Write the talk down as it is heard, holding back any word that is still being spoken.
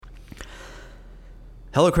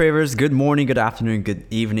Hello, Cravers. Good morning, good afternoon, good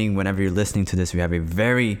evening. Whenever you're listening to this, we have a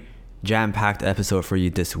very jam-packed episode for you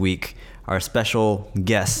this week. Our special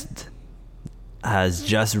guest has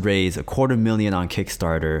just raised $250,000 on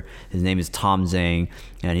Kickstarter. His name is Tom Zhang,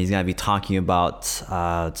 and he's going to be talking about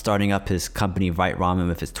starting up his company, Vite Ramen,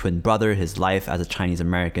 with his twin brother, his life as a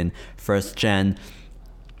Chinese-American first gen,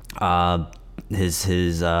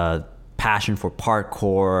 his passion for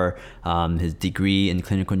parkour, his degree in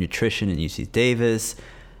clinical nutrition at UC Davis,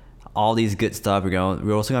 all these good stuff. We're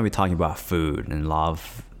also going to be talking about food and a lot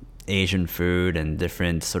of Asian food and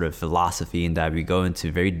different sort of philosophy, and that we go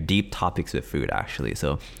into very deep topics with food actually.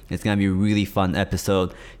 So it's going to be a really fun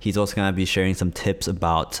episode. He's also going to be sharing some tips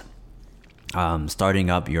about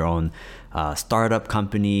starting up your own startup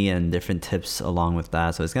company and different tips along with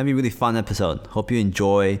that. So it's going to be a really fun episode. Hope you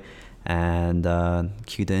enjoy. And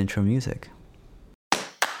cue the intro music.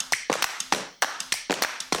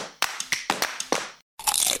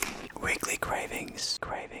 Weekly Cravings.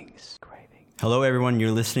 Hello, everyone. You're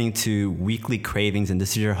listening to Weekly Cravings, and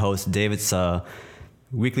this is your host, David Suh.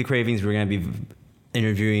 Weekly Cravings, we're going to be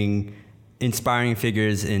interviewing inspiring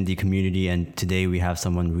figures in the community, and today we have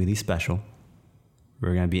someone really special.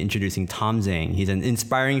 We're going to be introducing Tom Zhang. He's an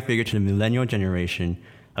inspiring figure to the millennial generation,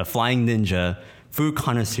 a flying ninja, food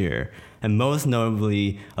connoisseur, and most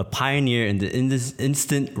notably, a pioneer in the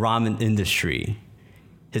instant ramen industry.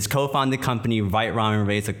 His co-founded company, Vite Ramen,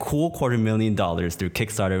 raised a cool $250,000 through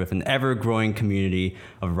Kickstarter with an ever-growing community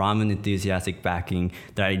of ramen enthusiastic backing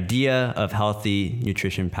the idea of healthy,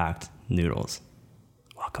 nutrition-packed noodles.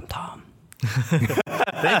 Welcome, Tom.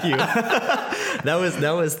 Thank you.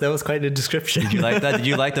 That was quite a description. Did you like that? Did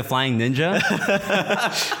you like the flying ninja?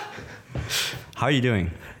 How are you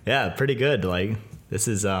doing? Yeah, pretty good. Like, this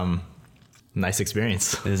is nice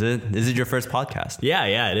experience. Is it your first podcast? Yeah,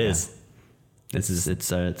 it is.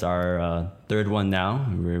 It's our third one now.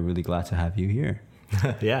 We're really glad to have you here.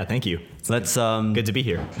 Yeah, thank you. Let's good to be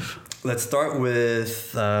here. Let's start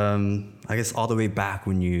with I guess all the way back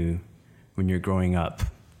when you're growing up,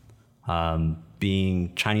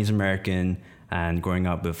 being Chinese American and growing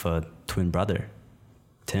up with a twin brother,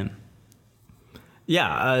 Tim.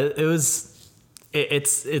 Yeah, it's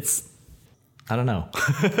I don't know.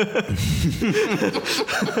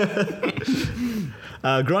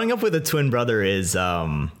 Growing up with a twin brother is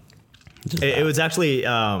it was actually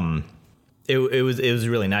it was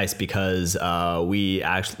really nice because we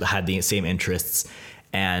actually had the same interests,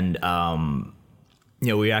 and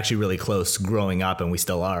we were actually really close growing up, and we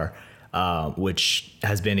still are, which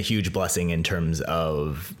has been a huge blessing in terms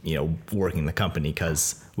of working the company,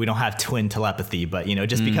 because we don't have twin telepathy, but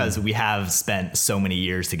just because we have spent so many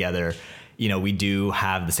years together, we do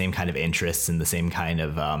have the same kind of interests and the same kind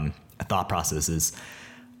of thought processes.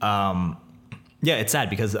 It's sad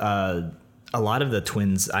because a lot of the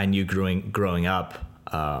twins I knew growing up,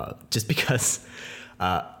 just because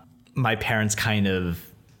my parents kind of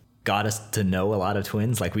got us to know a lot of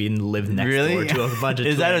twins. Like, we lived next door to a bunch of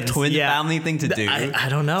twins. Is that a twin family thing to do? I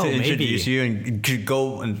don't know. To introduce you and to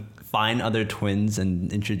go and find other twins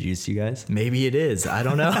and introduce you guys? Maybe it is. I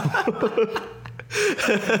don't know.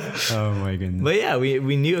 Oh my goodness. But yeah,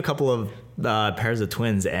 we knew a couple of pairs of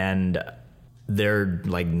twins, and they're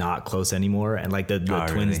like not close anymore. And like the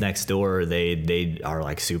twins really? next door, they are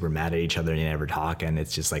like super mad at each other and they never talk, and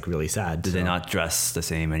it's just like really sad. Do they not dress the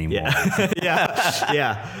same anymore? Yeah.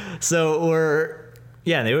 Yeah. So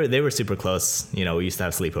they were super close. We used to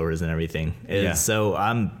have sleepovers and everything. So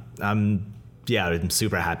I'm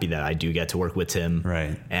super happy that I do get to work with Tim.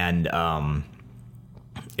 Right. And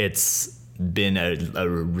it's been a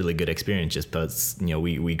really good experience just because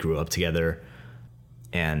we grew up together,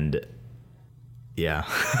 and yeah.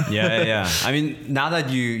 I mean, now that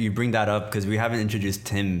you bring that up, because we haven't introduced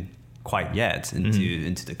Tim quite yet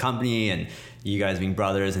into the company, and you guys being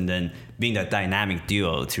brothers, and then being that dynamic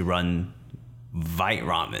duo to run Vite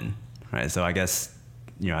Ramen, right? So I guess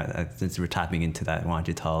since we're tapping into that, why don't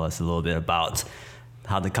you tell us a little bit about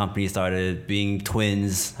how the company started, being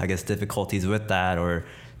twins, I guess difficulties with that, or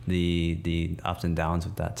the ups and downs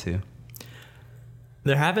with that too.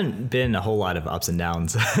 There haven't been a whole lot of ups and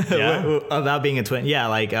downs about being a twin. Yeah,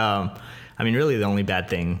 like I mean, really the only bad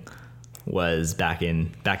thing was back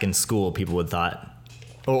in school, people would thought,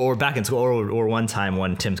 or back in school, or one time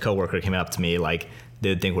when Tim's coworker came up to me, like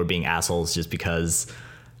they'd think we're being assholes just because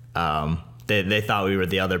they thought we were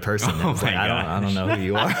the other person. And like, I don't know who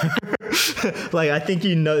you are. Like, I think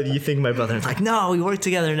you think my brother. It's like, no, we work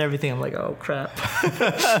together and everything. I'm like, oh crap.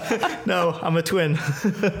 No, I'm a twin.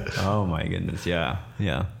 Oh my goodness, yeah.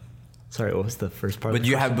 Sorry, what was the first part? But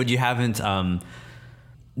you haven't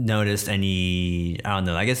noticed any, I don't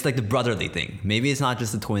know, I guess like the brotherly thing. Maybe it's not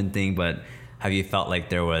just a twin thing, but have you felt like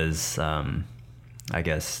there was, I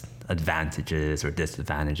guess, advantages or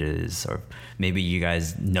disadvantages, or maybe you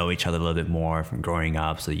guys know each other a little bit more from growing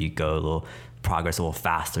up, so you go progress a little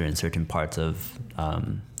faster in certain parts of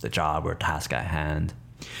the job or task at hand?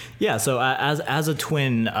 Yeah. So as a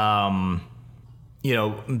twin,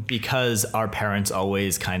 because our parents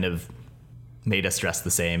always kind of made us dress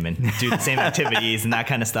the same and do the same activities and that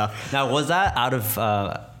kind of stuff. Now, was that out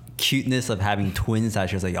of cuteness of having twins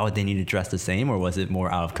that she was like, oh, they need to dress the same, or was it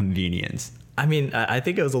more out of convenience? I mean, I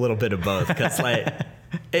think it was a little bit of both, because like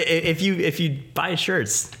if you buy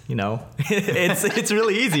shirts, it's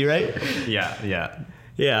really easy, right?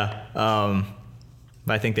 Yeah.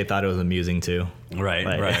 But I think they thought it was amusing too. Right.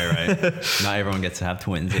 Not everyone gets to have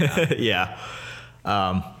twins. Yeah.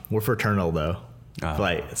 We're fraternal though.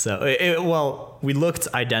 We looked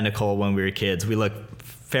identical when we were kids. We look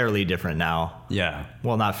fairly different now. Yeah.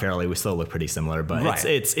 Well, not fairly. We still look pretty similar, but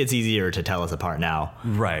it's easier to tell us apart now.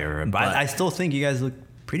 Right. But I still think you guys look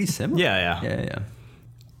pretty similar. Yeah.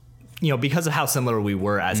 Because of how similar we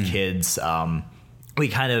were as kids, we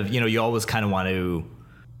kind of, you always kind of want to,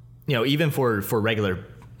 even for regular,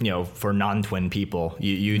 for non-twin people,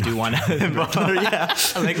 you do want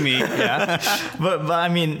to, like me, but I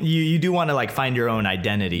mean, you do want to like find your own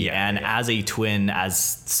identity, and as a twin, as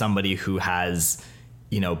somebody who has,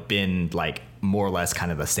 been like more or less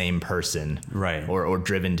kind of the same person, right, or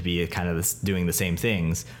driven to be kind of doing the same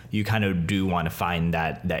things, you kind of do want to find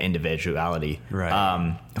that individuality,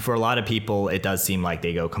 right. For a lot of people, it does seem like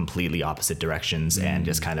they go completely opposite directions and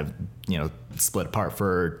just kind of split apart.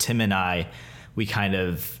 For Tim and I, we kind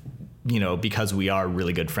of, because we are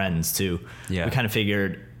really good friends too, we kind of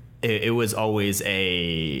figured it was always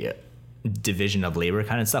a division of labor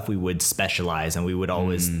kind of stuff. We would specialize, and we would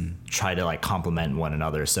always try to like complement one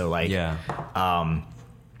another. So like, in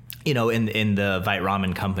the Vite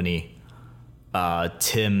Ramen company,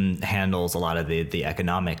 Tim handles a lot of the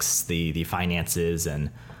economics, the finances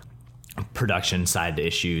and production side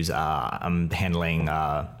issues. I'm handling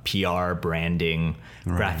PR, branding,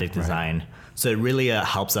 graphic design. Right. So it really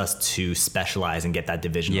helps us to specialize and get that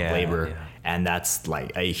division of labor. Yeah. And that's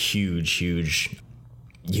like a huge,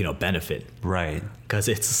 benefit. Right. Because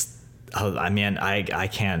it's, I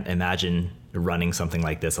can't imagine running something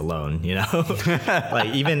like this alone,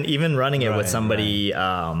 like even running it with somebody,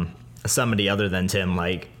 somebody other than Tim,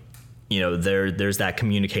 like, there's that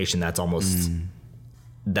communication that's almost,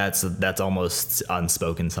 that's almost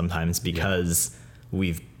unspoken sometimes, because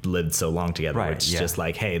we've lived so long together. Right, it's just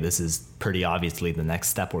like, hey, this is pretty obviously the next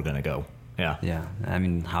step we're going to go. Yeah. I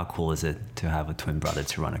mean, how cool is it to have a twin brother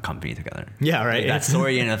to run a company together? Yeah, right. Like, that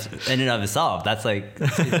story in and of itself, that's like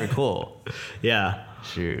super cool. Yeah.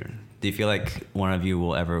 Sure. Do you feel like one of you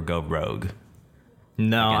will ever go rogue?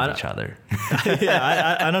 No, against each other.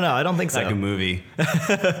 I don't know. I don't think so. Like a movie,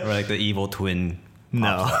 or like the evil twin.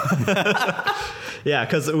 No. Yeah,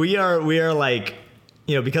 because we are like,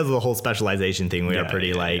 because of the whole specialization thing, we are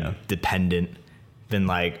pretty dependent. Then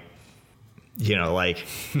like, like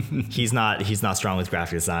he's not strong with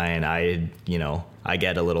graphic design. I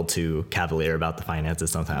get a little too cavalier about the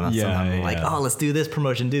finances sometimes. I'm like, oh, let's do this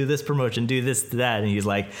promotion, do this, do that. And he's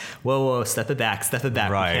like, whoa, step it back. Right,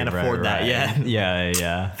 we can't afford that yet.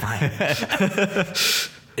 Yeah. Fine.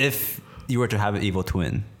 If you were to have an evil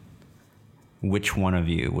twin, which one of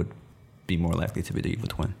you would be more likely to be the evil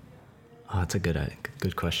twin? Oh, that's a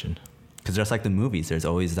good question. Because just like the movies, there's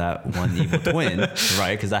always that one evil twin,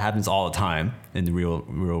 right? Because that happens all the time in the real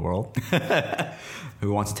world.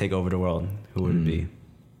 Who wants to take over the world? Who would it be?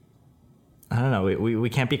 I don't know. We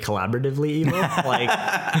can't be collaboratively evil. Like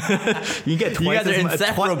you get twice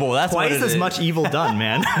as much evil done,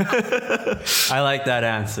 man. I like that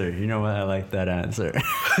answer. You know what? I like that answer.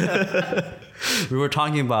 We were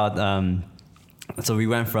talking about. So we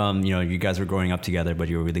went from, you guys were growing up together, but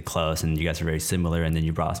you were really close and you guys were very similar, and then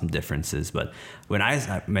you brought some differences. But when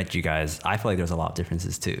I met you guys, I feel like there's a lot of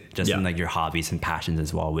differences too, just in like your hobbies and passions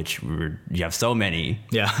as well, you have so many.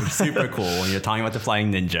 Yeah. Which is super cool. When you're talking about the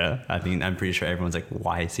flying ninja, I'm pretty sure everyone's like,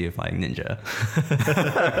 why is he a flying ninja?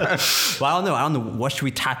 Well, I don't know. What should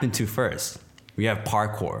we tap into first? We have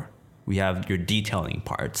parkour. We have your detailing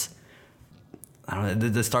parts. I don't know,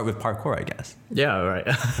 let's start with parkour, I guess. Yeah, right.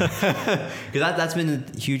 Because that's been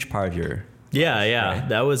a huge part of your life, right?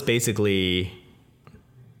 That was basically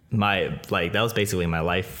my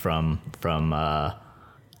life from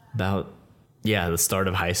about the start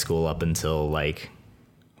of high school up until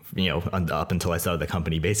up until I started the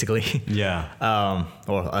company, basically. Yeah.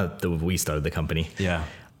 We started the company. Yeah.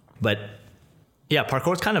 But Yeah,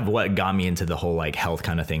 parkour is kind of what got me into the whole like health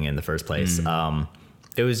kind of thing in the first place.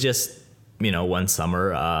 It was just, one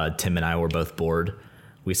summer, Tim and I were both bored.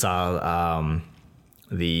 We saw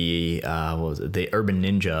the Urban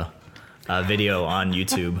Ninja video on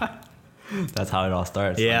YouTube. That's how it all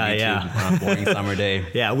starts. Yeah, on YouTube, yeah. on a boring summer day.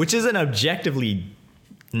 Yeah, which is an objectively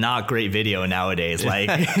not great video nowadays. Like,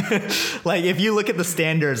 like if you look at the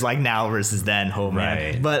standards like now versus then, oh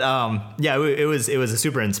man. Right. But it was a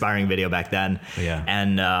super inspiring video back then. Yeah.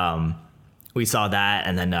 And we saw that,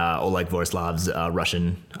 and then Oleg Vorslav's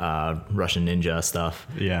Russian ninja stuff.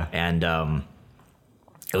 Yeah. And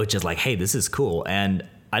it was just like, hey, this is cool. And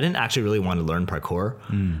I didn't actually really want to learn parkour.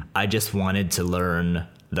 I just wanted to learn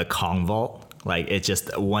the Kong vault. Like, it's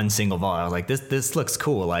just one single vault. I was like, this looks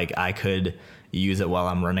cool. Like, I could use it while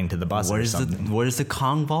I'm running to the bus. What or is something. what is the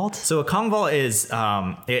Kong vault? So a Kong vault is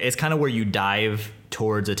it's kind of where you dive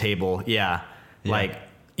towards a table. Yeah. Like,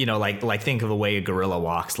 like think of the way a gorilla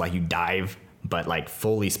walks. Like, you dive, but like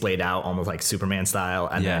fully splayed out, almost like Superman style,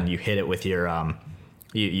 and then you hit it with your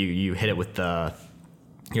you hit it with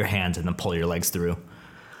your hands and then pull your legs through.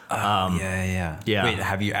 Yeah. Wait,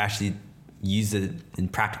 have you actually used it in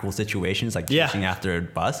practical situations, like chasing after a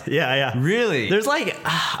bus? Yeah. Really? There's like,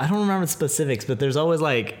 I don't remember the specifics, but there's always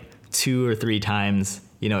like 2 or 3 times,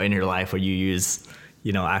 in your life where you use,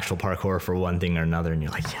 actual parkour for one thing or another, and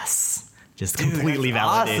you're like, yes. Just completely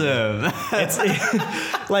validated. Awesome. It's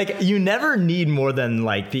like, you never need more than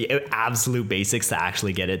like the absolute basics to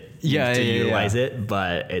actually get it to utilize it,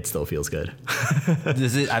 but it still feels good. I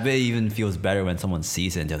bet it even feels better when someone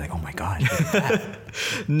sees it and they're like, oh my gosh.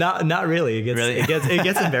 Not really. It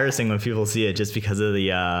gets embarrassing when people see it, just because of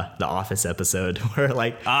the Office episode where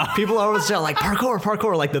like people always shout like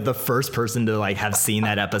parkour, like the first person to like have seen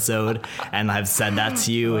that episode and have said that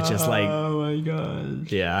to you. It's just like, oh my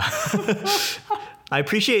gosh. Yeah. I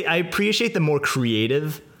appreciate the more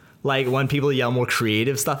creative, like when people yell more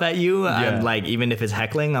creative stuff at you, and like even if it's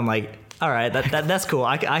heckling, I'm like, all right, that's cool.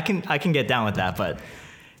 I can get down with that, but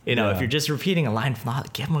if you're just repeating a line,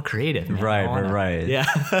 get more creative. Man. Right. Yeah.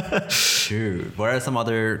 Shoot. What are some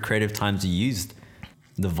other creative times you used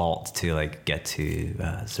the vault to like get to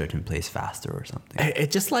a certain place faster or something?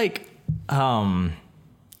 It just like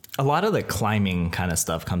a lot of the climbing kind of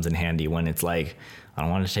stuff comes in handy when it's like, I don't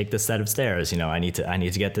want to take this set of stairs. I need to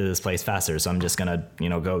get to this place faster. So I'm just gonna,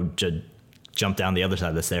 go jump down the other side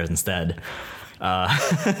of the stairs instead. And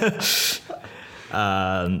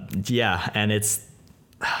it's,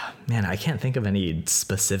 man, I can't think of any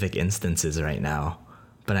specific instances right now,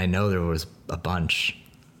 but I know there was a bunch.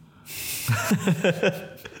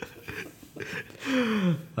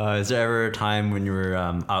 Is there ever a time when you were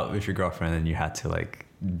out with your girlfriend and you had to like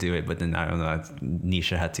do it, but then I don't know,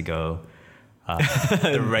 Nisha had to go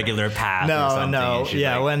the regular path? No.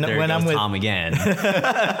 Yeah, like, when I'm with Tom again.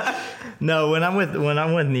 No, when I'm with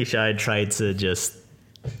Nisha, I try to just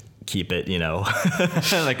keep it,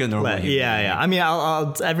 like a normal. Yeah. I mean,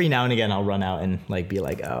 I'll every now and again I'll run out and like be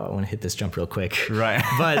like, oh, I want to hit this jump real quick. Right.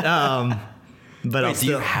 But Wait, do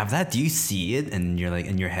you have that? Do you see it and you're like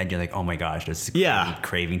in your head? You're like, oh my gosh, there's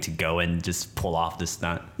craving to go and just pull off this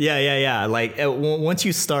stunt. Yeah. Like once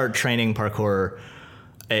you start training parkour,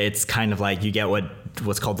 it's kind of like you get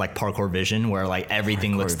what's called like parkour vision, where like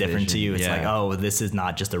everything looks different to you. It's like, oh, this is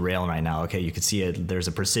not just a rail right now. Okay, you can see it. There's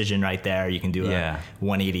a precision right there. You can do a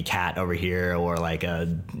 180 cat over here, or like a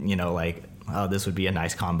like, oh, this would be a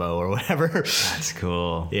nice combo or whatever. That's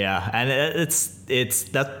cool. Yeah, and it's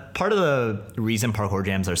that's part of the reason parkour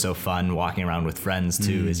jams are so fun. Walking around with friends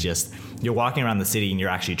too is just you're walking around the city and you're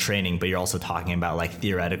actually training, but you're also talking about like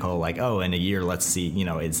theoretical, like, oh, in a year, let's see,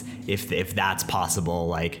 is if that's possible.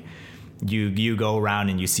 Like you go around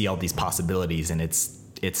and you see all these possibilities, and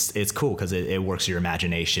it's cool because it works your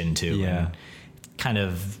imagination too. Yeah, and kind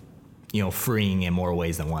of. Freeing in more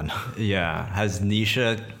ways than one. Yeah. Has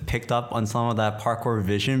Nisha picked up on some of that parkour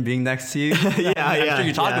vision being next to you? Yeah. I'm sure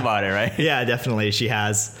you talked about it, right? Yeah, definitely. She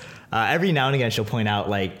has. Every now and again, she'll point out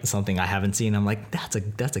like something I haven't seen. I'm like, that's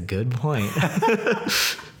a good point.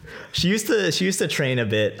 She used to train a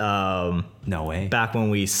bit. No way. Back when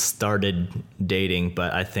we started dating,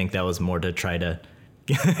 but I think that was more to try to.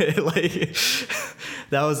 Like,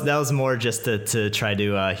 that was more just to try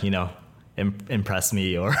to impress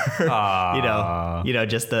me, or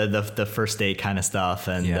just the first date kind of stuff,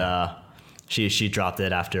 and she dropped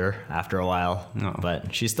it after a while,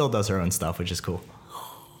 but she still does her own stuff, which is cool.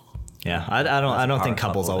 Yeah, I don't think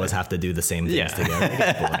couples always have to do the same things together. It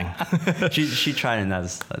gets boring. she tried, and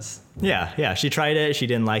that's yeah, she tried it, she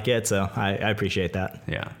didn't like it, so I appreciate that.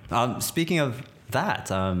 Yeah. Speaking of that,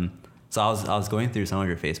 so I was going through some of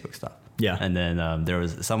your Facebook stuff. Yeah. And then there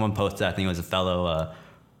was someone posted, I think it was a fellow,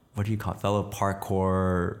 what do you call it? Fellow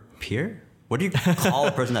parkour peer? What do you call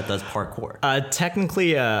a person that does parkour?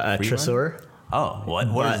 Technically a tresseur. Oh, what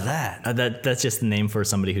is that? That's just the name for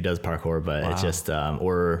somebody who does parkour, but it's just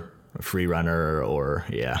or a free runner or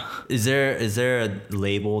yeah. Is there a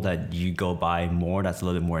label that you go by more that's a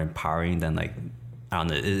little bit more empowering than like, I don't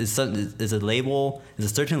know, is a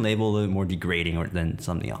certain label a little bit more degrading than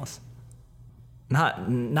something else?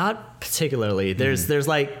 Not particularly. There's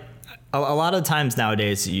like a lot of times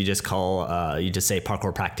nowadays you just say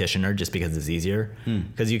parkour practitioner just because it's easier,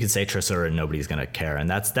 because you can say tresseur and nobody's gonna care, and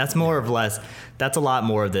that's more or less, that's a lot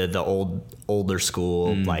more of the older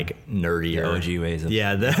school, like nerdier the OG ways of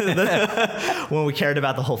when we cared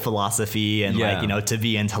about the whole philosophy and like, you know, to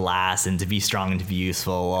be and to last and to be strong and to be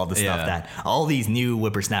useful, all the stuff that all these new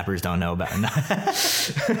whippersnappers don't know about.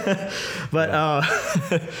 But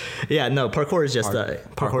no, parkour is just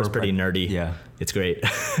parkour is pretty nerdy. Yeah, it's great.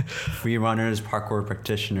 Free runners, parkour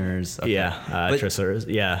practitioners. Okay. Tresseurs.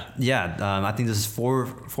 I think this is 4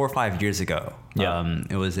 or 5 years ago.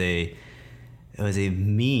 It was a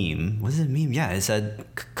meme. Was it a meme? Yeah, it said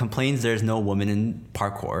complains there's no woman in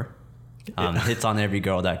parkour. Hits on every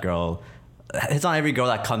girl that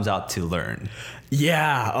comes out to learn.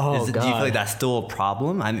 Yeah. Oh, God. Do you feel like that's still a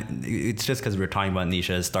problem? I mean, it's just because we're talking about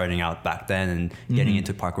Nisha starting out back then and getting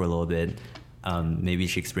into parkour a little bit. Maybe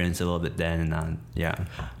she experienced it a little bit then, and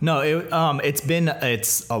No,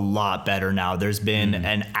 it's a lot better now. There's been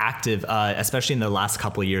an active, especially in the last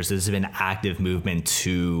couple of years, there's been an active movement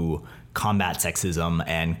to combat sexism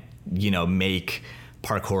and, you know, make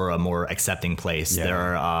parkour a more accepting place.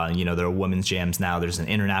 There are there are women's jams now. There's an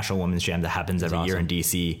international women's jam that happens every year in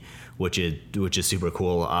DC, which is super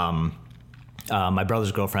cool. My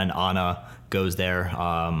brother's girlfriend Anna goes there.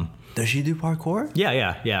 Does she do parkour?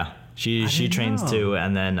 Yeah. She trains too,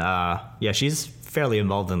 and then she's fairly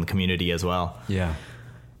involved in the community as well. Yeah.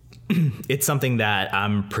 It's something that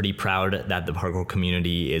I'm pretty proud that the parkour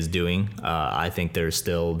community is doing. I think there's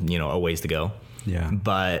still, a ways to go. Yeah.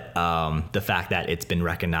 But the fact that it's been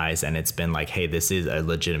recognized and it's been like, hey, this is a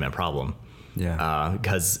legitimate problem. Yeah.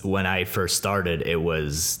 Because when I first started, it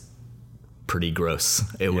was pretty gross.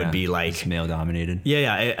 It would be like it's male dominated.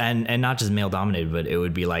 Yeah. And not just male dominated, but it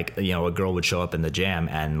would be like, a girl would show up in the jam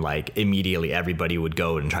and like immediately everybody would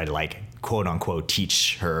go and try to like quote unquote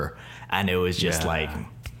teach her. And it was just like,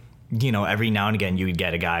 every now and again you would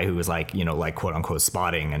get a guy who was like, like quote unquote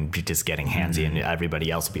spotting and just getting handsy, and everybody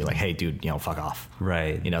else would be like, hey dude, fuck off.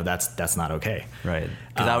 Right. That's not okay. Right.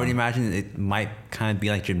 Because I would imagine it might kind of be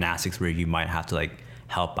like gymnastics where you might have to like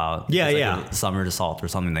help out. A summer assault or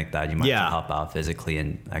something like that. You might have to help out physically,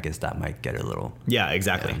 and I guess that might get a little. Yeah,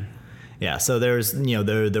 exactly. Yeah. So there's,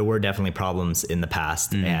 there were definitely problems in the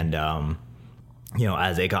past, and,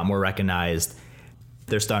 as they got more recognized,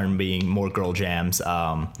 there's starting being more girl jams.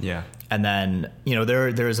 And then,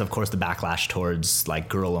 there's of course the backlash towards like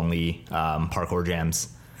girl only, parkour jams.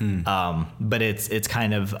 But it's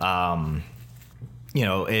kind of,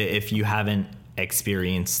 if you haven't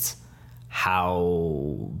experienced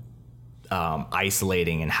how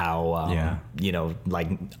isolating and how like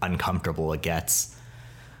uncomfortable it gets.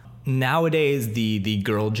 Nowadays, the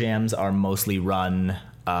girl jams are mostly run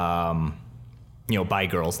by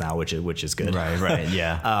girls now, which is good. Right.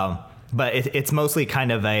 Yeah. But it's mostly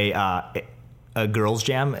kind of a girls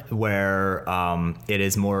jam where it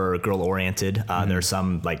is more girl oriented. There's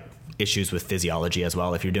some like issues with physiology as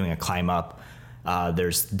well. If you're doing a climb up,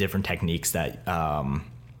 there's different techniques that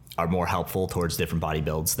are more helpful towards different body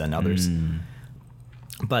builds than others.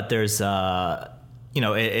 But there's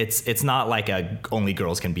it's not like only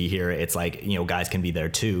girls can be here. It's like, guys can be there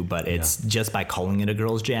too, but it's just by calling it a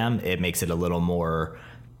girls jam, it makes it a little more,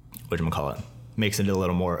 makes it feel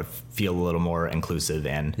a little more inclusive,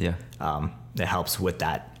 and it helps with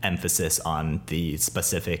that emphasis on the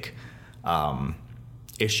specific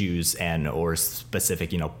issues or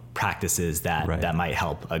specific, practices that might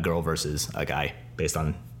help a girl versus a guy based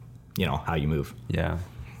on, how you move. Yeah.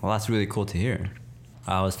 Well, that's really cool to hear.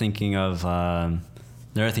 I was thinking of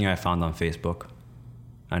another thing I found on Facebook.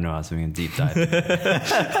 I know I was doing a deep dive. This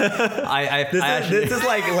is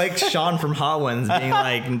like Sean from Hot Ones being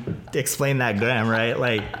like, explain that gram, right?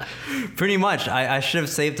 Like, pretty much. I should have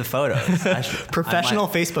saved the photos. Professional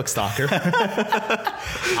Facebook stalker.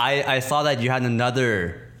 I saw that you had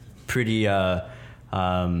another pretty, I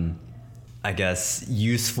guess,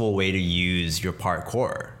 useful way to use your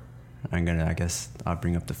parkour. I'll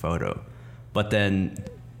bring up the photo. But then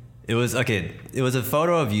it was a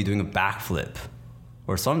photo of you doing a backflip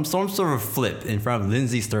or some sort of flip in front of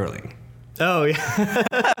Lindsey Sterling. Oh yeah.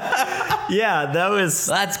 Yeah,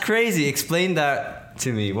 That's crazy. Explain that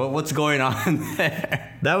to me. What's going on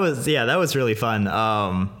there? that was really fun.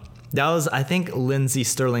 That was, I think, Lindsey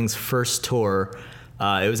Sterling's first tour.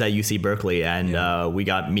 It was at UC Berkeley, and we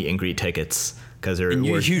got meet and greet tickets because you're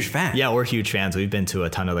a huge fan. Yeah, we're huge fans. We've been to a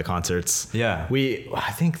ton of the concerts. Yeah,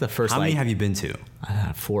 I think the first. How many have you been to?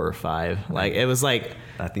 4 or 5. Like it was like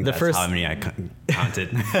I think that's how many I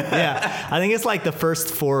counted. Yeah, I think it's like the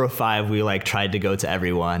first 4 or 5 we like tried to go to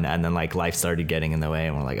everyone, and then like life started getting in the way,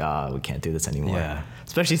 and we're like, we can't do this anymore. Yeah.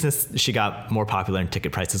 Especially since she got more popular and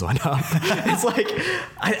ticket prices went up. It's like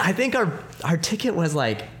I think our ticket was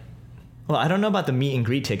like, well, I don't know about the meet and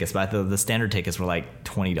greet tickets, but the standard tickets were like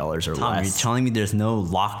 $20 or Tom, less. You're telling me there's no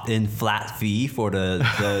locked-in flat fee for the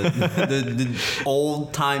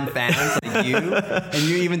old-time fans like you, and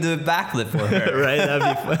you even do a backflip for her, right? That'd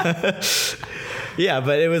be fun. Yeah,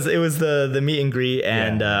 but it was the meet and greet,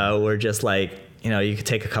 and we're just like, you could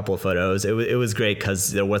take a couple of photos. It was great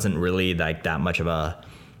because there wasn't really like that much of a,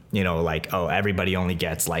 like, everybody only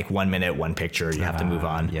gets like 1 minute, one picture. You have to move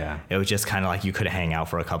on. Yeah. It was just kind of like you could hang out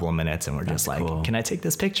for a couple of minutes, and we're just like, cool. Can I take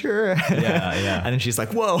this picture? Yeah. And then she's like,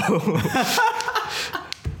 whoa.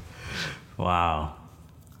 Wow.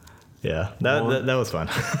 Yeah, that was fun.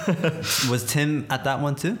 Was Tim at that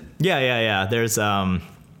one too? Yeah. There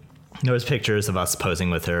was pictures of us posing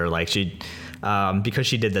with her, like she. Because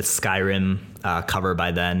she did the Skyrim cover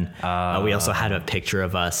by then, we also had a picture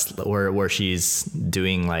of us where she's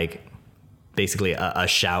doing like basically a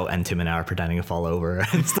shout, and Tim and I are pretending to fall over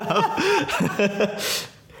and stuff.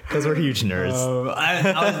 Because we're huge nerds.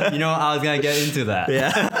 I was gonna get into that.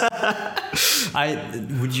 Yeah.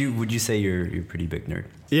 Would you say you're a pretty big nerd?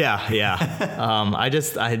 Yeah.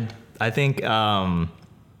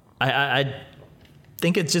 I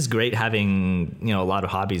think it's just great having a lot of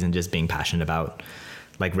hobbies and just being passionate about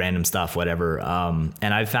like random stuff, whatever.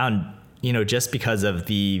 And I've found just because of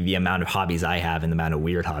the amount of hobbies I have and the amount of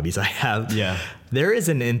weird hobbies I have, there is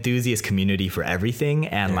an enthusiast community for everything.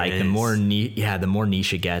 And the more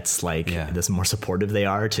niche it gets, like the more supportive they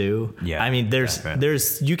are too. Yeah, I mean,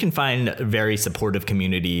 you can find very supportive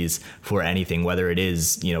communities for anything, whether it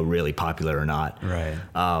is really popular or not. Right.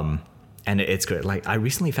 And it's good. Like I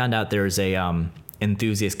recently found out there's a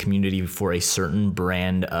enthusiast community for a certain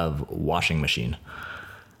brand of washing machine.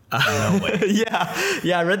 No way.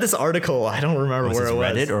 Yeah. I read this article. I don't remember where it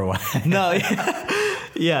was. Reddit or what? No.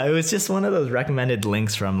 Yeah, it was just one of those recommended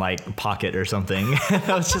links from like Pocket or something.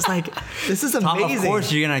 I was just like, this is amazing. Tom, of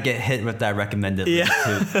course, you're gonna get hit with that recommended link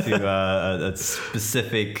to a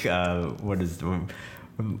specific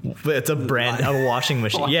it's a brand, a washing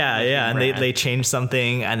machine. And they changed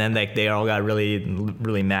something, and then they all got really,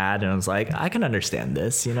 really mad, and I was like, I can understand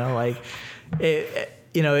this, it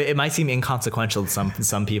might seem inconsequential to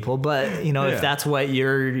some people, but if that's what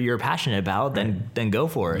you're passionate about, then go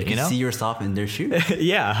for it. You can see yourself in their shoes.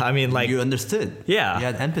 Yeah, I mean, like you understood. Yeah, you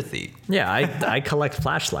had empathy. Yeah, I collect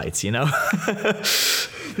flashlights.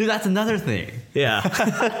 Dude, that's another thing. Yeah.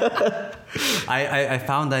 I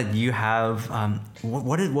found that you have what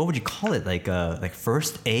would you call it, like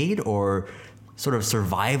first aid or sort of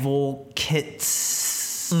survival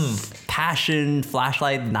kits, passion,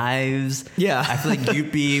 flashlight, knives. Yeah. I feel like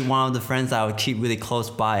you'd be one of the friends I would keep really close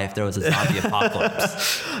by if there was a zombie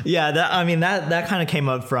apocalypse. Yeah, that kind of came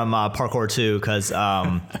up from parkour too, because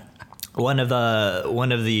one of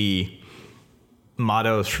the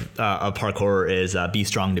mottos of parkour is be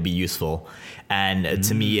strong to be useful, and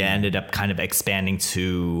to me it ended up kind of expanding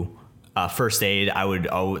to first aid. I would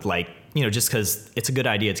like just because it's a good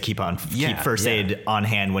idea to keep first aid on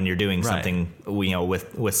hand when you're doing something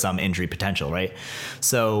with some injury potential, right?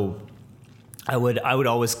 So I would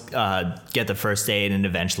always get the first aid, and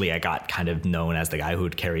eventually I got kind of known as the guy who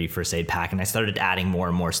would carry first aid pack, and I started adding more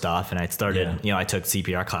and more stuff, and I started I took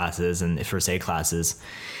CPR classes and first aid classes.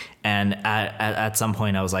 And at some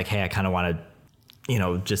point I was like, hey, I kind of want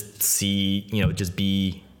to, just see, just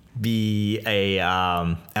be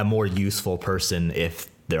a more useful person if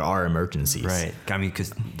there are emergencies. Right. I mean,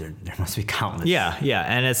 because there must be countless. Yeah.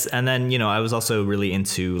 And then I was also really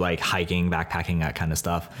into like hiking, backpacking, that kind of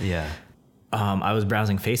stuff. Yeah. I was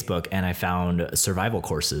browsing Facebook and I found survival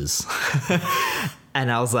courses. And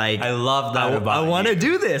I was like, I love that. I want to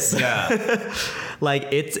do this. Yeah. Like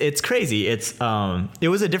it's crazy. It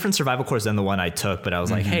was a different survival course than the one I took, but I was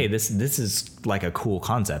like, hey, this is like a cool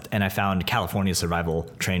concept. And I found California Survival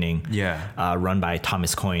Training, run by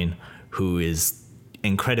Thomas Coyne, who is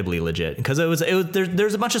incredibly legit. Because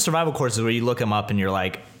there's a bunch of survival courses where you look them up and you're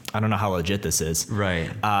like, I don't know how legit this is. Right.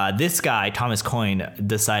 This guy, Thomas Coyne,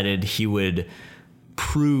 decided he would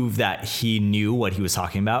prove that he knew what he was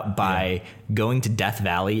talking about by going to Death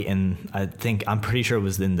Valley I'm pretty sure it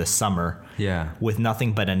was in the summer. Yeah. With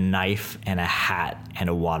nothing but a knife and a hat and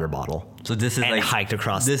a water bottle. So this is like hiked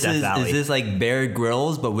across Death Valley. Is this like Bear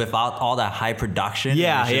Grylls, but without all that high production?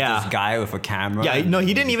 Yeah, it's just this guy with a camera. Yeah, no,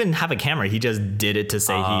 he didn't even have a camera. He just did it to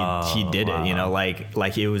say he did it. You know,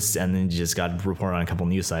 like it was, and then he just got reported on a couple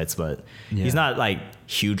news sites. But he's not like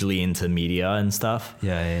hugely into media and stuff.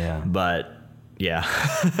 Yeah. But yeah,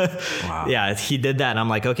 Wow. Yeah, he did that, and I'm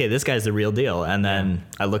like, okay, this guy's the real deal. And then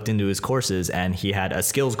I looked into his courses, and he had a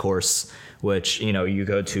skills course, which you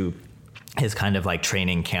go to his kind of like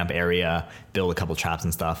training camp area, build a couple traps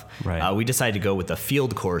and stuff. Right. We decided to go with the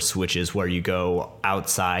field course, which is where you go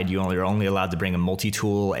outside. You're only allowed to bring a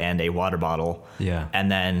multi-tool and a water bottle. Yeah. And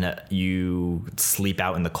then you sleep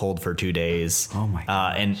out in the cold for 2 days. Oh my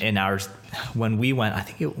gosh. And when we went,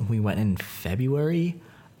 we went in February.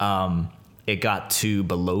 It got to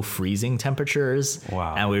below freezing temperatures.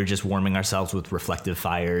 Wow. And we were just warming ourselves with reflective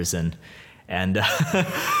fires and and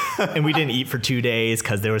we didn't eat for 2 days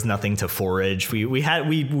because there was nothing to forage.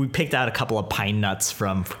 We picked out a couple of pine nuts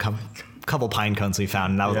from a couple pine cones we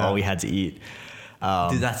found, and that was all we had to eat.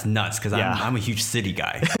 Dude, that's nuts because I'm a huge city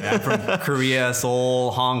guy. I'm from Korea,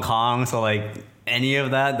 Seoul, Hong Kong, so like any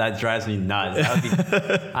of that drives me nuts.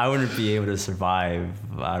 I wouldn't be able to survive,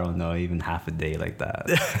 I don't know, even half a day like that.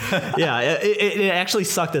 Yeah, it actually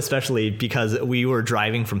sucked, especially because we were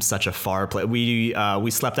driving from such a far place. We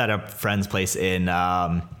slept at a friend's place in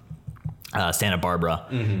Santa Barbara,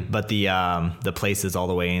 but the place is all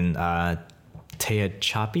the way in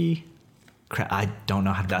Tehachapi. I don't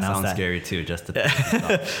know how to pronounce that. Sounds scary too, just to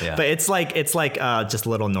stuff. Yeah. But it's like just a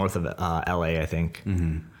little north of LA, I think.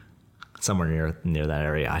 Mm-hmm. Somewhere near that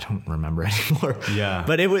area. I don't remember anymore. Yeah.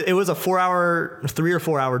 But it was a 3 or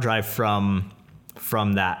 4 hour drive from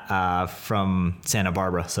Santa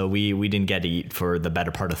Barbara. So we didn't get to eat for the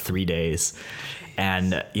better part of 3 days.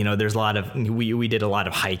 And there's a lot of we did a lot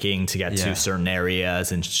of hiking to get to certain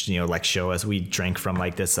areas, and like show us. We drank from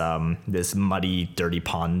like this muddy, dirty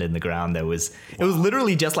pond in the ground that was it was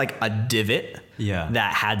literally just like a divot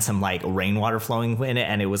that had some like rainwater flowing in it,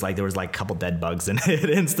 and it was like there was like a couple dead bugs in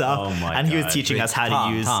it and stuff. Oh my and he was teaching us how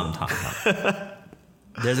to use. Tom.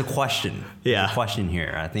 There's a question. Yeah. There's a question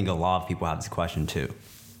here. I think a lot of people have this question too.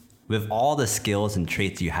 With all the skills and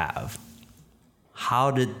traits you have,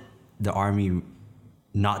 how did the Army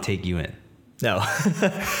not take you in? No,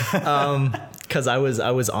 because I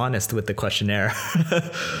was honest with the questionnaire.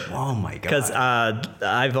 Oh my god!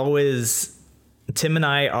 Because Tim and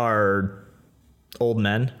I are old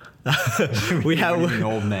men. we have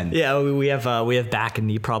old men. Yeah, we have back and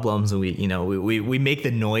knee problems, and we make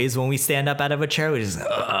the noise when we stand up out of a chair. We just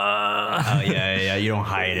oh yeah. You don't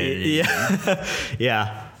hide it.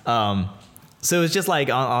 Yeah. So it's just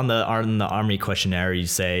like on the Army questionnaire, you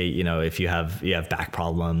say, if you have back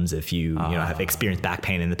problems, if you have experienced back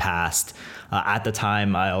pain in the past. At the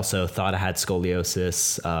time, I also thought I had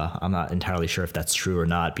scoliosis. I'm not entirely sure if that's true or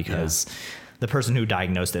not, because the person who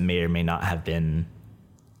diagnosed it may or may not have been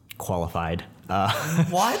qualified.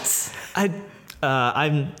 What?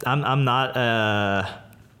 I'm not.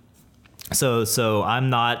 So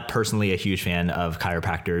I'm not personally a huge fan of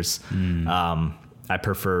chiropractors. I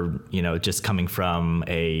prefer, just coming from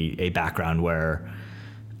a background where,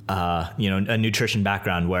 a nutrition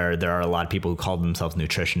background where there are a lot of people who call themselves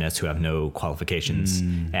nutritionists who have no qualifications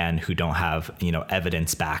and who don't have,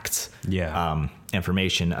 evidence-backed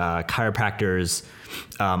information. Chiropractors,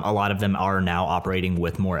 a lot of them are now operating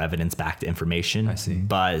with more evidence-backed information. I see.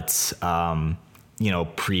 But,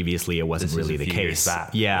 previously it wasn't really the case.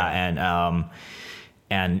 And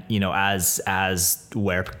as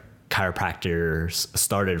where chiropractors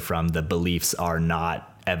started from, the beliefs are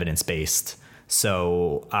not evidence-based.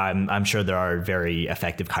 So I'm sure there are very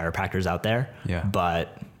effective chiropractors out there. Yeah.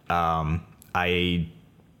 But I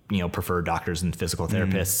prefer doctors and physical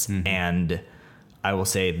therapists. Mm-hmm. And I will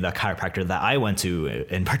say the chiropractor that I went to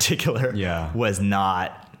in particular was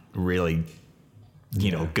not really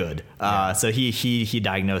good. So he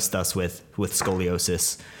diagnosed us with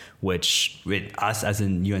scoliosis, which with us as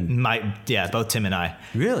in you and both Tim and I.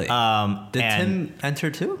 Really? Did Tim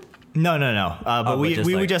enter too? No. But we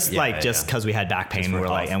just because we had back pain,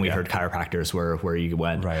 we heard chiropractors were where you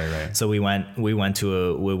went. Right. So we went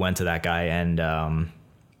to that guy and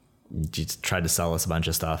just tried to sell us a bunch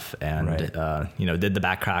of stuff and did the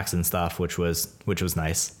back cracks and stuff, which was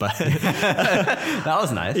nice. But that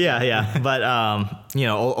was nice. Yeah. But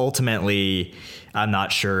ultimately, I'm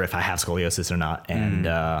not sure if I have scoliosis or not, and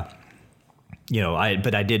I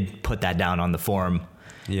did put that down on the form.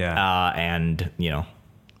 Yeah. And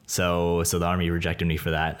So the Army rejected me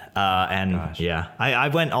for that. And Gosh. yeah, I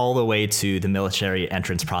went all the way to the military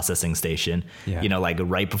entrance processing station, Yeah. you know, like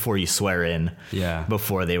right before you swear in, Yeah.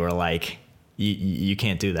 before they were like, you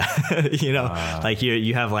can't do that. You know, like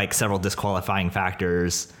you have like several disqualifying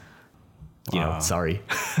factors, you know, sorry.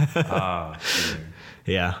 Oh, dude.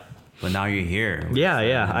 Yeah. But now you're here. with Yeah. an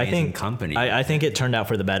Yeah. I amazing think company. I think it turned out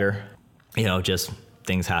for the better, you know, just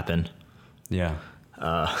things happen. Yeah.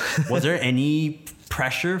 Was there any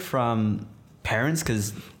pressure from parents?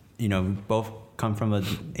 Because, you know, we both come from an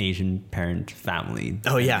Asian parent family.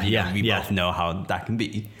 Oh, yeah, And, you know, yeah, we yeah. both know how that can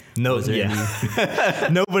be. No, Was there yeah.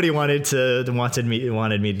 Nobody wanted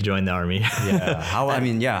me to join the Army. Yeah.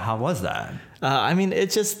 How was that? I mean,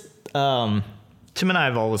 it's just Tim and I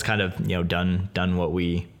have always kind of, you know, done what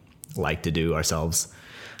we like to do ourselves.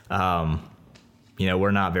 You know,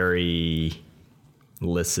 we're not very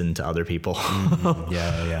listen to other people.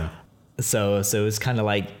 Yeah. So it's kind of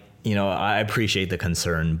like, you know, I appreciate the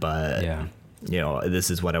concern, but Yeah. you know, this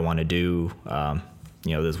is what I want to do.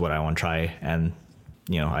 You know, this is what I want to try, and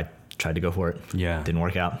you know, I tried to go for it. Yeah. Didn't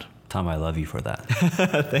work out. Tom, I love you for that.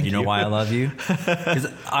 Thank You know why I love you? Because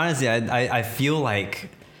honestly, I feel like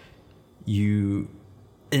you,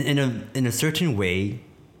 in a certain way,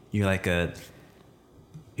 you're like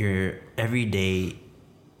you're everyday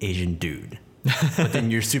Asian dude, but then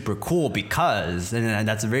you're super cool because, and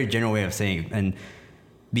that's a very general way of saying, and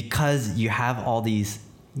because you have all these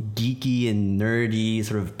geeky and nerdy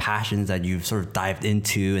sort of passions that you've sort of dived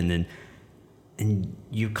into, and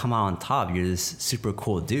you come out on top. You're this super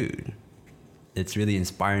cool dude. It's really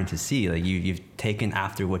inspiring to see. Like you've taken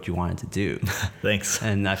after what you wanted to do. Thanks.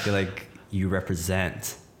 And I feel like you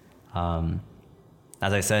represent, as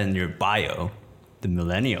I said in your bio, the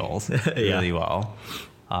millennials really well.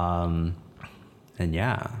 And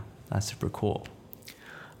yeah, that's super cool.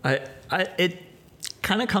 It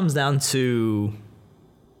kind of comes down to,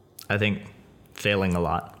 I think, failing a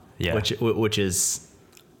lot. Yeah. Which is,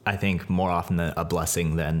 I think, more often a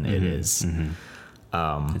blessing than it is.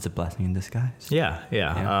 It's a blessing in disguise. Yeah.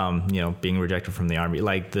 Yeah. You know, being rejected from the Army,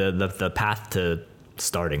 like the path to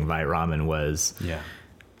starting Viet Ramen was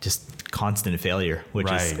just constant failure,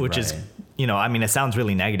 which is, you know, I mean, it sounds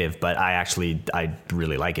really negative, but I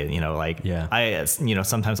really like it. You know, like you know,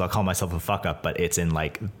 sometimes I'll call myself a fuck up, but it's in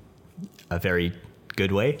like a very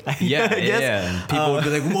good way. Yeah, I guess. yeah. People would be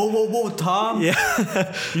like, whoa, Tom.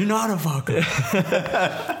 Yeah. You're not a fucker.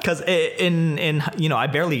 Because in you know, I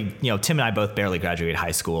barely, you know, Tim and I both barely graduated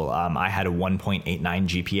high school. I had a 1.89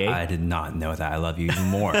 GPA. I did not know that. I love you even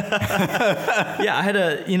more. Yeah, I had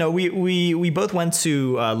a, you know, we both went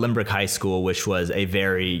to Limbrick High School, which was a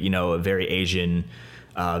very Asian,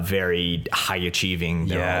 very high achieving.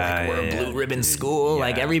 We're a blue ribbon school. Yeah.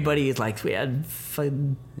 Like everybody is like, we had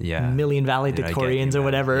Million Valley Dude, I get Victorians you, or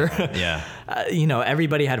man. whatever. Yeah. You know,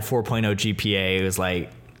 everybody had a 4.0 GPA. It was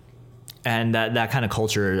like, and that kind of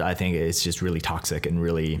culture, I think, is just really toxic and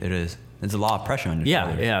really. It is. There's a lot of pressure on your Yeah,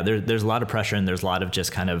 shoulders. yeah. There's a lot of pressure, and there's a lot of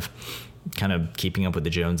just kind of keeping up with the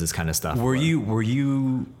Joneses kind of stuff. Were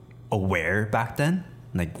you aware back then?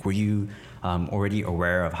 Like, were you already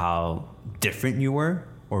aware of how different you were,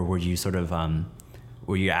 or were you sort of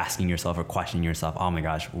were you asking yourself or questioning yourself? Oh my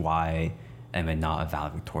gosh, why am I not a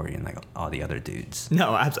valedictorian like all the other dudes?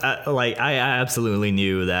 No, I absolutely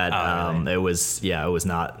knew that Really? it was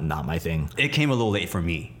not my thing. It came a little late for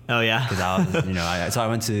me. Oh yeah, Because I was, you know, so I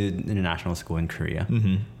went to international school in Korea,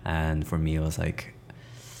 and for me it was like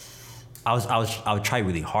I would try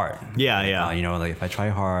really hard. Yeah. You know, like if I try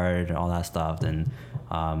hard, all that stuff, then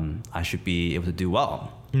I should be able to do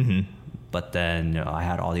well. But then, you know, I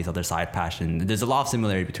had all these other side passions. There's a lot of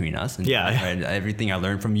similarity between us. And, Yeah. right, everything I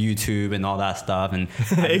learned from YouTube and all that stuff, and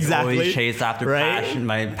I Exactly. always chased after Right.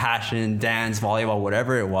 my passion, dance, volleyball,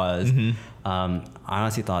 whatever it was. I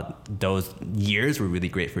honestly thought those years were really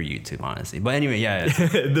great for YouTube, honestly. But anyway, yeah.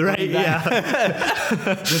 right, yeah,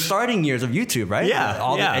 The starting years of YouTube, right? Yeah,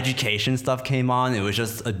 All yeah. the education stuff came on. It was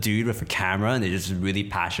just a dude with a camera, and they're just really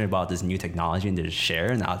passionate about this new technology, and they just share,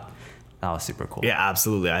 and that was super cool. yeah,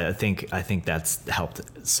 absolutely. I think that's helped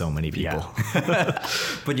so many people. Yeah.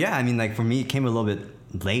 But yeah, I mean, like for me, it came a little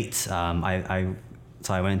bit late. So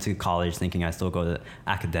I went into college thinking I still go the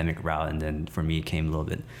academic route, and then for me, it came a little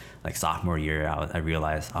bit like sophomore year. I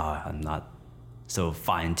realized, I'm not so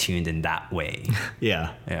fine tuned in that way.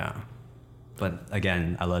 Yeah. Yeah. But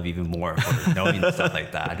again, I love you even more for knowing stuff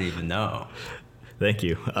like that. I didn't even know. Thank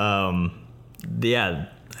you. Yeah,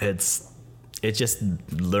 it's just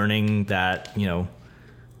learning that, you know,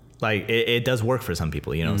 like it does work for some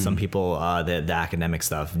people, you know, some people, the academic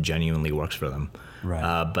stuff genuinely works for them.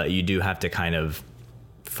 Right. But you do have to kind of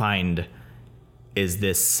find is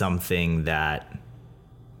this something that,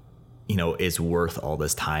 you know, is worth all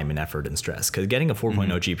this time and effort and stress? Because getting a 4.0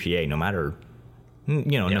 GPA, no matter,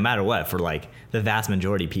 you know, no matter what, for like the vast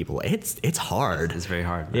majority of people, it's hard. It's very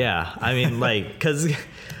hard. Man. Yeah. I mean, like, because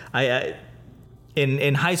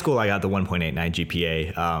in high school, I got the 1.89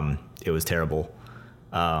 GPA. It was terrible.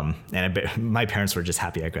 And my parents were just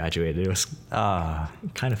happy I graduated. It was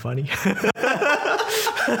kind of funny.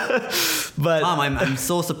 But Mom, I'm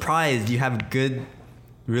so surprised you have a good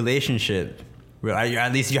relationship.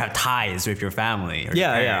 At least you have ties with your family. Or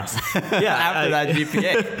yeah, your yeah, parents. yeah. After that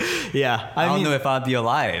GPA, yeah. I don't know if I'd be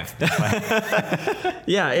alive.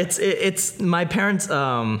 Yeah, it's my parents.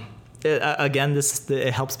 Again,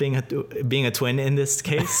 it helps being a twin in this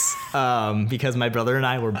case, because my brother and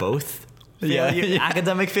I were both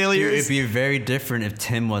academic failures. It'd be very different if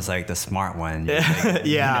Tim was like the smart one. Like,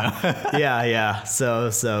 yeah. So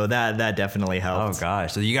that definitely helped. Oh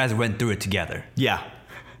gosh, so you guys went through it together. Yeah.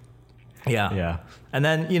 And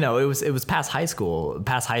then, you know, it was past high school.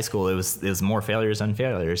 It was more failures than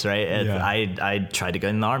failures, right? And I tried to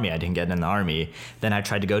get in the Army. I didn't get in the Army. Then I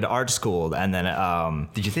tried to go to art school, and then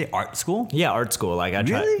Did you say art school? Yeah, art school. Like I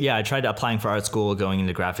tried. Really? Yeah, I tried applying for art school, going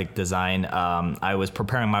into graphic design. I was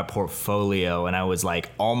preparing my portfolio, and I was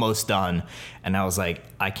like almost done. And I was like,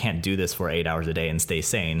 I can't do this for 8 hours a day and stay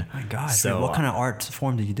sane. My gosh. So what kind of art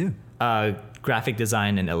form did you do? graphic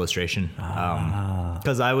design and illustration.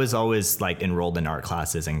 Because I was always like enrolled in art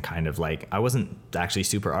classes and kind of like, I wasn't actually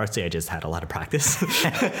super artsy. I just had a lot of practice.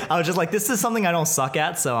 I was just like, this is something I don't suck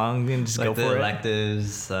at, so I'm going to just like go for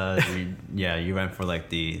electives, you went for like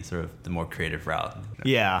the sort of the more creative route. it.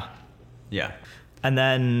 Yeah. Yeah. And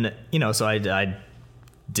then, so I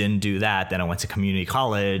didn't do that. Then I went to community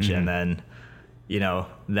college, and then,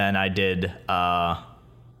 then I did,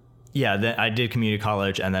 then I did community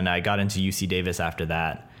college, and then I got into UC Davis after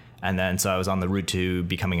that. And then, so I was on the route to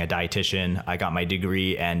becoming a dietitian. I got my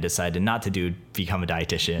degree and decided not to become a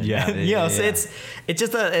dietitian. So it's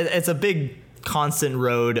just it's a big constant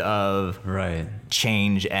road of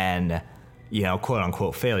change and, quote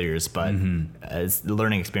unquote failures, but as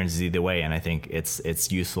learning experiences either way. And I think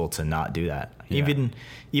it's useful to not do that. Yeah.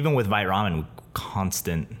 Even with Vite Ramen,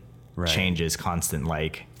 constant changes, constant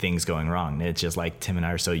like things going wrong. It's just like Tim and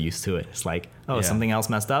I are so used to it. It's like, something else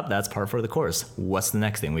messed up. That's par for the course. What's the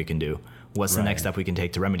next thing we can do? What's the next step we can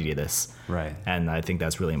take to remedy this? Right. And I think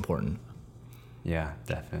that's really important. Yeah,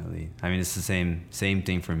 definitely. I mean, it's the same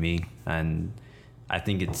thing for me. And I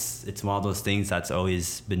think it's one of those things that's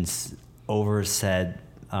always been oversaid,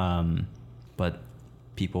 but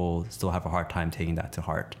people still have a hard time taking that to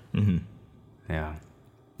heart. Mm-hmm. Yeah.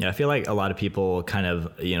 Yeah, I feel like a lot of people kind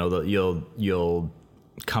of, you'll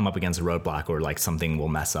come up against a roadblock or like something will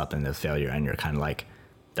mess up in the failure, and you're kind of like,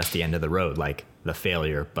 that's the end of the road, like the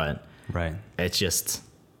failure. But it's just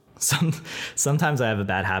sometimes I have a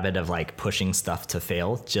bad habit of like pushing stuff to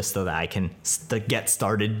fail just so that I can get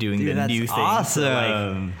started doing the new things.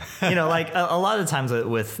 Awesome. So like, a lot of times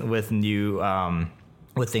with new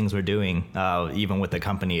with things we're doing, even with the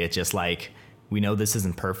company, it's just like, we know this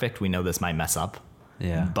isn't perfect. We know this might mess up.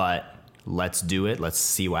 Yeah. But let's do it. Let's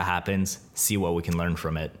see what happens, see what we can learn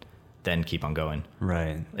from it, then keep on going.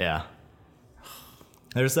 Right. Yeah.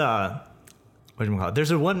 There's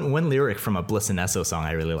There's one lyric from a Bliss and Esso song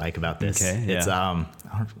I really like about this. Okay. Yeah.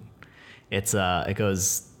 It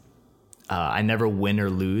goes, I never win or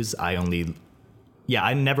lose. I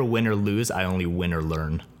never win or lose. I only win or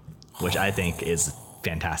learn, which I think is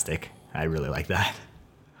fantastic. I really like that.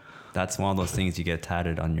 That's one of those things you get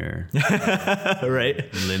tatted on your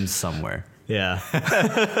limbs somewhere. Yeah.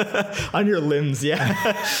 On your limbs, yeah.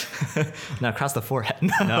 Now across the forehead.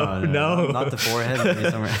 No. Not the forehead. Maybe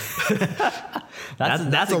somewhere.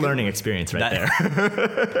 That's a learning experience right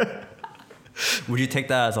there. Would you take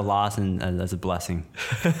that as a loss and as a blessing?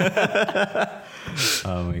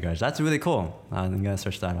 Oh my gosh, that's really cool. I'm gonna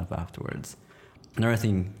search that up afterwards. Another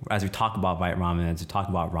thing, as we talk about Vite Ramen, as we talk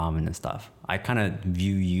about ramen and stuff, I kind of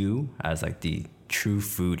view you as like the true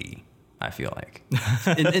foodie, I feel like.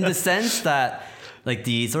 in the sense that like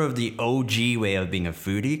the sort of the OG way of being a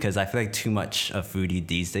foodie, because I feel like too much of foodie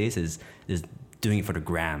these days is doing it for the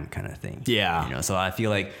gram kind of thing. Yeah. So I feel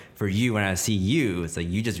like for you, when I see you, it's like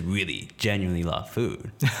you just really genuinely love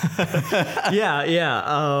food.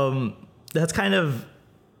 Yeah. That's kind of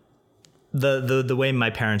the way my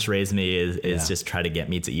parents raised me is just try to get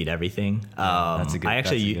me to eat everything. That's a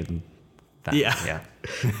good. Yeah.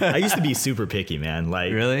 I used to be super picky, man.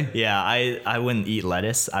 Like, really? Yeah. I wouldn't eat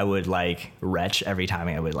lettuce. I would like retch every time.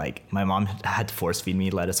 I would like, my mom had to force feed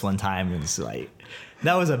me lettuce one time, and it's like,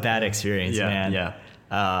 that was a bad experience, man. Yeah.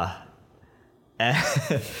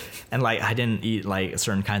 And like I didn't eat like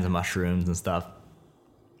certain kinds of mushrooms and stuff.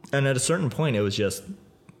 And at a certain point, it was just,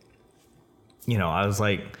 I was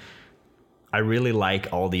like, I really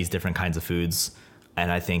like all these different kinds of foods,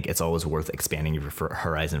 and I think it's always worth expanding your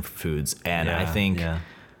horizon for foods. And I think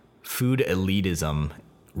food elitism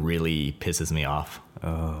really pisses me off.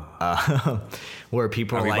 Where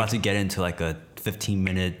people are are we like, about to get into like a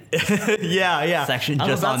 15-minute section I'm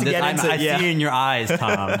just about on to this? get into- I see it in your eyes,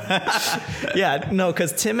 Tom.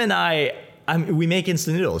 because Tim and we make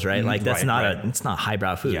instant noodles, right? Like that's it's not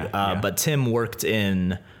highbrow food. But Tim worked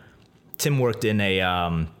in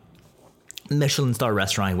a Michelin star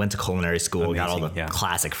restaurant. He went to culinary school, got all the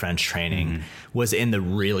classic French training, was in the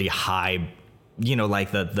really high,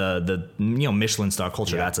 like the Michelin star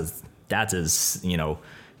culture. That's as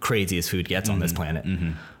crazy as food gets on this planet.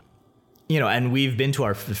 And we've been to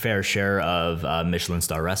our fair share of Michelin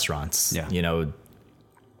star restaurants.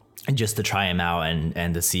 Just to try them out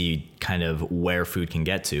and to see kind of where food can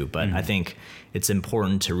get to. But I think it's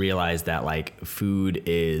important to realize that like food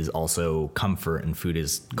is also comfort and food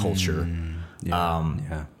is culture.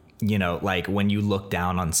 Like when you look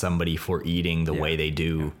down on somebody for eating the way they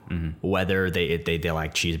do, whether they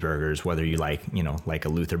like cheeseburgers, whether you like, like a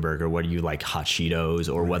Luther burger, whether you like hot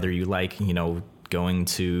Cheetos, or whether you like, going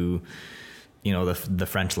to, the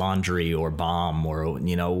French Laundry or Bomb or,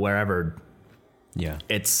 wherever.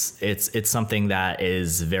 It's something that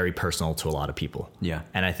is very personal to a lot of people.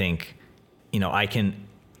 And I think, I can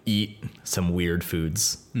eat some weird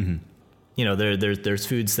foods. There's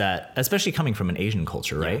foods that, especially coming from an Asian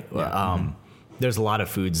culture, right? There's a lot of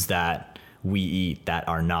foods that we eat that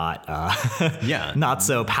are not not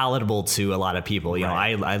so palatable to a lot of people.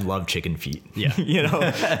 I love chicken feet.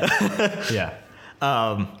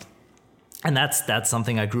 And that's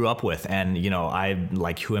something I grew up with. And, I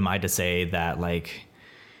like, who am I to say that like,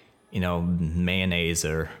 mayonnaise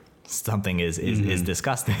or something is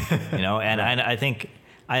disgusting, and I think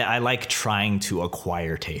I like trying to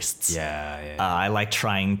acquire tastes. I like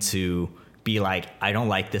trying to be like, I don't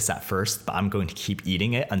like this at first, but I'm going to keep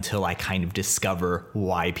eating it until I kind of discover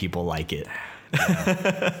why people like it.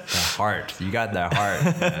 The heart. You got that heart,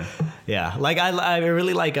 man. Like I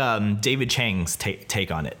really like David Chang's take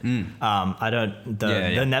on it. I don't the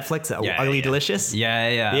Netflix Ugly Delicious.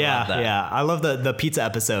 I love the pizza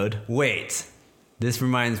episode. Wait, this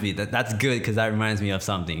reminds me that's good because that reminds me of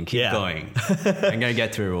something. Keep going. I'm gonna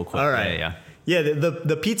get to it real quick. All right.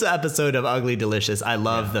 The pizza episode of Ugly Delicious. I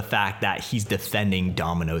love the fact that he's defending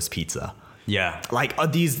Domino's Pizza.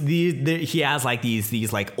 Like he has like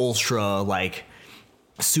these like ultra like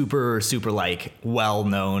super like well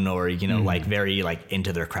known or like very like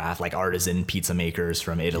into their craft, like artisan pizza makers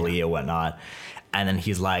from Italy or whatnot, and then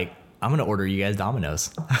he's like, I'm gonna order you guys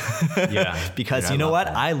Domino's. Because you know what,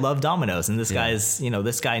 I love Domino's, and this guy's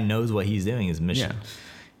this guy knows what he's doing. His mission.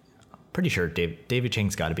 Pretty sure David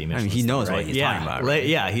Chang's got to be Michelin. He knows what he's talking about.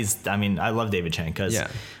 Right? I love David Chang because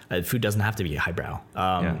food doesn't have to be highbrow.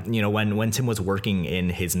 When Tim was working in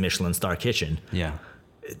his Michelin star kitchen,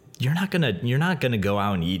 you're not gonna go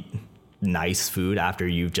out and eat nice food after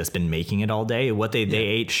you've just been making it all day. What they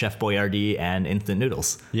ate Chef Boyardee and instant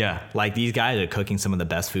noodles. Like these guys are cooking some of the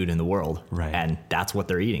best food in the world, and that's what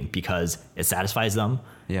they're eating because it satisfies them.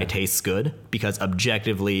 It tastes good because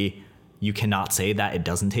objectively, you cannot say that it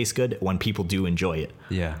doesn't taste good when people do enjoy it.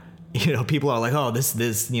 People are like, oh,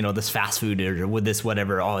 this fast food or with this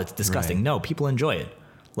whatever, oh, it's disgusting. No, people enjoy it.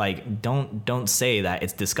 Like, don't say that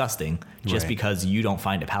it's disgusting just because you don't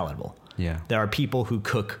find it palatable. There are people who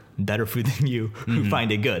cook better food than you who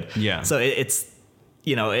find it good. So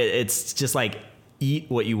it's just like, eat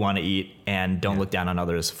what you want to eat and don't look down on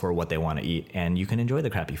others for what they want to eat, and you can enjoy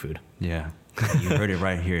the crappy food. You heard it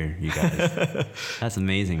right here, you guys. That's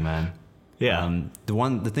amazing, man.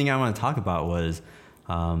 The thing I want to talk about was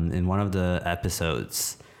in one of the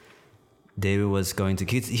episodes, David was going to,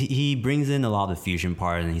 he brings in a lot of the fusion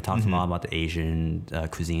part, and he talks a lot about the Asian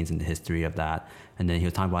cuisines and the history of that. And then he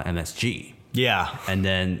was talking about MSG. And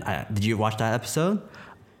then, did you watch that episode?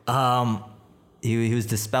 He was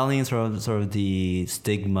dispelling sort of the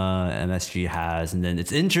stigma MSG has. And then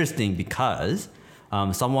it's interesting because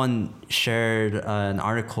someone shared an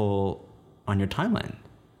article on your timeline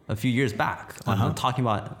a few years back on talking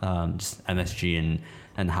about just MSG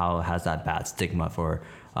and how it has that bad stigma for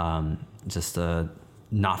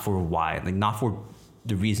not for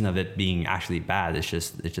the reason of it being actually bad. It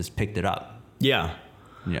just picked it up.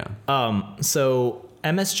 So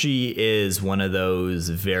MSG is one of those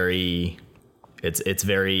it's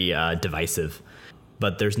very divisive,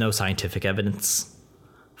 but there's no scientific evidence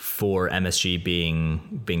for MSG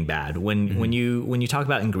being bad. When you talk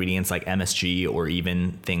about ingredients like MSG or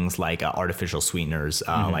even things like artificial sweeteners,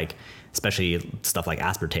 like especially stuff like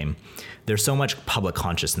aspartame, there's so much public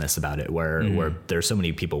consciousness about it where there's so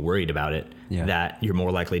many people worried about it that you're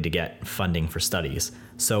more likely to get funding for studies.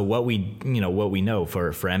 So what we know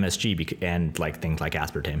for MSG and like things like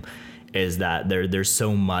aspartame is that there's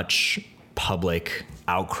so much public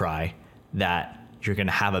outcry that you're going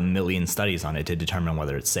to have a million studies on it to determine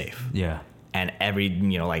whether it's safe. Yeah. And every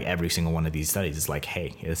single one of these studies is like,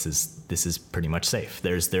 hey, this is pretty much safe.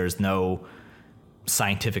 There's no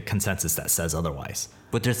scientific consensus that says otherwise.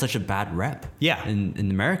 But there's such a bad rep. Yeah.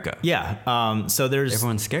 In America. Yeah. So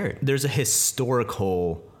everyone's scared. There's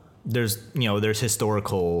historical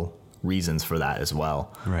reasons for that as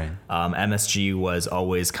well. Right. MSG was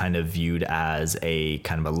always kind of viewed as a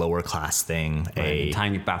kind of a lower class thing. Right.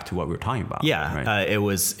 Tying it back to what we were talking about. Yeah. Right? It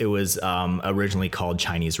was originally called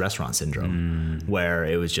Chinese restaurant syndrome, where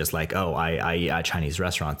it was just like, oh, I eat at a Chinese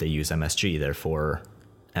restaurant, they use MSG, therefore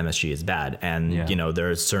MSG is bad. And, there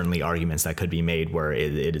are certainly arguments that could be made where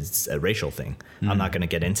it is a racial thing. I'm not going to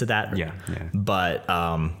get into that. Yeah. But,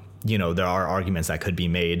 there are arguments that could be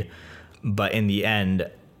made. But in the end,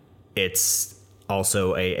 it's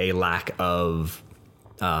also a lack of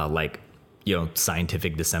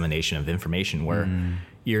scientific dissemination of information where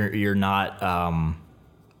you're not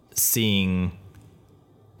seeing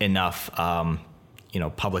enough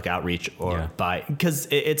public outreach because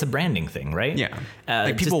it's a branding thing, right?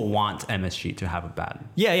 Yeah. People want MSG to have a bad.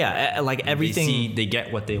 Yeah. Like everything, they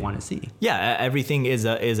get what they want to see. Yeah, everything is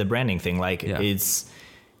a branding thing. Like it's.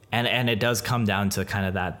 And it does come down to kind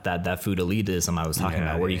of that food elitism I was talking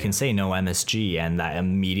about, where you can say no MSG and that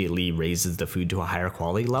immediately raises the food to a higher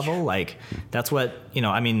quality level. Like that's what,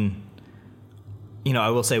 I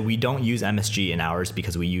will say we don't use MSG in ours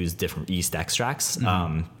because we use different yeast extracts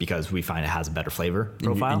because we find it has a better flavor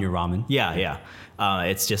profile. In your ramen? Yeah. But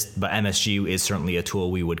MSG is certainly a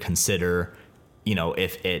tool we would consider,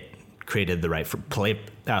 if it created the right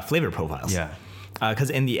flavor profiles. Yeah. Because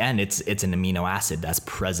in the end, it's an amino acid that's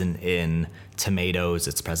present in tomatoes,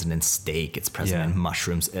 it's present in steak, it's present in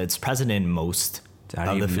mushrooms, it's present in most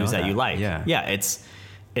of the foods that you like. Yeah, it's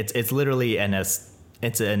literally an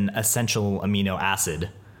essential amino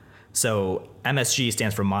acid. So MSG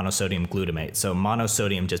stands for monosodium glutamate. So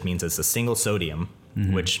monosodium just means it's a single sodium,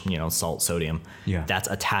 which salt, sodium, that's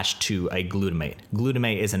attached to a glutamate.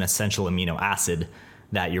 Glutamate is an essential amino acid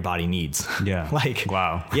that your body needs. Yeah.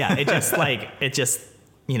 Wow. Yeah. It's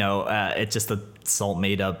just a salt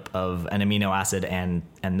made up of an amino acid and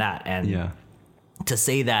that. And to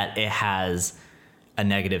say that it has a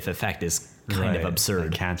negative effect is kind of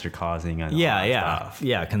absurd. Like cancer causing. And stuff.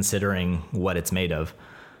 Yeah. Considering what it's made of.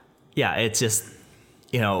 Yeah. It's just,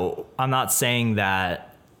 I'm not saying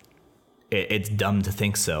that it's dumb to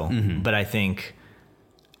think so, but I think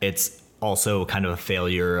it's also kind of a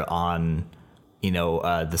failure on,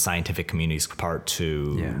 the scientific community's part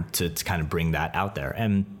to kind of bring that out there.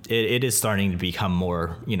 And it is starting to become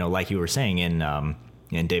more, like you were saying in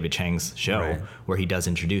David Chang's show, where he does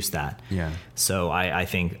introduce that. Yeah. So I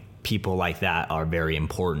think people like that are very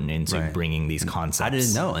important into bringing these concepts. I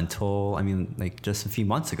didn't know until, just a few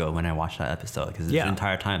months ago when I watched that episode, because the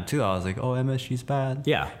entire time too, I was like, oh, MSG's bad.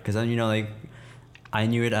 Yeah. Because then, I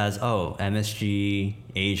knew it as, MSG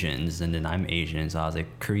Asians, and then I'm Asian, so I was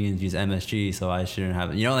like, Koreans use MSG, so I shouldn't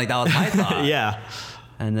have it. That was my thought. Yeah.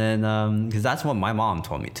 And then, because that's what my mom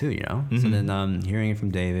told me too, So then hearing it from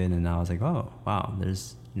David, and I was like, oh, wow,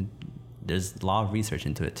 there's a lot of research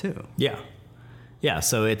into it too. Yeah. Yeah,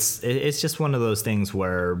 so it's just one of those things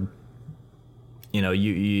where,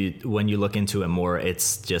 you when you look into it more,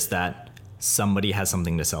 it's just that somebody has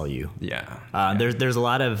something to sell you. Yeah. There's a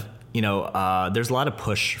lot of there's a lot of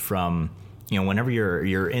push from, whenever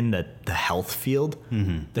you're in the health field,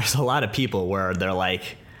 there's a lot of people where they're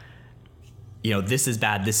like, this is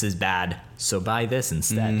bad, so buy this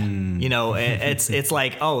instead. It's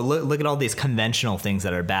like, oh, look at all these conventional things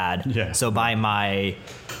that are bad. Yeah. So buy my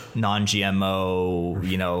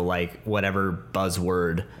non-GMO, whatever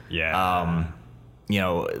buzzword. Yeah.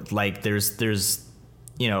 There's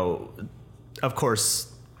of course,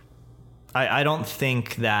 I don't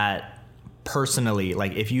think that personally,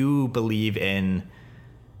 if you believe in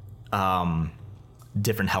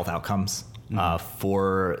different health outcomes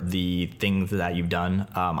for the things that you've done,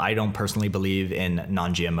 I don't personally believe in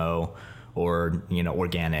non-GMO or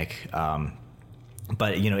organic.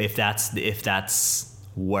 But if that's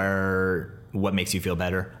what makes you feel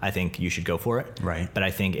better, I think you should go for it. Right. But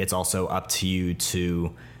I think it's also up to you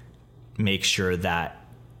to make sure that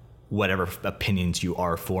whatever opinions you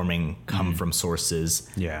are forming come from sources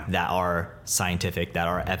Yeah. that are scientific, that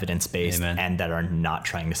are evidence-based, Amen. and that are not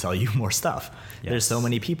trying to sell you more stuff. Yes. There's so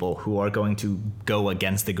many people who are going to go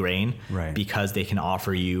against the grain Right. because they can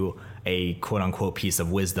offer you a quote unquote piece of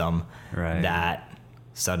wisdom Right. that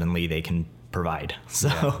suddenly they can provide. So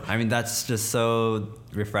I mean, that's just so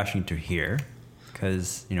refreshing to hear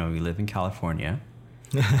because, you know, we live in California.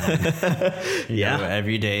 yeah. know,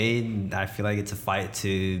 every day I feel like it's a fight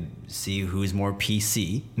to see who's more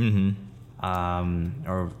PC,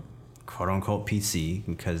 or quote unquote PC,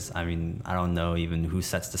 because I mean, I don't know even who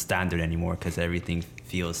sets the standard anymore because everything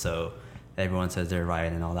feels so, everyone says they're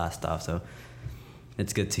right and all that stuff. So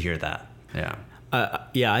it's good to hear that. Yeah.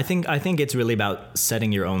 Yeah, I think it's really about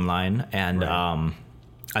setting your own line, and Right.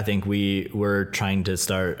 I think we're trying to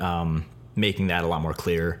start making that a lot more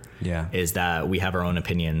clear. Yeah. Is that we have our own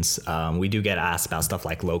opinions. We do get asked about stuff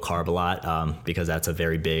like low carb a lot, because that's a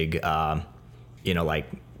very big, like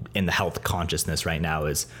in the health consciousness right now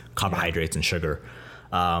is carbohydrates and sugar.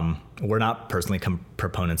 We're not personally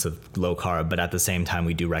proponents of low carb, but at the same time,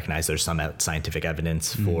 we do recognize there's some scientific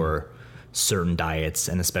evidence for certain diets,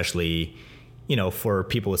 and especially, for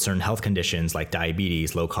people with certain health conditions like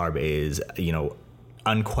diabetes, low carb is,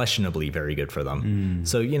 unquestionably very good for them.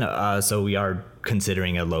 So, so we are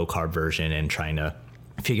considering a low carb version and trying to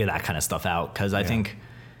figure that kind of stuff out. Cause I think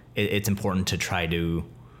it's important to try to,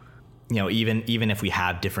 even if we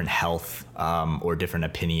have different health, or different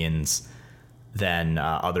opinions than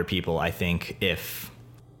other people, I think if,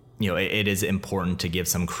 it is important to give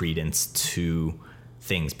some credence to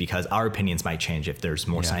things, because our opinions might change if there's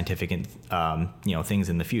more scientific, things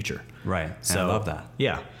in the future. Right. So I love that.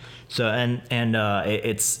 Yeah. So and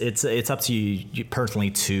it's up to you personally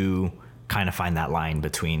to kind of find that line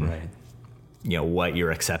between what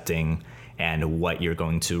you're accepting and what you're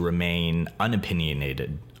going to remain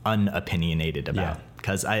unopinionated about. Yeah.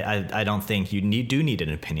 Because I don't think you do need an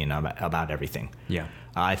opinion about everything. Yeah.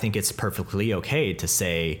 I think it's perfectly okay to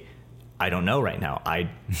say, I don't know right now.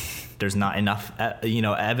 There's not enough,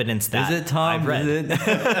 evidence that Is it, Tom? I've read. Is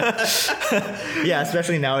it? Yeah,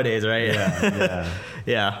 especially nowadays, right? Yeah.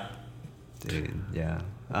 Yeah. Dude, yeah.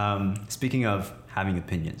 Speaking of having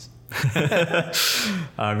opinions, we're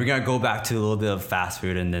gonna go back to a little bit of fast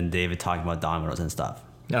food, and then David talking about Domino's and stuff.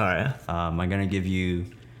 All right. I'm gonna give you.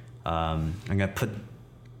 I'm gonna put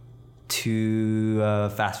two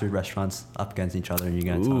fast food restaurants up against each other, and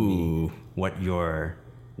you're gonna tell me what your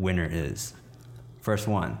winner is. First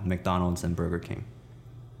one, McDonald's and Burger King.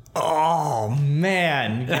 Oh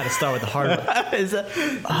man, you got to start with the hard one. Is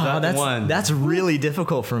that one? That's really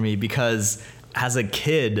difficult for me, because as a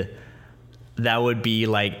kid, that would be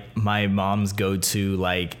like my mom's go-to.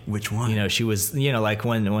 Like, which one? She was, like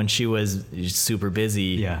when she was super busy.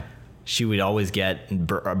 Yeah. She would always get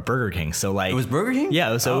Burger King. So like, It was Burger King?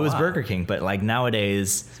 Yeah, so it was wow. Burger King. But like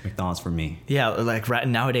nowadays, It's McDonald's for me. yeah, like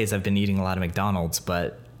nowadays I've been eating a lot of McDonald's,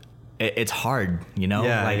 but it's hard,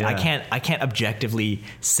 Yeah, like yeah. I can't objectively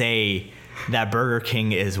say that Burger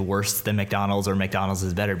King is worse than McDonald's or McDonald's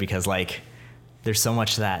is better, because like there's so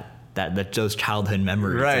much that those childhood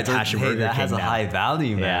memories attached to Burger that King has a now. high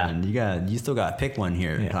value, Yeah. man. You still got to pick one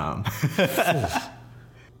here, Tom.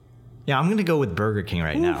 Yeah, I'm gonna go with Burger King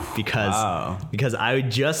right now, because Wow. I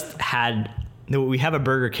just had we have a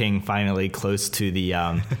Burger King finally close to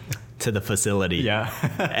the to the facility. Yeah.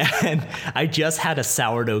 And I just had a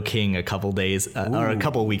Sourdough King a couple days or a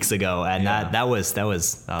couple weeks ago, and Yeah. that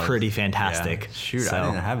was pretty fantastic. Yeah. Shoot, So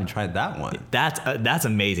I haven't tried that one. that's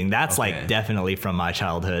amazing. That's Okay. like definitely from my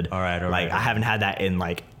childhood. All right. Like I haven't had that in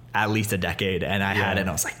like at least a decade, and I had it and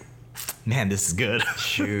I was like, man, this is good.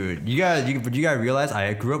 Shoot, you gotta realize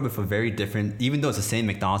I grew up with a very different. Even though it's the same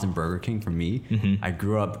McDonald's and Burger King for me, I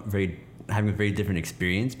grew up having a very different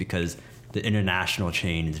experience, because the international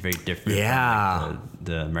chain is very different. Yeah. from like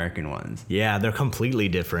the American ones. Yeah, they're completely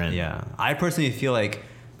different. Yeah, I personally feel like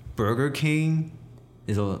Burger King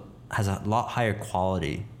has a lot higher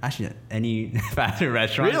quality. Actually, any fast food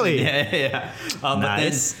restaurant. Really? Yeah.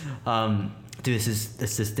 Nice. But then, dude, it's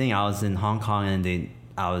this thing. I was in Hong Kong, and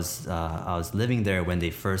I was living there when they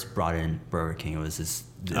first brought in Burger King. It was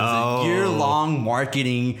a year-long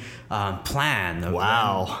marketing plan of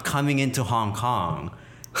them coming into Hong Kong.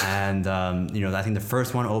 And I think the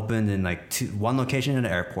first one opened in like one location in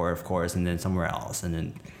the airport, of course, and then somewhere else. And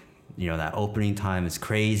then that opening time is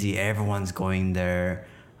crazy. Everyone's going there,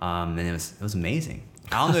 and it was amazing.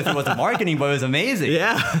 I don't know if it was the marketing, but it was amazing.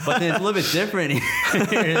 Yeah. But then it's a little bit different.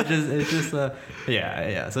 it's just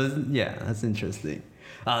yeah. So that's interesting.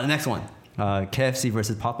 The next one, KFC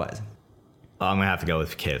versus Popeyes. I'm gonna have to go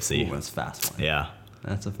with KFC. Ooh, that's a fast one. Yeah.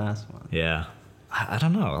 That's a fast one. Yeah. I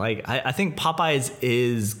don't know. Like I think Popeyes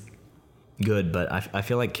is good, but I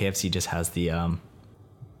feel like KFC just has the on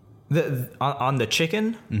the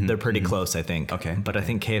chicken, they're pretty close, I think. Okay. But I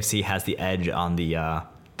think KFC has the edge on the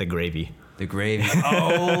gravy. The gravy.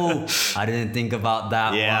 Oh, I didn't think about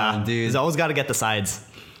that one, dude. It's always got to get the sides.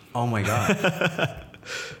 Oh my god.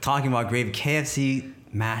 Talking about gravy, KFC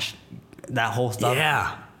mashed, that whole stuff.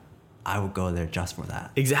 Yeah. I would go there just for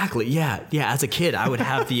that. Exactly. Yeah. Yeah. As a kid, I would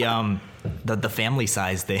have the family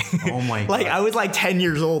size thing. Oh my god. Like I was like 10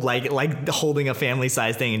 years old, like holding a family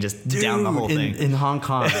size thing and just down the whole thing. In Hong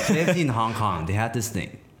Kong, KFC in Hong Kong, they had this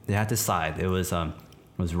thing. They had this side. It was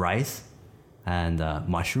rice and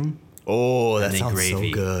mushroom. Oh, that then sounds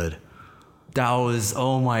gravy. so good. That was,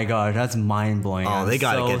 oh my god, that's mind blowing. Oh, they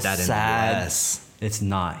gotta get that in the sad US. It's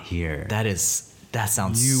not here. That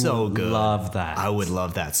sounds You so would good. love that. I would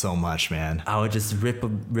love that so much, man. I would just rip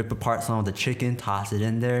apart some of the chicken, toss it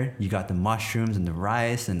in there. You got the mushrooms and the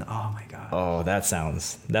rice, and oh my god. Oh, that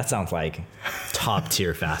sounds like top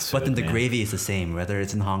tier fast food. But then the man. gravy is the same, whether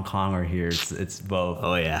it's in Hong Kong or here. It's both.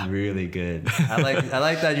 Oh, yeah. Really good. I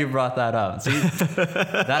like that you brought that up. See,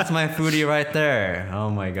 that's my foodie right there. Oh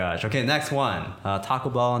my gosh. Okay, next one. Taco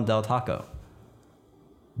Bell and Del Taco.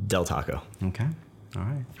 Del Taco. Okay. All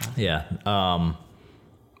right. Yeah.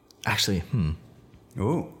 Actually,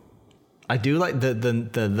 Ooh. I do like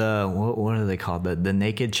the what are they called? The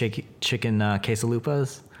naked chicken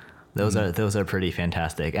quesalupas. Those are pretty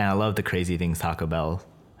fantastic, and I love the crazy things Taco Bell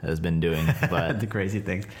has been doing. But The crazy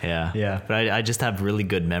things. yeah, Yeah. But I just have really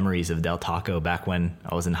good memories of Del Taco back when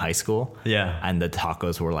I was in high school. Yeah. and the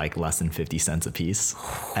tacos were like less than 50 cents a piece,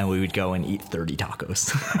 and we would go and eat 30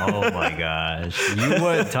 tacos. Oh my gosh. You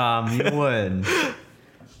would, Tom. You would.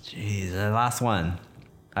 Jeez, the last one.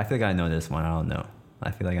 I feel like I know this one. I don't know.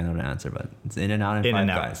 I feel like I know the answer, but it's In-N-Out and Five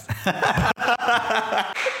In-N-Out. Guys.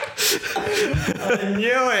 I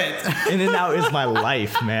knew it. In-N-Out is my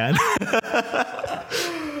life, man.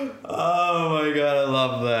 Oh my god, I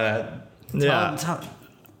love that. Yeah.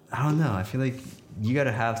 I don't know. I feel like you got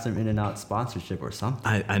to have some In-N-Out sponsorship or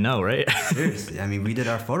something. I know, right? Seriously. I mean, we did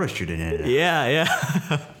our photo shoot in In-N-Out. Yeah.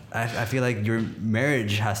 I feel like your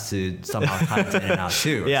marriage has to somehow tie to In-N-Out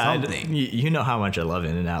too, or Yeah, something. you know how much I love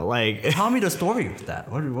In-N-Out. Like, Tell me the story with that.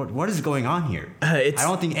 What is going on here? I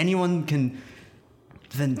don't think anyone can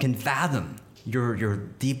fathom your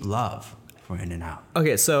deep love for In-N-Out.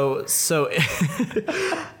 okay, so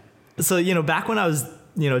back when I was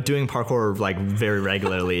doing parkour like very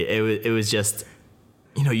regularly, it was just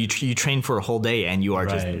you train for a whole day and you are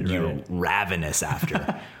just you're ravenous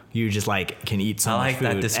after. You just like can eat so much food. I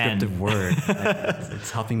like that descriptive word.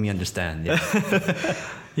 It's helping me understand. Yeah.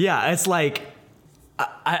 Yeah, it's like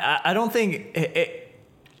I don't think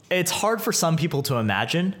it's hard for some people to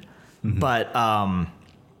imagine, but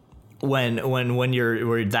when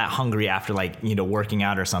you're that hungry after like working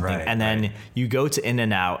out or something, Right, and then right. you go to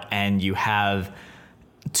In-N-Out and you have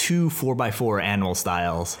 2 4x4 animal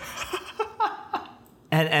styles.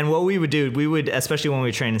 And what we would do, especially when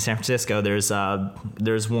we train in San Francisco, there's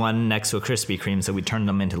one next to a Krispy Kreme, so we turned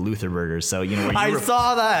them into Luther burgers. So where I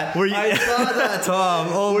saw that. I saw that, Tom.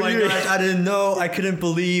 Oh my gosh, I didn't know. I couldn't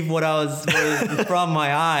believe what was from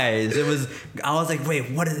my eyes. I was like,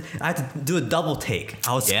 wait, what is? I had to do a double take.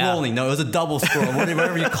 I was scrolling. No, it was a double scroll.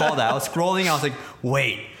 Whatever you call that. I was scrolling. I was like,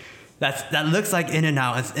 wait. That looks like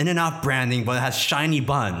In-N-Out. It's In-N-Out branding, but it has shiny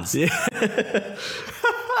buns.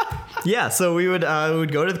 Yeah, so we would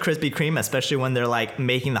go to the Krispy Kreme, especially when they're like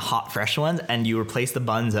making the hot fresh ones, and you replace the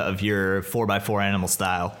buns of your 4x4 animal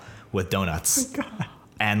style with donuts. Oh,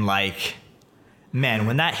 and like, man,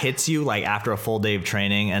 when that hits you like after a full day of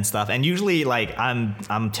training and stuff, and usually like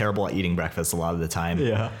I'm terrible at eating breakfast a lot of the time.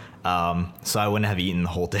 Yeah. So I wouldn't have eaten the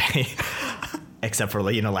whole day. Except for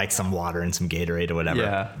like some water and some Gatorade or whatever.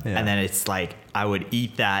 Yeah. And then it's like I would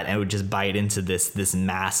eat that and I would just bite into this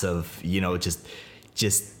mass of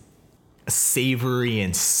just savory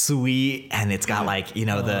and sweet, and it's got like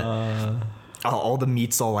all the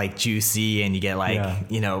meat's all like juicy, and you get like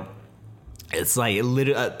it's like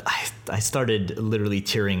literally I started literally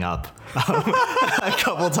tearing up a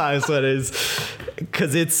couple times, but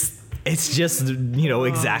because it's just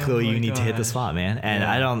exactly what you need to hit the spot, man. And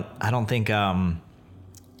I don't think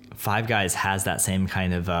Five Guys has that same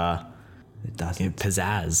kind of It doesn't.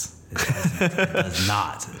 pizzazz. It does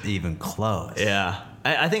not even close. Yeah.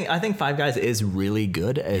 I think Five Guys is really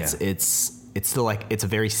good. It's still like it's a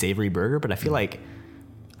very savory burger, but I feel like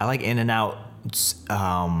I like In-N-Out.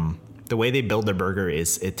 The way they build their burger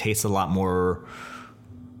is it tastes a lot more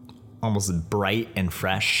almost bright and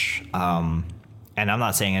fresh. And I'm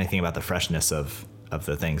not saying anything about the freshness of of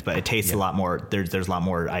the things, but it tastes a lot more. There's a lot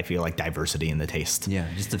more, I feel like, diversity in the taste. Yeah,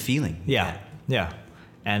 just the feeling. Yeah.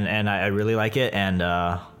 And I really like it, and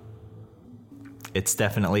it's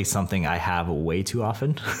definitely something I have way too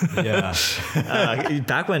often. Yeah.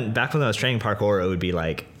 Back when I was training parkour, it would be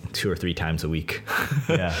like 2 or 3 times a week.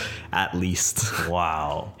 Yeah. At least.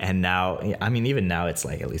 Wow. And now, I mean, even now it's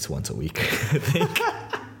like at least once a week, I think.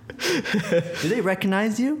 Do they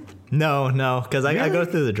recognize you? No, because I go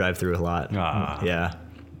through the drive-through a lot. Yeah.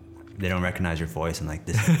 They don't recognize your voice and like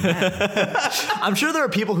this. Is the man. I'm sure there are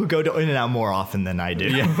people who go to In-N-Out more often than I do.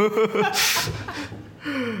 Yeah.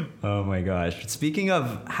 Oh my gosh. Speaking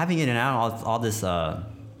of having In-N-Out, all this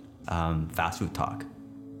fast food talk,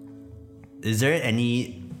 is there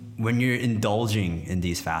any, when you're indulging in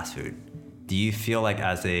these fast food, do you feel like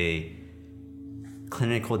as a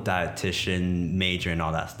clinical dietitian major and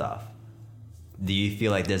all that stuff, do you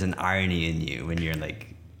feel like there's an irony in you when you're like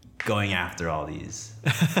going after all these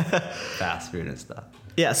fast food and stuff?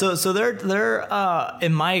 Yeah, so there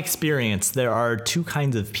in my experience, there are 2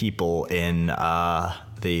 kinds of people in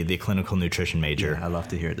the clinical nutrition major. Yeah, I love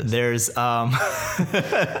to hear this. There's so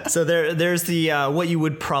there's the what you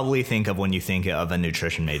would probably think of when you think of a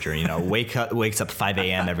nutrition major. You know, wakes up 5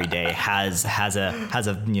 a.m. every day, has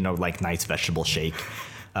a you know, like nice vegetable shake,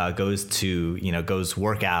 goes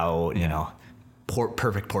work out, you know.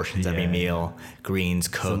 Perfect portions every meal, greens,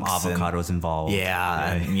 cooks, some avocados involved.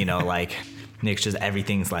 Yeah, and you know, like makes sure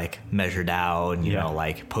everything's like measured out, and you know,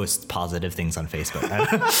 like posts positive things on Facebook.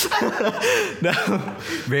 No.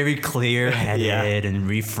 Very clear-headed and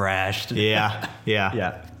refreshed. Yeah.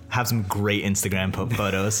 Have some great Instagram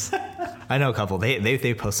photos. I know a couple.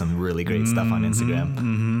 They post some really great stuff on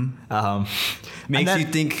Instagram. Makes you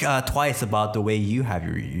think twice about the way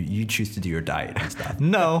you choose to do your diet and stuff.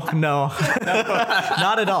 No,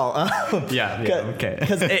 not at all. Okay.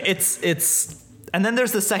 Because it's, and then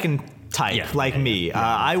there's the second type, me.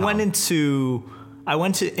 I went into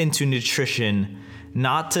nutrition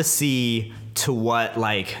not to see to what,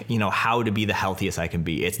 like, you know, how to be the healthiest I can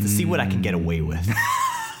be. It's to see what I can get away with.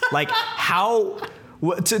 Like how.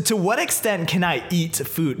 To what extent can I eat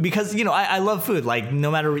food? Because, you know, I love food, like no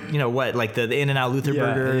matter, you know what, like the In-N-Out Luther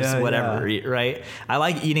burgers, whatever, right? I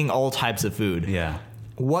like eating all types of food. Yeah.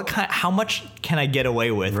 How much can I get away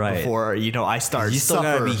with before, you know, I start You still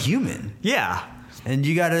gotta be human. Yeah. And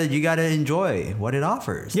you gotta enjoy what it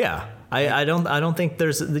offers. Yeah. I don't think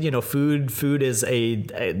there's, you know, food is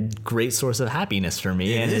a great source of happiness for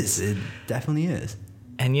me. It definitely is.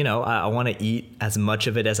 And, you know, I want to eat as much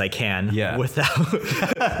of it as I can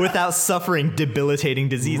without suffering debilitating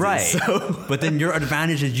diseases. Right. So. But then your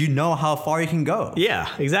advantage is you know how far you can go. Yeah,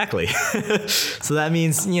 exactly. So that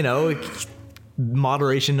means, you know,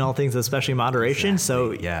 moderation in all things, especially moderation.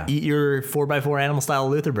 Exactly. So eat your 4x4 animal style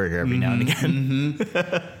Luther burger every now and again.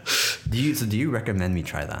 Do you recommend me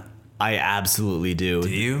try that? I absolutely do. Do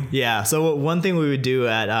you? Yeah. So one thing we would do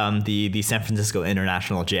at the San Francisco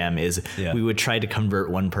International Jam is we would try to convert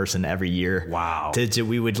one person every year. Wow.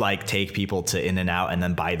 We would like take people to In-N-Out and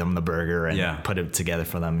then buy them the burger and put it together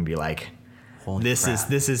for them and be like, this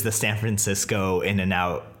is the San Francisco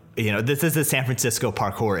In-N-Out. You know, this is the San Francisco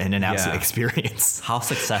parkour In-N-Out experience. How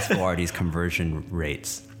successful are these conversion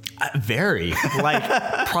rates? Very, like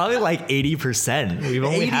probably like 80%. We've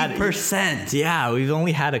only 80%. Yeah, we've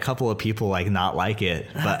only had a couple of people like not like it,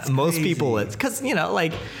 but most people, it's because, you know,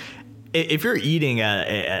 like if you're eating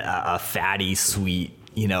a fatty sweet,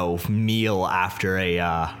 you know, meal after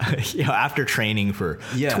after training for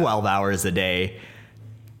 12 hours a day.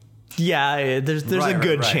 Yeah, there's a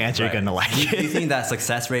good chance you're gonna like it. Do you think that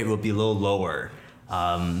success rate will be a little lower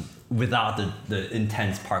without the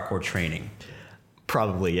intense parkour training?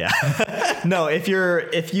 Probably, yeah. No, if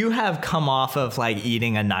you have come off of like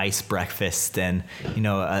eating a nice breakfast and, you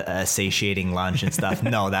know, a satiating lunch and stuff,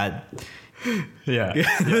 no, that. No.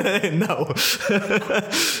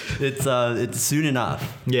 It's soon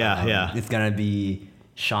enough. Yeah. It's gonna be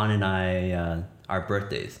Sean and I our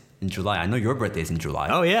birthdays in July. I know your birthday's in July.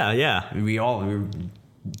 Oh yeah. We're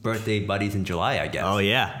birthday buddies in July, I guess. Oh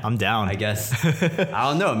yeah, I'm down. I guess. I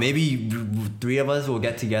don't know. Maybe 3 of us will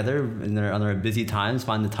get together on our busy times,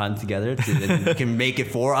 find the time together and you can make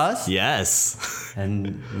it for us. Yes.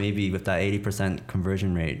 And maybe with that 80%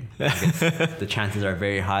 conversion rate, I guess the chances are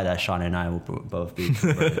very high that Sean and I will both be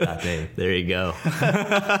converted that day. There you go.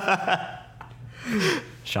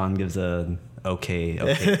 Sean gives a okay.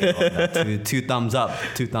 Two thumbs up.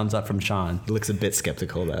 2 thumbs up from Sean. He looks a bit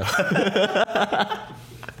skeptical though.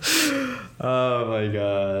 Oh my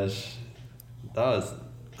gosh, that was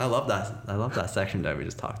I love that section that we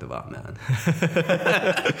just talked about, man.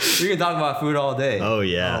 We can talk about food all day. Oh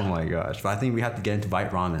yeah. Oh my gosh. But I think we have to get into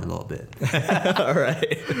Bite Ramen a little bit. All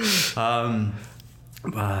right.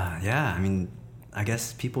 Yeah, I mean, I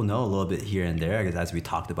guess people know a little bit here and there because as we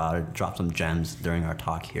talked about it, dropped some gems during our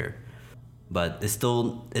talk here. But it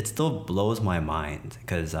still blows my mind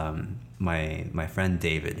because my friend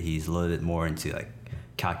David, he's a little bit more into like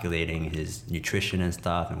calculating his nutrition and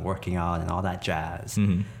stuff and working out and all that jazz.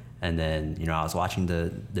 Mm-hmm. And then, I was watching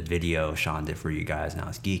the video Sean did for you guys and I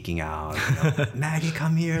was geeking out. Maggie,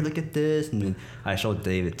 come here, look at this. And then I showed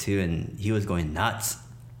David too and he was going nuts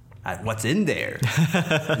at what's in there.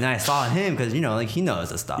 And I saw him because, like he knows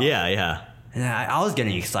the stuff. Yeah. And I was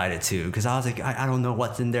getting excited too because I was like, I don't know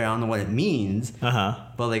what's in there. I don't know what it means. Uh-huh.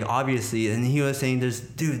 But like obviously, and he was saying,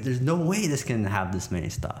 there's no way this can have this many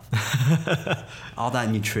stuff. All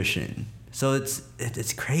that nutrition. So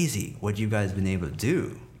it's crazy what you guys have been able to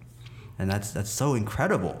do. And that's so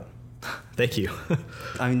incredible. Thank you.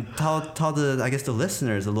 I mean, tell the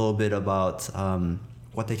listeners a little bit about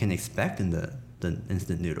what they can expect in the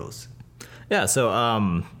instant noodles. Yeah. So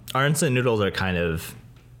our instant noodles are kind of,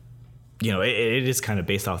 it is kind of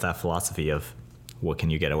based off that philosophy of what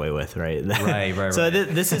can you get away with, right? Right. So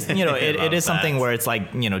this is, it is something where it's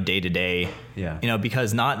like, day to day. Yeah.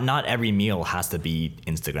 Because not every meal has to be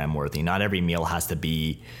Instagram worthy. Not every meal has to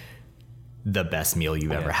be the best meal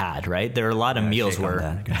you've ever had, right? There are a lot of meals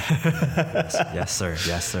where yes,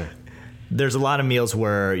 sir. There's a lot of meals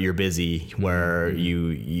where you're busy, where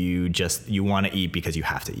you want to eat because you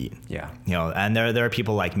have to eat. Yeah. And there are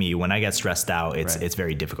people like me. When I get stressed out, it's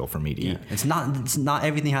very difficult for me to eat. It's not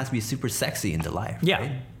everything has to be super sexy in the life. Yeah.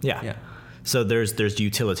 Right? Yeah. So there's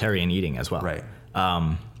utilitarian eating as well. Right.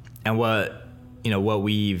 And what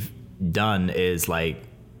we've done is like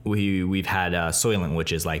we've had Soylent,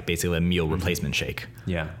 which is like basically a meal replacement shake.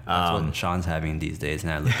 Yeah, that's what Sean's having these days,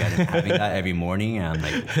 and I look at him having that every morning, and I'm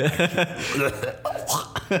like,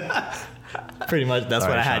 pretty much that's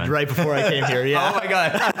what I had Sean. Right before I came here. Yeah. Oh my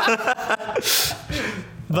god.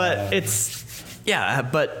 But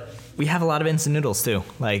but we have a lot of instant noodles too.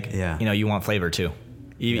 Like, you want flavor too.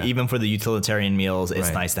 Even for the utilitarian meals,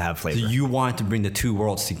 it's nice to have flavor. So you want to bring the two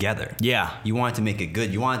worlds together. Yeah. You want to make it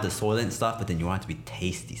good. You want the Soylent stuff, but then you want it to be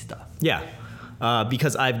tasty stuff. Yeah.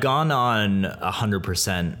 Because I've gone on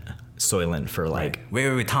 100% Soylent for like...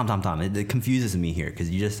 Wait, Tom. It confuses me here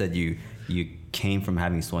because you just said you came from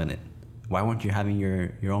having Soylent. Why weren't you having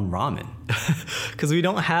your own ramen? Because we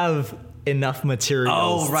don't have enough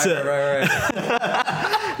materials. Oh, right.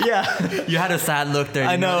 Yeah. You had a sad look there.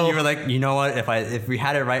 I know. You were like, you know what? If we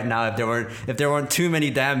had it right now, if there weren't too many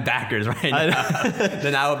damn backers right now,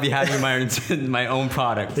 then I would be having my own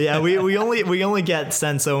product. Yeah, we only get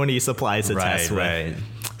sent so many supplies to test with. Right.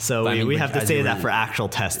 So we have to say that for actual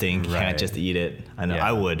testing. You can't just eat it. I know. Yeah.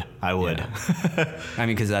 I would. Yeah. I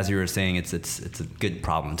mean, because as you were saying, it's a good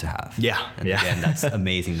problem to have. Yeah. And again, that's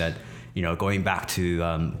amazing that, going back to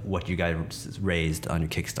what you guys raised on your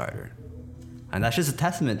Kickstarter. And that's just a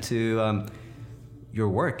testament to your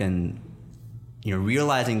work and,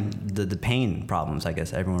 realizing the pain problems, I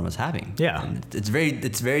guess, everyone was having. Yeah. And it's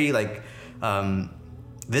very like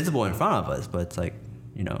visible in front of us, but it's like,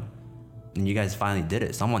 and you guys finally did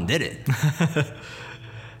it. Someone did it.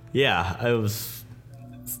 Yeah, it was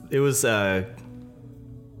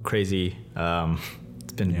crazy.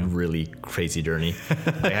 It's been a really crazy journey.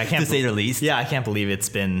 Like, I can't to say the least. Yeah, I can't believe it's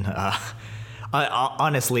been...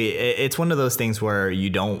 honestly, it's one of those things where you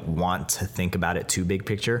don't want to think about it too big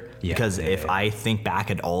picture. Because if I think back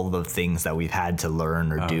at all the things that we've had to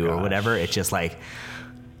learn or do or whatever, it's just like,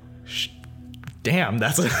 damn,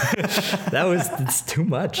 it's too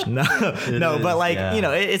much. But like,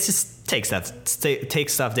 it's just take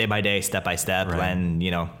stuff day by day, step by step, and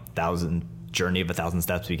journey of 1,000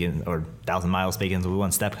 steps begins, or 1,000 miles begins with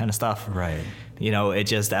one step kind of stuff. Right. It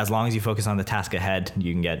just, as long as you focus on the task ahead,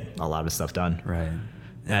 you can get a lot of stuff done. Right.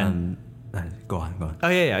 And go on. Oh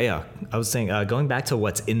yeah. I was saying, going back to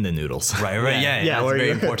what's in the noodles. Right. Yeah. That's very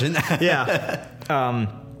important. Yeah.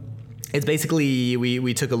 It's basically,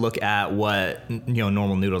 we took a look at what,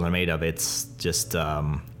 normal noodles are made of. It's just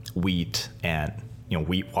wheat and,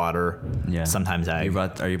 wheat water. Yeah. Sometimes are you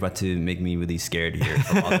about to make me really scared here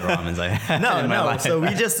from all the ramens I had in my life? So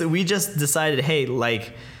we just decided, hey,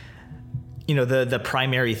 like, the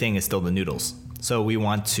primary thing is still the noodles. So we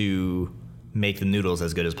want to make the noodles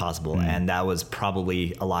as good as possible. And that was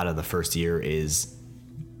probably a lot of the first year is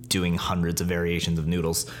doing hundreds of variations of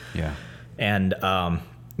noodles. Yeah. And,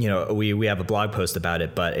 we have a blog post about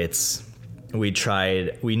it, but we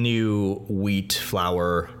knew wheat,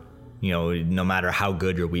 flour, no matter how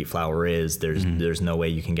good your wheat flour is, there's no way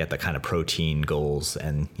you can get the kind of protein goals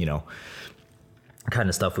and, kind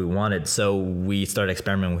of stuff we wanted. So we started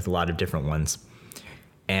experimenting with a lot of different ones.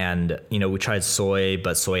 And, we tried soy,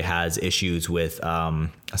 but soy has issues with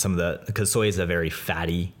because soy is a very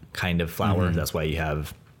fatty kind of flour. That's why you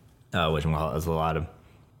have, there's a lot of,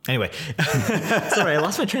 anyway, sorry, I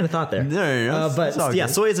lost my train of thought there. No, but yeah,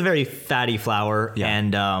 soy is a very fatty flour,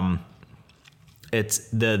 and it's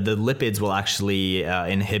the lipids will actually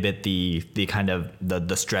inhibit the kind of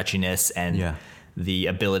the stretchiness and the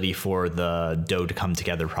ability for the dough to come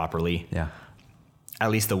together properly. Yeah.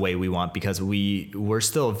 At least the way we want, because we're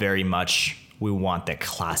still very much, we want the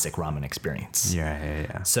classic ramen experience.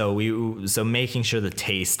 Yeah. So making sure the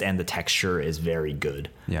taste and the texture is very good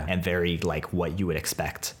and very like what you would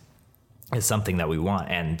expect is something that we want.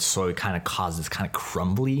 And so it kind of causes kind of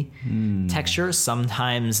crumbly texture.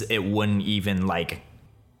 Sometimes it wouldn't even like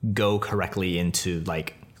go correctly into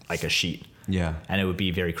like a sheet. Yeah. And it would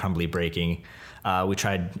be very crumbly breaking. We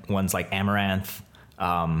tried ones like amaranth.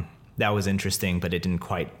 That was interesting, but it didn't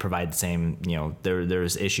quite provide the same,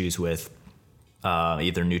 there's issues with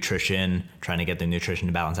either nutrition, trying to get the nutrition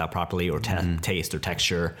to balance out properly, or taste or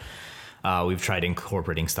texture. We've tried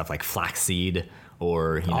incorporating stuff like flaxseed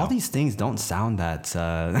or, all these things don't sound that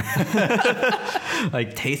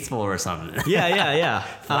like tasteful or something. Yeah.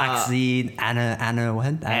 Flaxseed,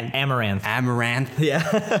 amaranth. Amaranth.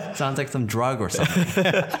 Yeah. Sounds like some drug or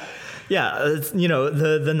something. Yeah,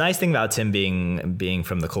 the nice thing about Tim being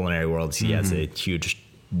from the culinary world is he has a huge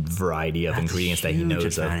variety of ingredients that he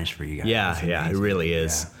knows advantage for you guys. Yeah, it really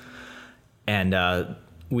is. Yeah. And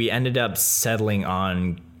we ended up settling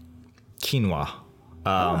on quinoa.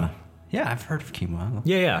 Yeah, I've heard of quinoa.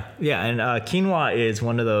 Yeah. And quinoa is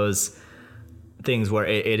one of those things where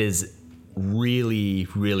it is really,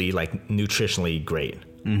 really like nutritionally great.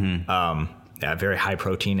 Yeah, very high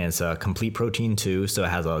protein. It's a complete protein too, so it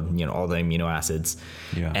has all the amino acids,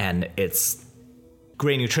 and it's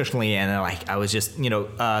great nutritionally. And I was just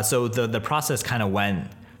so the process kind of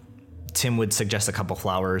went. Tim would suggest a couple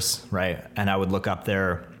flours, right, and I would look up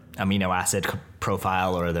their amino acid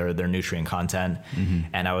profile or their nutrient content,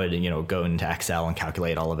 and I would go into Excel and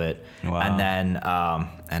calculate all of it, and then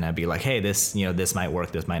and I'd be like, hey, this this might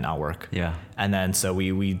work, this might not work, and then so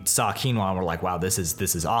we saw quinoa and we're like, wow, this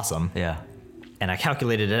is awesome, and I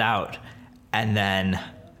calculated it out, and then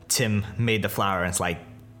Tim made the flour, and it's like,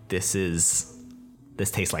 this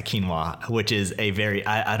tastes like quinoa, which is a very,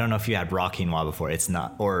 I don't know if you had raw quinoa before. It's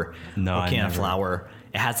not, or quinoa flour.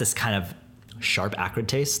 It has this kind of sharp, acrid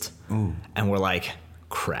taste. Ooh. And we're like,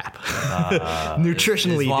 crap.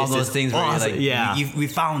 Nutritionally, it's one of those things where awesome. We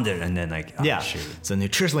found it, and then shoot. So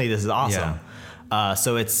nutritionally, this is awesome.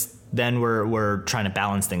 So it's, then we're trying to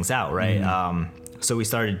balance things out, right? So we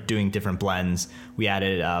started doing different blends. We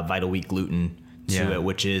added Vital Wheat gluten to it,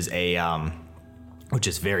 which is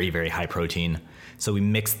very, very high protein. So we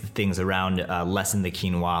mixed things around, lessened the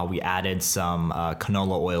quinoa. We added some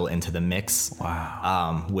canola oil into the mix.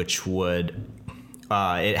 Wow. Which would,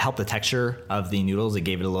 it helped the texture of the noodles. It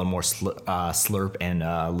gave it a little more slurp and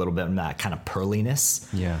a little bit of that kind of pearliness.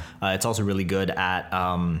 Yeah. It's also really good at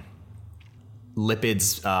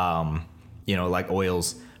lipids, like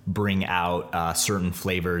oils bring out certain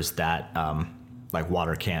flavors that like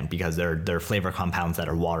water can't, because they're flavor compounds that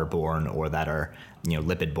are waterborne or that are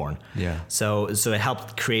lipid-borne. Yeah. So it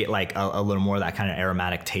helped create like a little more of that kind of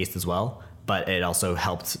aromatic taste as well, but it also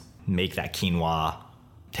helped make that quinoa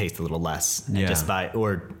taste a little less. Just by,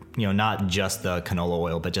 or not just the canola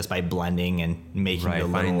oil, but just by blending and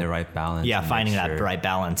making finding the right balance. Yeah, finding that right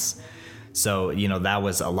balance. So that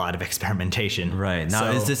was a lot of experimentation. Right.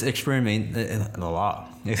 Now, is this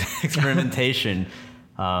experimentation?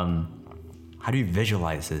 How do you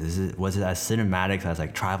visualize it? Was it as cinematic as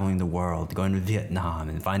like traveling the world, going to Vietnam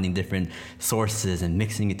and finding different sources and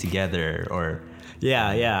mixing it together, or?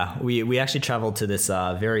 Yeah. We actually traveled to this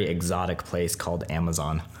very exotic place called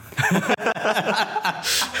Amazon.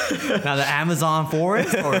 Now the Amazon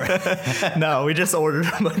forest, or? No, we just ordered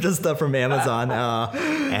a bunch of stuff from Amazon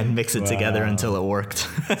and mixed it together until it worked.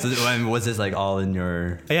 So was this like all in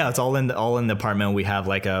your? Yeah, it's all in the apartment. We have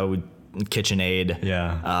like a KitchenAid.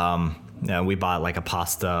 Yeah. We bought like a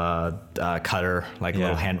pasta cutter, like a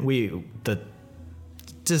little hand.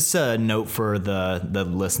 Just a note for the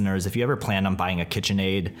listeners: if you ever plan on buying a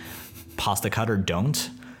KitchenAid pasta cutter, don't.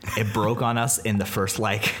 It broke on us in the first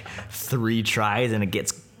like 3 tries, and it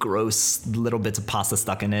gets gross little bits of pasta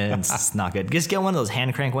stuck in it, and it's not good. Just get one of those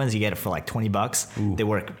hand crank ones. You get it for like $20. Ooh. They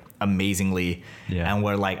work amazingly, and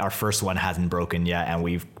we're like, our first one hasn't broken yet, and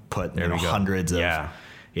we've put hundreds of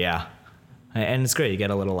And it's great. You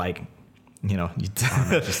get a little like, you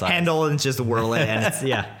Just like- handle and just whirl it, and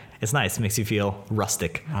it's nice. It makes you feel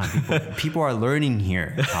rustic. People are learning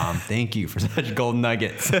here, Tom. Thank you for such gold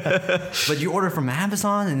nuggets. But you ordered from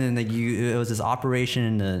Amazon, and then it was this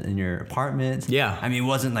operation in your apartment. Yeah. I mean, it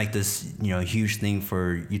wasn't like this, huge thing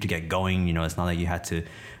for you to get going. It's not like you had to,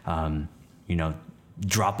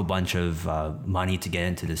 drop a bunch of money to get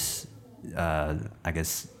into this, I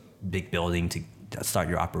guess, big building to start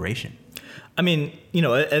your operation. I mean,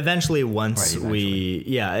 eventually once we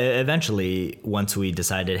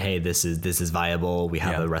decided, hey, this is viable, we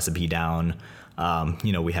have a recipe down,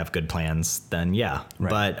 we have good plans, then yeah.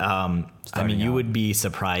 Right. But I mean, you would be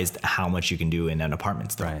surprised how much you can do in an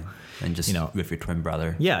apartment still. Right. And just with your twin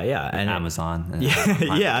brother. Yeah. And Amazon. And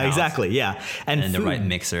exactly. Yeah. And the right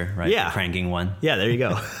mixer, right? Yeah. The cranking one. Yeah, there you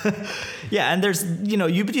go. Yeah. And there's,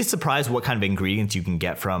 you'd be surprised what kind of ingredients you can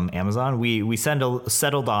get from Amazon. We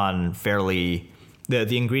settled on fairly,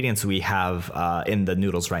 the ingredients we have in the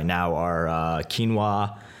noodles right now are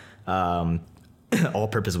quinoa,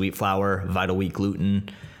 all-purpose wheat flour, Vital Wheat gluten,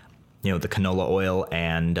 the canola oil,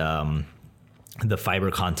 and the fiber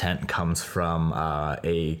content comes from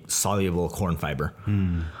a soluble corn fiber.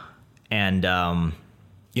 And,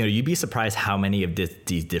 you'd be surprised how many of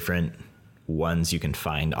these different ones you can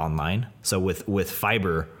find online. So with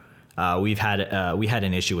fiber, we had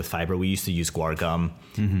an issue with fiber. We used to use guar gum,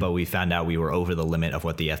 but we found out we were over the limit of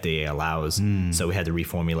what the FDA allows. So we had to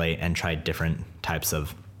reformulate and try different types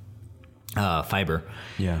of fiber.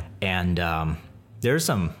 Yeah. And there's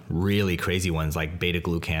some really crazy ones like beta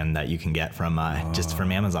glucan that you can get from just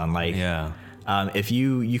from Amazon. Like, if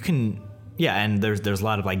you can, and there's a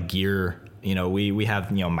lot of like gear. We have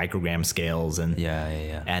microgram scales and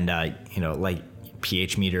and like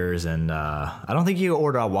pH meters, and I don't think you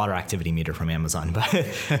order a water activity meter from Amazon, but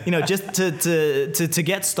just to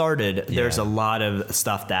get started, there's a lot of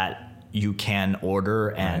stuff that you can order,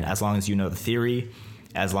 and as long as you know the theory,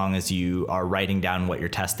 as long as you are writing down what you're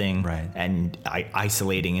testing and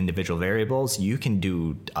isolating individual variables, you can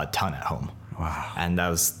do a ton at home. Wow. And that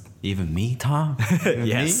was... Even me, Tom?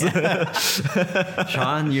 Yes. Me?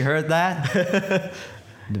 Sean, you heard that?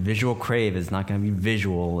 The visual crave is not going to be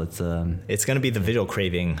visual. It's going to be the visual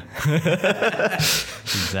craving.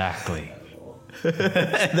 Exactly.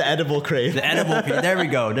 The edible crave. The edible crave. There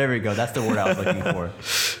we go. That's the word I was looking for.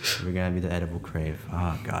 We're going to be the edible crave.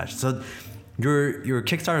 Oh, gosh. So your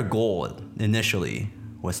Kickstarter goal initially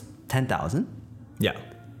was 10,000? Yeah.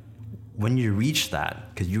 When you reached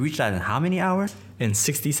that, because you reached that in how many hours? In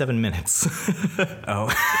 67 minutes.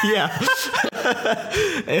 Oh. Yeah.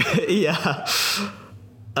 Yeah.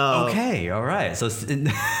 Okay, all right. So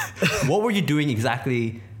what were you doing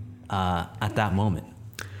exactly at that moment?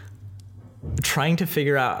 Trying to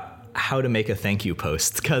figure out how to make a thank you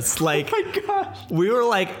post. Because, like, oh my gosh. We were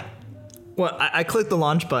like, well, I clicked the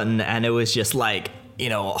launch button and it was just like,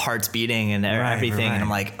 hearts beating and everything. Right. And I'm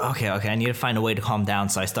like, okay, I need to find a way to calm down.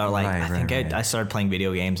 So I started I started playing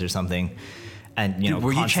video games or something. And dude,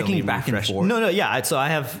 were you checking back and forth? No, yeah. So I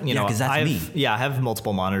have, because that's me. Yeah, I have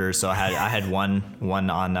multiple monitors. So I had one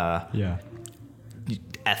on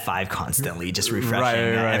F5 constantly, just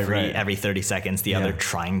refreshing every 30 seconds. The other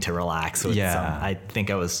trying to relax. With I think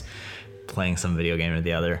I was playing some video game or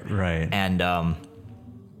the other. Right. And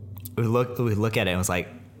we look at it and it was like,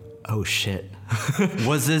 oh shit.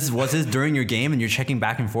 Was this during your game and you're checking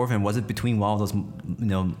back and forth, and was it between one of those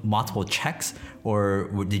multiple checks, or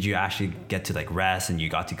did you actually get to like rest and you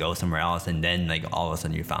got to go somewhere else and then like all of a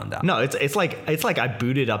sudden you found out? No, it's like I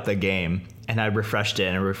booted up the game and I refreshed it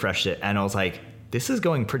and I was like, this is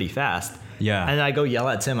going pretty fast. Yeah. And I go yell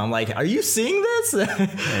at Tim. I'm like, are you seeing this?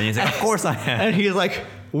 And he's like, of course I am. And he's like,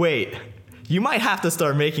 wait. You might have to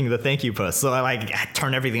start making the thank you post. So I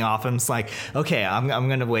turn everything off. And it's like, okay, I'm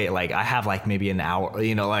going to wait. Like I have like maybe an hour, I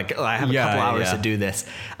have a couple hours to do this.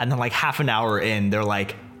 And then like half an hour in, they're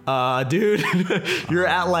like, dude, you're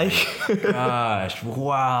at like, gosh,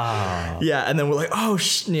 wow. Yeah. And then we're like, oh,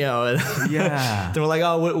 yeah. Then we're like,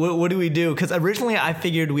 oh, what do we do? Cause originally I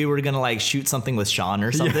figured we were going to like shoot something with Sean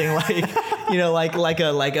or something like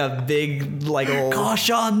a big, like old. Call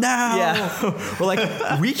Sean now. Yeah. We're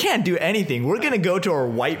like, we can't do anything. We're going to go to our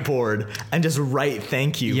whiteboard and just write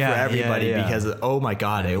thank you for everybody because, oh my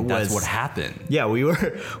God, that's what happened. Yeah. We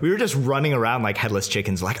were just running around like headless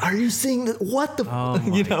chickens. Like, are you seeing this? What the,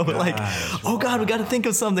 like, oh God, we got to think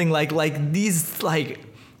of something like these, like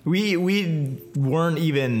we weren't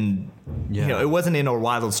even, it wasn't in our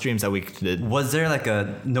wild streams that we did. Was there like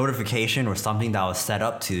a notification or something that was set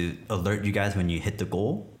up to alert you guys when you hit the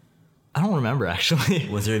goal? I don't remember actually.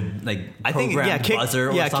 Was there like I think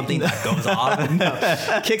buzzer or something that goes off? No.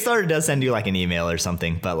 Kickstarter does send you like an email or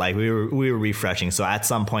something, but like we were refreshing. So at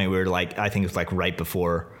some point we were like, I think it was like right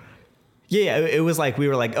before. Yeah, it was like we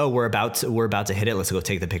were like, oh, we're about to hit it. Let's go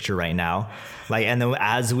take the picture right now. Like, and then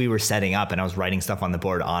as we were setting up and I was writing stuff on the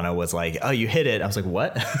board, Anna was like, oh, you hit it. I was like,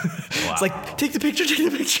 what? Wow. It's like, take the picture.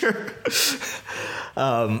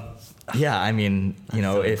 Yeah, I mean, you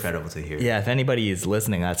know, so incredible to hear. Yeah, if anybody is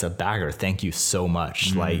listening, that's a bagger. Thank you so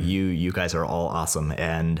much. Like you guys are all awesome,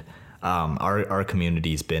 and our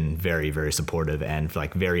community's been very, very supportive and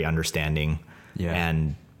like very understanding,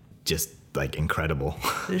 and just like incredible.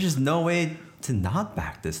 There's just no way to not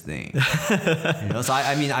back this thing. You know, so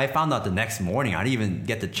I mean, I found out the next morning. I didn't even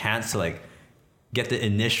get the chance to like get the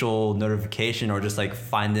initial notification or just like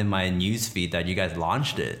find in my news feed that you guys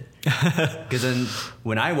launched it. Because then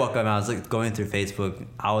when I woke up, I was like going through Facebook.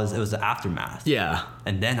 It was the aftermath. Yeah.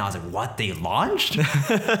 And then I was like, what? They launched?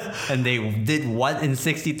 And they did what in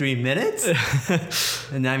 63 minutes?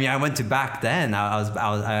 And I mean, I went to back then.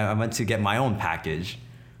 I went to get my own package,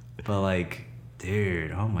 but like,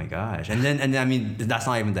 dude, oh my gosh. And I mean, that's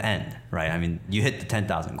not even the end, right? I mean, you hit the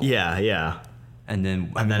 10,000 goal. Yeah. And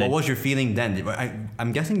then what was your feeling then?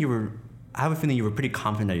 I'm guessing I have a feeling you were pretty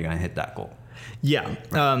confident that you're going to hit that goal. Yeah.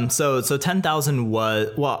 Right. So 10,000 was,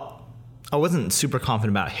 well, I wasn't super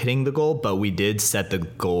confident about hitting the goal, but we did set the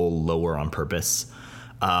goal lower on purpose.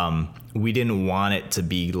 We didn't want it to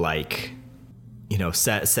be like, you know,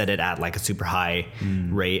 set it at like a super high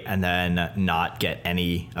rate and then not get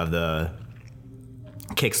any of the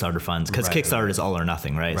Kickstarter funds, because Kickstarter is all or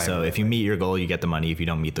nothing, right? So if you meet your goal, you get the money. If you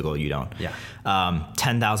don't meet the goal, you don't. Yeah.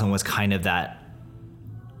 10,000 was kind of that,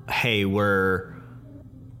 hey, we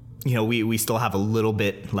still have a little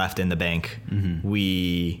bit left in the bank.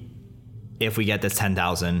 If we get this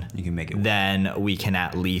 10,000, you can make it work. Then we can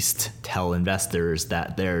at least tell investors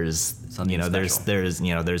that there's something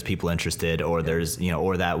there's people interested, or there's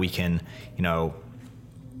or that we can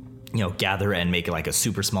gather and make like a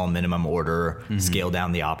super small minimum order, scale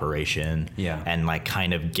down the operation, and like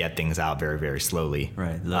kind of get things out very, very slowly.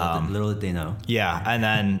 Right. Little did they know. Yeah. And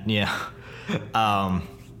then,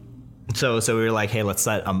 so we were like, hey, let's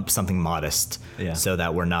set something modest so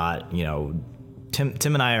that we're not, Tim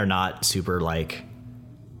and I are not super like,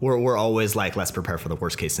 we're always like, let's prepare for the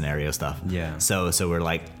worst case scenario stuff. Yeah. So we're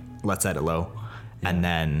like, let's set it low. Yeah. And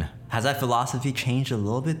then. Has that philosophy changed a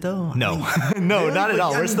little bit though? No, no, really? Not at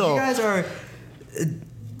all. We're still. You guys are.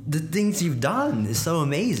 The things you've done is so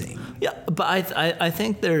amazing. Yeah, but I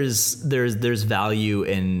think there's value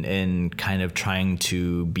in kind of trying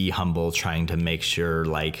to be humble, trying to make sure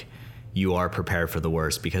like you are prepared for the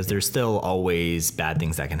worst, because there's still always bad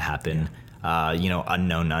things that can happen.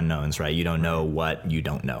 Unknown unknowns, right? You don't know what you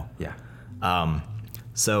don't know. Yeah.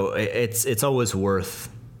 So it's always worth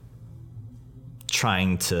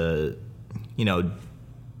trying to,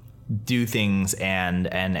 do things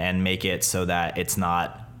and make it so that it's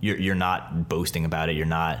not, you're not boasting about it. You're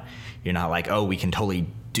not like, oh, we can totally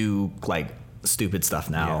do like stupid stuff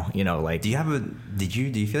now. Do you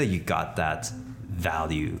feel like you got that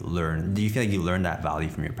value learned? Do you feel like you learned that value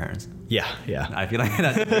from your parents? Yeah. I feel like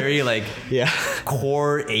that's very like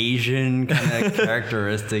core Asian kind of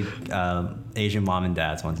characteristic Asian mom and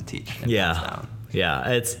dads want to teach. Yeah.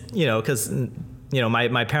 It's because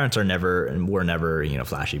my parents were never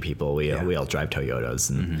flashy people. We all drive Toyotas,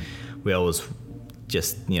 and we always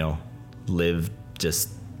just live just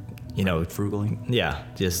frugally. Yeah,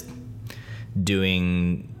 just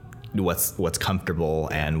doing what's comfortable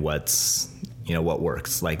and what's what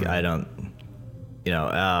works. Like I don't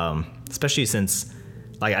especially since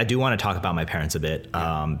like I do want to talk about my parents a bit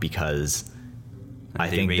because I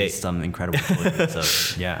think they raised some incredible children. So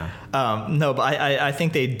yeah. No, but I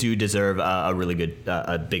think they do deserve a really good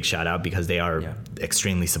a big shout out, because they are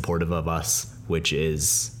extremely supportive of us, which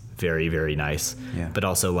is very, very nice. Yeah. But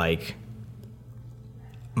also like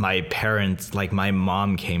my parents, like my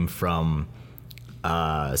mom came from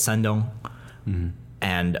Shandong.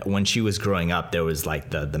 And when she was growing up, there was like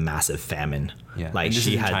the massive famine. Yeah. Like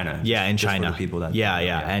she had China. Yeah, in Just China. for the people that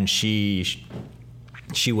And she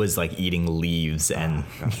was like eating leaves and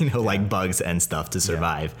like bugs and stuff to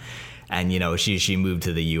survive. And she moved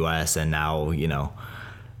to the US, and now we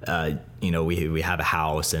have a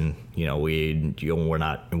house, and we're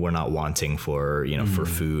not wanting for for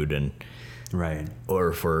food and right,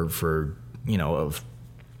 or for of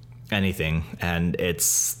anything. And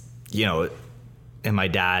it's and my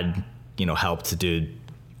dad helped to do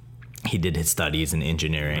he did his studies in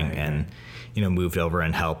engineering and, moved over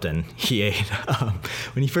and helped. And he ate,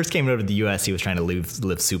 when he first came over to the US, he was trying to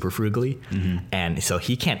live super frugally. And so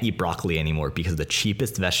he can't eat broccoli anymore because the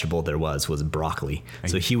cheapest vegetable there was broccoli.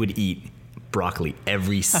 So he would eat broccoli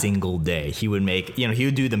every single day. He would make, he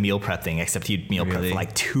would do the meal prep thing, except he'd meal prep for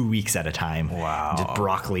like 2 weeks at a time. Wow. Just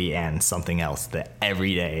broccoli and something else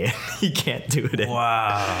every day. He can't do it.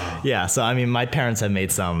 Wow. Yeah. So, I mean, my parents have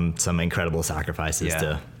made some incredible sacrifices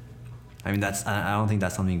to. I mean, I don't think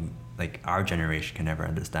that's something like our generation can ever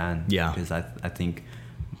understand. Yeah. Because I think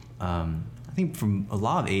from a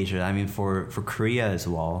lot of Asia, I mean, for Korea as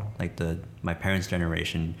well, like my parents'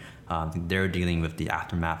 generation, they're dealing with the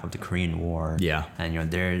aftermath of the Korean War. Yeah.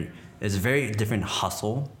 And, there is a very different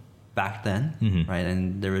hustle back then, right?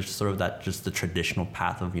 And there was sort of just the traditional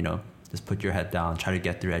path of, just put your head down, try to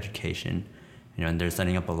get through education, and they're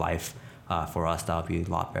setting up a life for us that would be a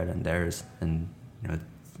lot better than theirs. And,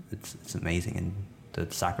 it's amazing, and the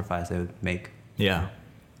sacrifice they would make. Yeah.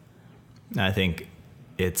 I think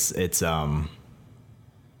it's I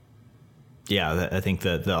think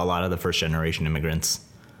that a lot of the first generation immigrants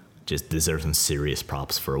just deserve some serious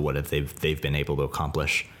props for what they've been able to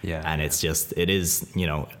accomplish. Yeah. And it is,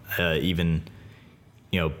 even,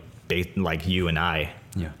 like you and I,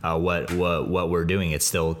 what we're doing, it's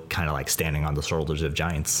still kind of like standing on the shoulders of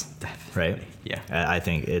giants. Definitely. Right? Yeah. I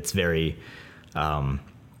think it's very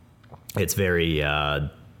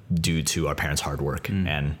due to our parents' hard work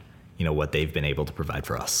and, what they've been able to provide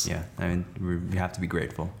for us. Yeah. I mean, we have to be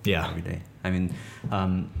grateful every day. I mean,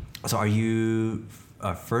 so are you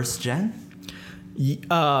first gen?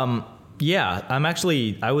 Yeah,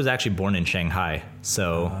 I was actually born in Shanghai.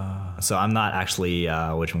 So I'm not actually,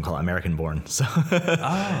 American born. So,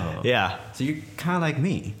 yeah. So you're kind of like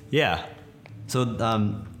me. Yeah.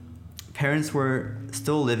 So, parents were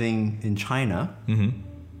still living in China.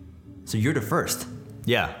 So you're the first.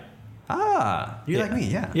 Yeah. You're like me.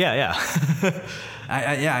 Yeah. Yeah.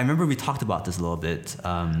 I remember we talked about this a little bit.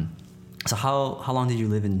 So how long did you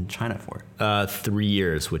live in China for? 3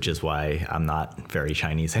 years, which is why I'm not very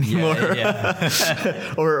Chinese anymore.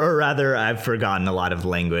 Yeah. or rather, I've forgotten a lot of the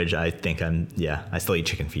language. I think I still eat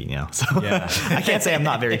chicken feet, So I can't say I'm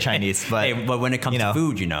not very Chinese, but hey, but when it comes to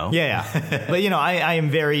food, Yeah. But I am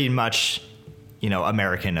very much,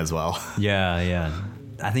 American as well. Yeah.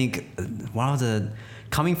 I think one of the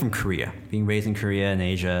coming from Korea, being raised in Korea and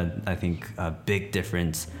Asia, I think a big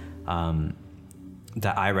difference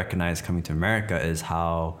that I recognize coming to America is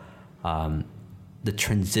how the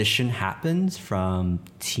transition happens from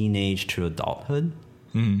teenage to adulthood.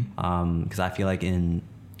 Because I feel like in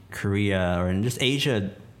Korea or in just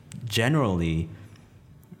Asia generally,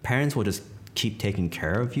 parents will just keep taking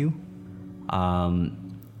care of you.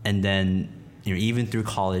 And then, even through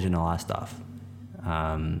college and all that stuff.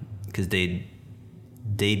 Because they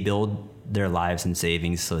build their lives and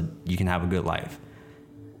savings so you can have a good life.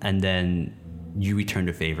 And then you return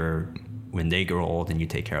the favor when they grow old and you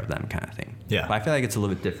take care of them, kind of thing. Yeah. But I feel like it's a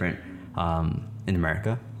little bit different in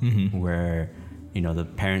America, where the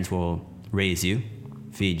parents will raise you,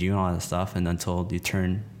 feed you, and all that stuff, and until you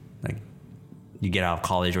turn you get out of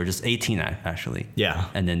college or just 18 actually. Yeah.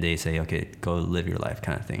 And then they say, okay, go live your life,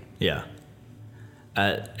 kind of thing. Yeah.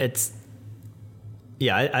 I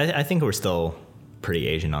think we're still pretty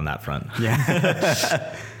Asian on that front.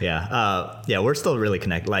 Yeah. Yeah. We're still really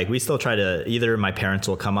connected. Like, we still try to, either my parents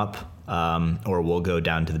will come up, or we'll go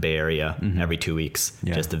down to the Bay Area every 2 weeks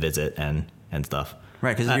just to visit and stuff.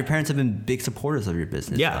 Right. Because your parents have been big supporters of your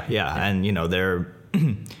business. Yeah. And, they're,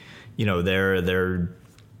 they're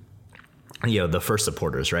the first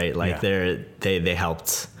supporters, right? Like, they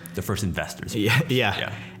helped. The first investors.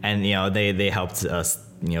 Yeah. And, they helped us,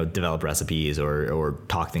 develop recipes or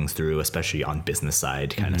talk things through, especially on business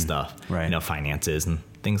side kind of stuff, right? Finances and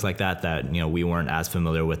things like that, we weren't as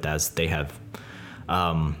familiar with as they have.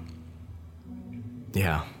 I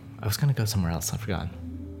was going to go somewhere else. I forgot.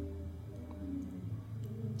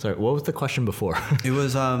 Sorry, what was the question before? It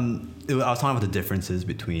was, I was talking about the differences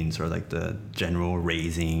between sort of like the general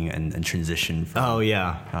raising and transition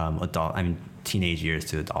from teenage years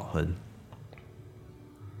to adulthood.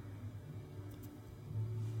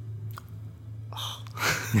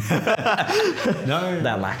 No,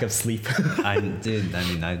 that lack of sleep.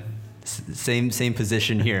 Same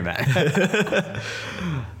position here, man.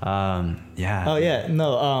 Yeah. Oh yeah,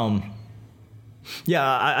 no.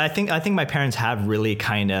 I think my parents have really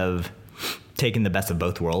kind of taken the best of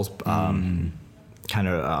both worlds, kind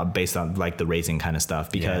of based on like the raising kind of stuff,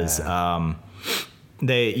 because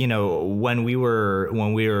they, when we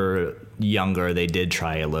were younger, they did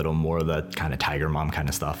try a little more of the kind of tiger mom kind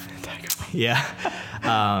of stuff. Yeah.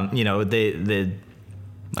 You know,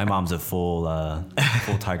 My mom's a full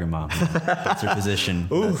tiger mom. That's her position.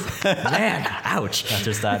 Ooh, man, ouch. That's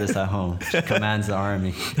her status at home. She commands the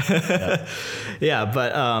army. Yeah,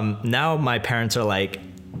 but now my parents are like,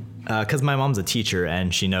 because my mom's a teacher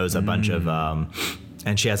and she knows a bunch of,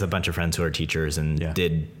 and she has a bunch of friends who are teachers and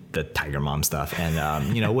did the tiger mom stuff.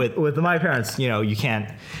 And, you know, with my parents, you know, you can't,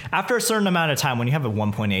 after a certain amount of time, when you have a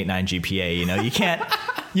 1.89 GPA, you know, you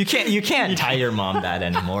can't tiger mom that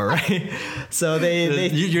anymore, right? So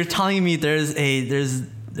you're telling me there's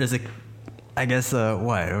a I guess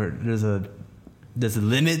what, or there's a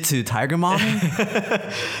limit to tiger momming?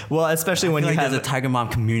 Well, especially when you have a tiger mom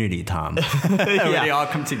community, Tom. Where they all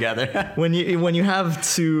come together. When you have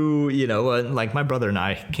to, you know, like my brother and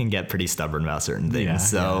I can get pretty stubborn about certain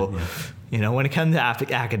things. You know, when it comes to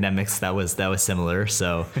academics, that was similar.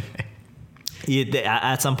 So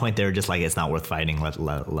at some point they were just like, it's not worth fighting. Let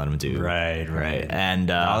them do. Right. And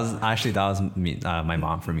that was me, my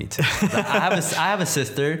mom for me too. I have a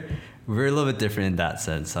sister. We're a little bit different in that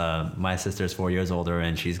sense. My sister's 4 years older,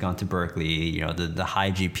 and she's gone to Berkeley. You know, the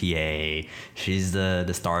high GPA. She's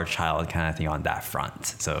the star child kind of thing on that front.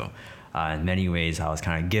 So, in many ways, I was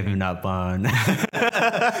kind of giving up on. But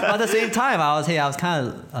at the same time, I was kind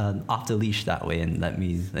of off the leash that way, and let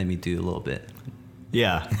me do a little bit.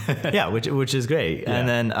 Yeah, which is great. Yeah. And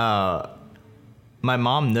then my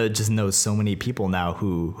mom just knows so many people now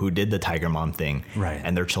who did the tiger mom thing, right?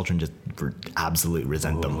 And their children just absolutely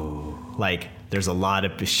resent them. Like, there's a lot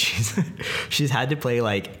of she's had to play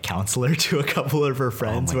like counselor to a couple of her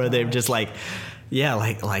friends where they've just like, yeah,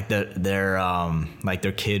 like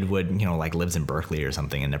their kid would, you know, like lives in Berkeley or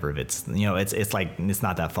something and never it's, you know, it's like it's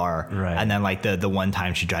not that far, right? And then like the one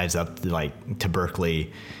time she drives up to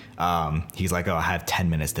Berkeley. He's like, oh, I have 10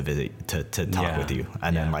 minutes to visit, to talk with you.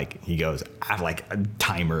 And then like, he goes, I have like a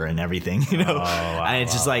timer and everything, you know? And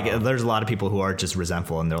it's just like, there's a lot of people who are just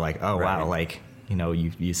resentful and they're like, oh, wow, like, you know,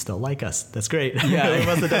 you still like us. That's great. Yeah. We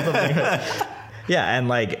must have done something right. Yeah. And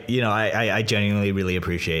like, you know, I genuinely really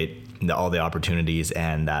appreciate all the opportunities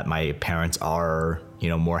and that my parents are, you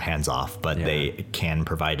know, more hands off, but they can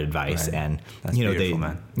provide advice. Right. And, that's you know,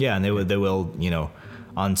 man. Yeah. And they will, you know,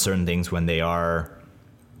 on certain things when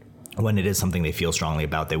when it is something they feel strongly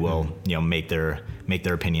about, they will, you know, make their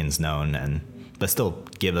opinions known but still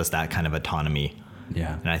give us that kind of autonomy.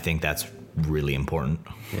 Yeah. And I think that's really important.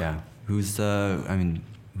 Yeah. Who was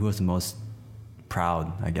the most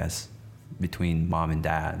proud, I guess, between mom and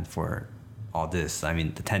dad for all this? I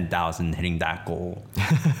mean, the 10,000 hitting that goal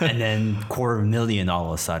and then $250,000 all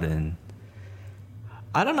of a sudden.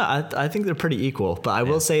 I don't know. I think they're pretty equal, but I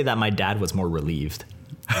will say that my dad was more relieved.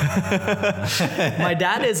 My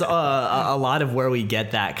dad is a lot of where we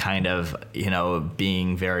get that kind of, you know,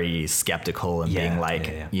 being very skeptical and being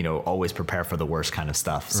like, you know, always prepare for the worst kind of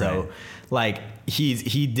stuff. So like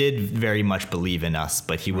he did very much believe in us,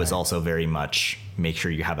 but he was also very much make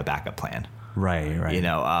sure you have a backup plan. Right. You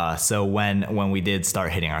know, so when we did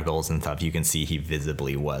start hitting our goals and stuff, you can see he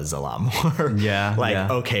visibly was a lot more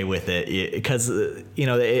okay with it, because you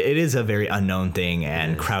know it is a very unknown thing,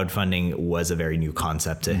 and crowdfunding was a very new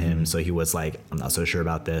concept to him. So he was like, I'm not so sure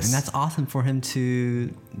about this. And that's awesome for him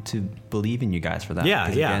to believe in you guys for that.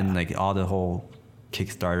 Again, like all the whole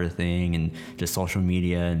Kickstarter thing and just social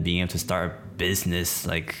media and being able to start a business,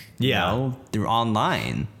 like, you know, through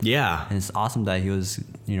online. Yeah. And it's awesome that he was,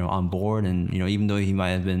 you know, on board, and, you know, even though he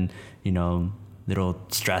might have been, you know, a little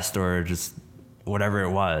stressed or just whatever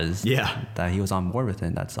it was, that he was on board with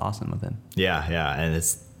it. That's awesome with him. Yeah. And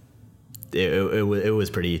it was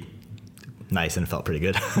pretty nice and felt pretty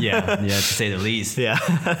good. yeah, to say the least. Yeah.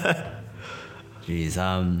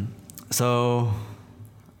 Jeez. So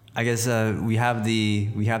I guess we have the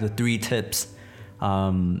 3 tips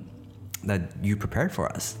that you prepared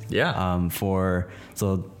for us. Yeah.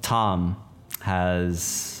 So Tom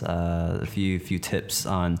has a few tips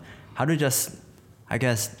on how to just, I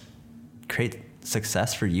guess, create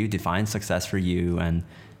success for you, define success for you,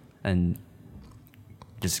 and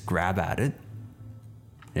just grab at it.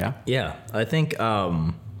 Yeah. Yeah. I think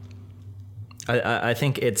I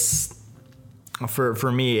think it's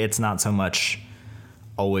for me, it's not so much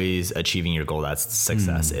always achieving your goal that's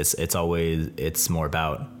success. It's more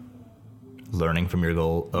about learning from your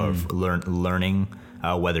goal, of learning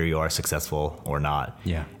whether you are successful or not.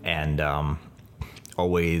 Yeah. And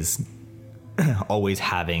always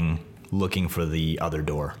looking for the other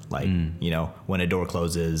door, like, you know, when a door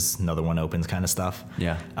closes, another one opens kind of stuff.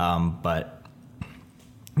 Yeah. But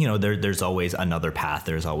you know, there's always another path.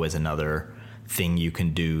 There's always another thing you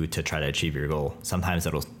can do to try to achieve your goal. Sometimes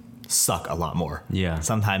it'll suck a lot more. Yeah.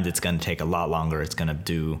 Sometimes it's going to take a lot longer. It's going to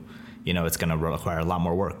do, it's going to require a lot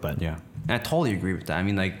more work. But yeah, and I totally agree with that. I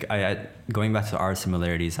mean, like I going back to our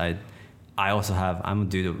similarities, I'm a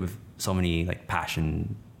dude with so many like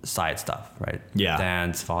passion side stuff, right? Yeah.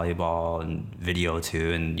 Dance, volleyball, and video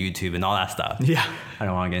too, and YouTube and all that stuff. Yeah. I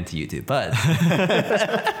don't want to get into YouTube, but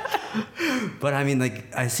but I mean,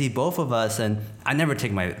 like I see both of us, and I never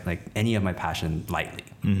take any of my passion lightly.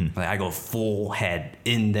 Mm-hmm. Like I go full head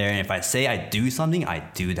in there, and if I say I do something, I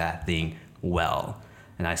do that thing well,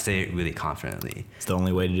 and I say it really confidently. It's the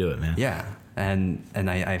only way to do it, man. Yeah. And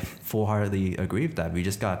I full-heartedly agree with that. We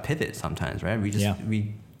just gotta pivot sometimes, right?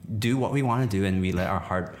 We do what we want to do, and we let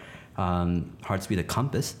our hearts be the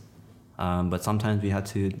compass. But sometimes we have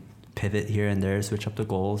to pivot here and there, switch up the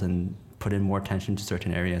goals, and put in more attention to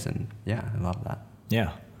certain areas. And yeah, I love that.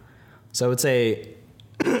 Yeah. So I would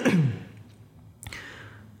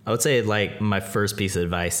say like my first piece of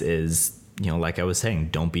advice is, like I was saying,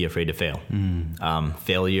 don't be afraid to fail.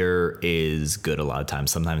 Failure is good a lot of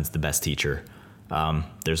times. Sometimes it's the best teacher.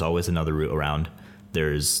 There's always another route around.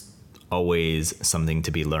 There's always something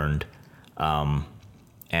to be learned.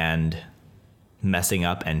 And messing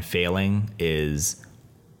up and failing is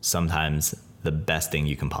sometimes the best thing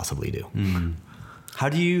you can possibly do. How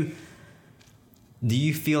do you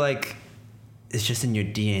feel like it's just in your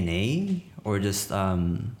DNA, or just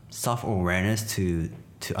self-awareness to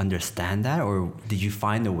understand that, or did you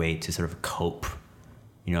find a way to sort of cope?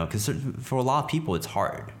 Because for a lot of people it's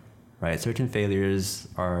hard, right? Certain failures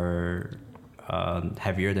are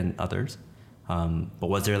heavier than others. But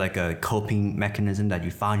was there like a coping mechanism that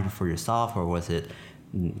you found for yourself, or was it,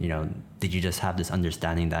 did you just have this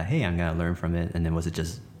understanding that, hey, I'm going to learn from it? And then was it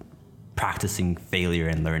just practicing failure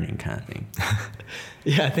and learning kind of thing?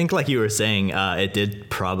 Yeah, I think like you were saying, it did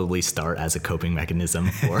probably start as a coping mechanism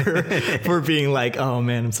for being like, oh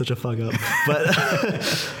man, I'm such a fuck up.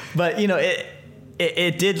 But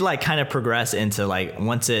it did like kind of progress into like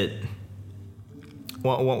once it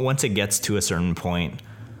gets to a certain point,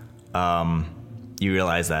 you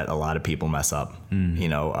realize that a lot of people mess up.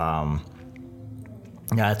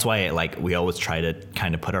 Yeah, that's why like we always try to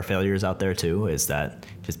kind of put our failures out there too, is that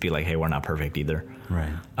just be like, hey, we're not perfect either.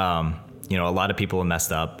 Right. A lot of people have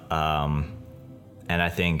messed up. And I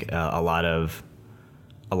think a lot of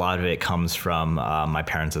it comes from my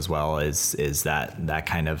parents as well, is that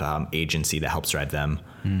kind of agency that helps drive them.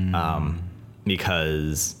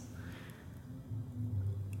 Because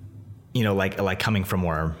like coming from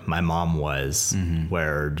where my mom was,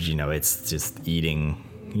 where it's just eating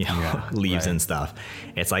leaves and stuff.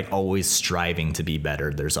 It's like always striving to be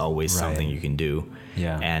better. There's always something you can do.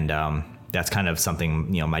 Yeah. And that's kind of something,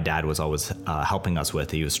 my dad was always helping us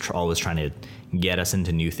with. He was always trying to get us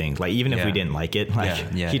into new things. Like even if we didn't like it,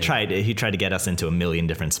 he tried to get us into a million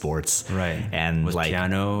different sports. Right. And was like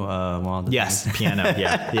piano one of the yes, things? Piano.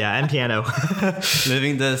 Yeah, and piano.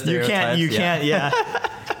 Living the stereotypes.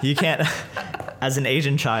 You can't. As an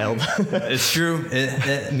Asian child. It's true.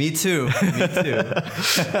 Me too.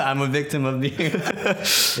 I'm a victim of being an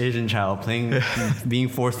Asian child, being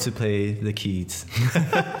forced to play the keys.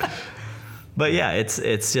 But yeah,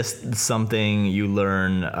 it's just something you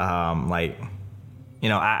learn, after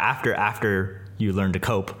you learn to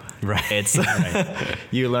cope. Right. It's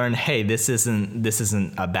you learn, hey, this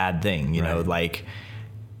isn't a bad thing, you know, like,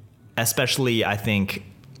 especially I think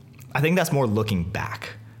that's more looking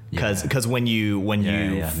back. Because when you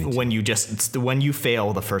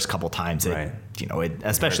fail the first couple times,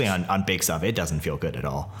 especially on big stuff, it doesn't feel good at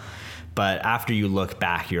all. But after you look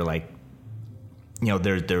back, you're like,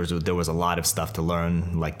 there was a lot of stuff to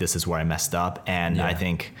learn. Like, this is where I messed up, and I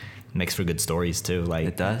think it makes for good stories too. Like,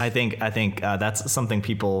 it does. I think that's something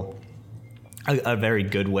people a very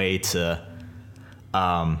good way to.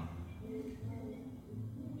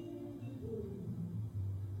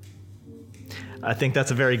 I think that's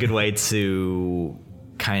a very good way to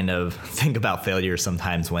kind of think about failure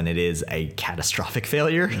sometimes when it is a catastrophic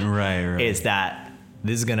failure. Right. Is that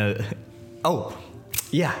this is gonna? Oh,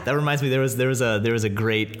 yeah. That reminds me. There was a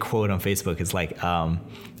great quote on Facebook. It's like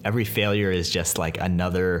every failure is just like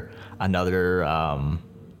another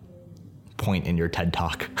point in your TED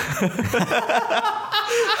Talk.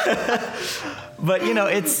 But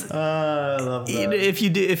it's I love that. if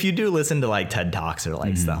you do listen to like TED Talks or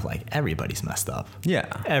like stuff, like everybody's messed up. Yeah.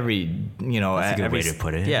 That's a good way to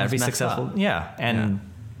put it. Yeah, every successful. Up. Yeah, and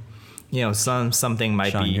something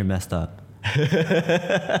might Sean, be. You're messed up.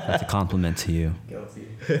 That's a compliment to you. Guilty.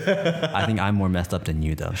 I think I'm more messed up than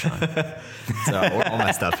you, though, Sean. So we're all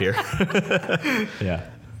messed up here. Yeah,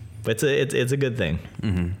 but it's a good thing,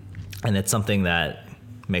 and it's something that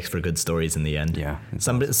makes for good stories in the end. Yeah.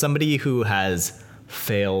 Somebody who has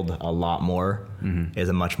failed a lot more is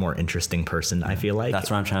a much more interesting person. I feel like that's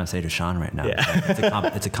what I'm trying to say to Sean right now.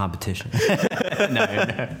 Yeah. It's a competition. No.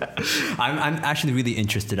 I'm actually really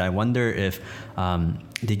interested. I wonder if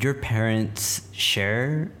did your parents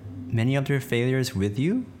share many of their failures with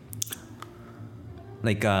you?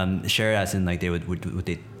 Like share as in like would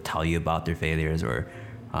they tell you about their failures, or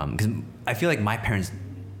because I feel like my parents,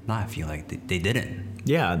 not I feel like they didn't.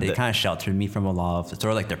 Yeah, they kind of sheltered me from a lot of sort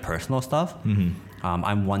of like their personal stuff.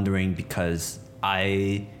 I'm wondering because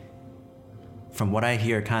from what I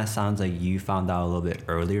hear, it kind of sounds like you found out a little bit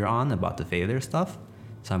earlier on about the failure stuff.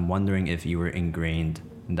 So I'm wondering if you were ingrained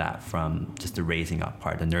that from just the raising up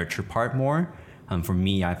part, the nurture part more. For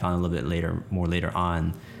me, I found a little bit later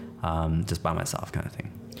on, just by myself kind of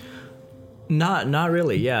thing. Not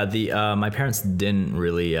really. Yeah, my parents didn't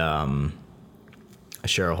really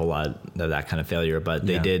share a whole lot of that kind of failure, but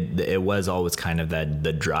they did. It was always kind of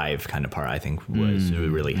the drive kind of part. I think was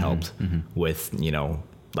really helped with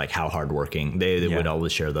like how hardworking they would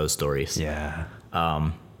always share those stories. Yeah.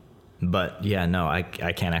 But yeah, no, I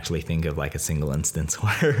can't actually think of like a single instance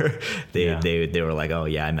where they were like, oh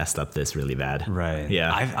yeah, I messed up this really bad. Right.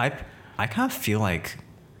 Yeah. I kind of feel like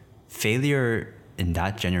failure in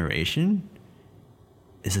that generation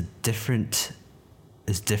is different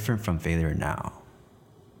from failure now.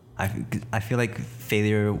 I feel like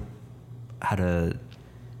failure had a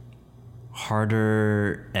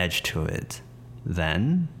harder edge to it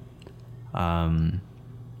then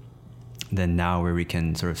now, where we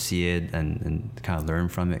can sort of see it and kind of learn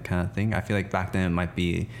from it kind of thing. I feel like back then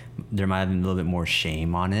there might have been a little bit more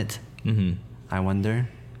shame on it. I wonder.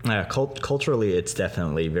 Yeah, culturally it's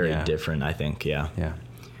definitely very different, I think. Yeah.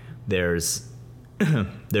 There's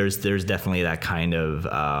definitely that kind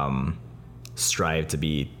of strive to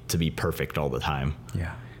be perfect all the time.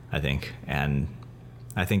 Yeah. I think. And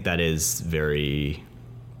I think that is very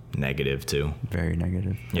negative too. Very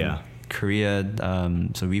negative. Yeah. Korea,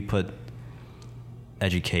 so we put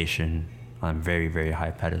education on a very, very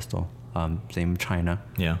high pedestal. Same with China.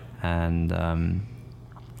 Yeah. And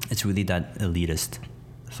it's really that elitist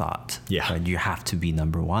thought. Yeah. Right? You have to be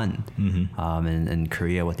number one. And in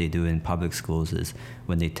Korea, what they do in public schools is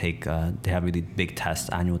when they take, they have really big tests,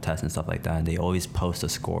 annual tests and stuff like that, and they always post the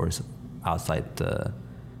scores outside the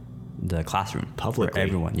classroom publicly for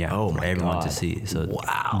everyone. Yeah. Oh for everyone to see. So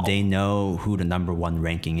wow. They know who the number one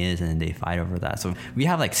ranking is, and they fight over that. So we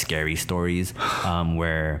have like scary stories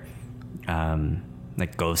where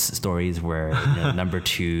like ghost stories where number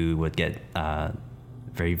two would get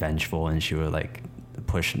very vengeful, and she would like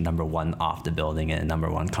push number one off the building, and number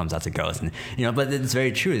one comes as a ghost. And but it's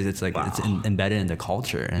very true. It's like it's embedded in the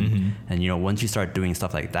culture, and and once you start doing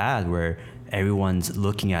stuff like that where everyone's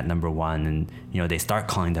looking at number one, and they start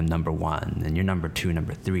calling them number one, and you're number two,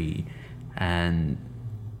 number three, and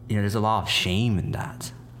there's a lot of shame in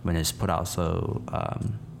that when it's put out so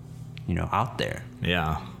out there.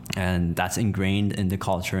 Yeah. And that's ingrained in the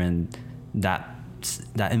culture, and that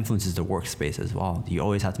influences the workspace as well. You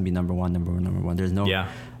always have to be number one. There's no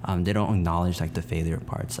they don't acknowledge like the failure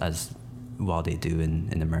parts as well they do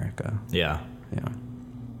in America. Yeah.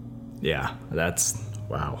 That's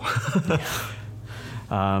wow.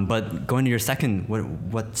 But going to your second,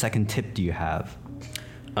 what second tip do you have?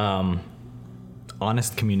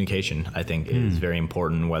 Honest communication, I think, is very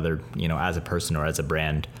important, whether as a person or as a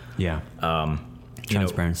brand. Yeah.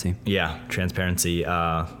 Transparency. Transparency.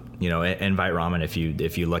 Invite Ramen. If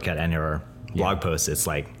you look at any of our blog posts, it's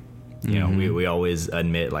like, we always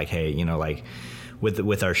admit like, hey, like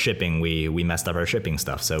with our shipping, we messed up our shipping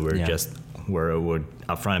stuff. So we're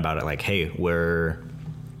upfront about it. Like, hey,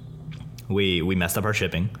 we messed up our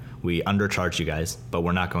shipping. We undercharged you guys, but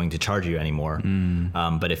we're not going to charge you anymore.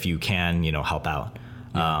 But if you can, help out.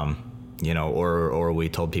 Or we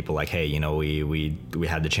told people like, hey, we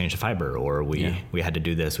had to change the fiber, or we had to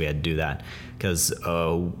do this, we had to do that, because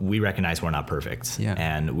we recognize we're not perfect,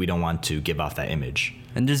 and we don't want to give off that image.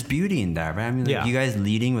 And there's beauty in that, right? I mean, like you guys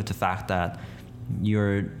leading with the fact that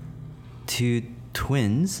you're two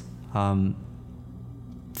twins,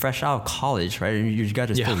 fresh out of college, right? You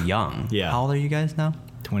guys are still young. Yeah. How old are you guys now?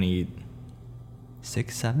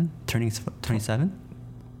 26, 7, turning 27.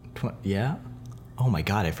 Yeah. Oh my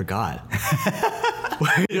God, I forgot.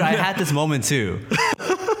 Dude, I had this moment too.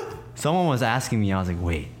 Someone was asking me, I was like,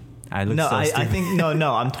 wait, I look so stupid. I think,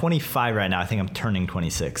 no, I'm 25 right now. I think I'm turning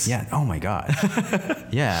 26. Yeah, oh my God.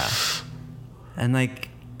 Yeah. And like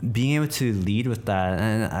being able to lead with that,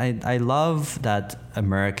 and I love that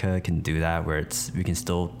America can do that, where we can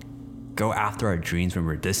still go after our dreams when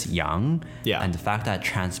we're this young. Yeah. And the fact that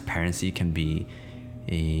transparency can be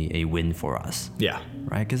a win for us. Yeah.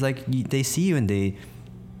 Right? Because like they see you and they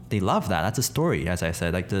love that. That's a story, as I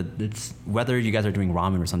said. Like it's whether you guys are doing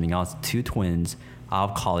ramen or something else, two twins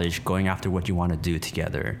out of college going after what you want to do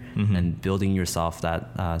together and building yourself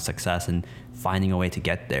that success and finding a way to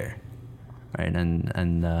get there, right?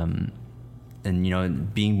 And you know,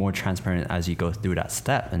 being more transparent as you go through that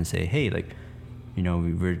step and say, hey, like, you know,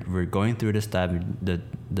 we're going through this step.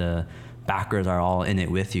 The backers are all in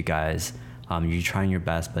it with you guys. You're trying your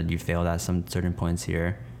best, but you failed at some certain points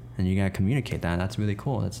here, and you gotta communicate that. That's really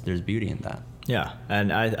cool. There's beauty in that. Yeah,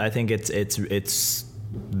 and I think it's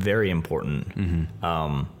very important.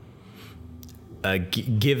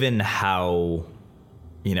 Given how,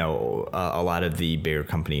 you know, a lot of the bigger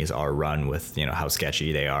companies are run with, you know, how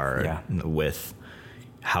sketchy they are with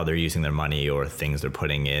how they're using their money or things they're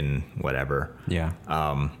putting in, whatever. Yeah.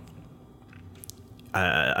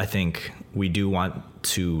 I think we do want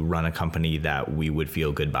to run a company that we would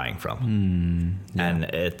feel good buying from. And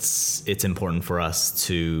it's important for us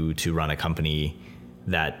to run a company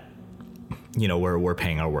that, you know, we're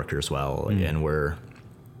paying our workers well, and we're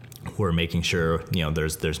making sure, you know,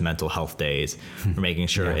 there's mental health days. We're making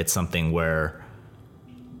sure it's something where,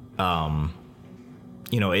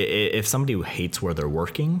 you know, if somebody hates where they're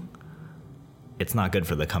working, it's not good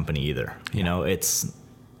for the company either. You know,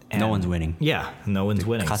 no one's winning. Yeah, no one's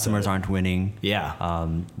winning. Customers aren't winning. Yeah.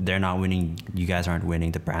 They're not winning. You guys aren't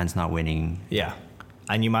winning. The brand's not winning. Yeah.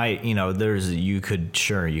 And you might, you know, you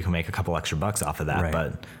can make a couple extra bucks off of that, Right.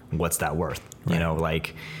 but what's that worth? Right. You know,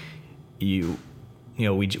 like you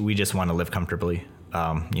know, we just want to live comfortably.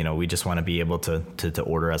 You know, we just want to be able to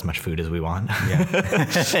order as much food as we want.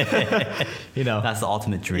 Yeah. You know, That's the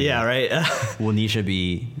ultimate dream. yeah, right. Will Nisha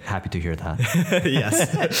be happy to hear that?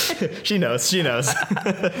 Yes. She knows.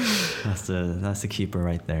 That's the keeper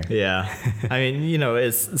right there. Yeah. I mean, you know,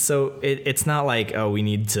 it's not like, oh, we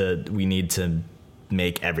need to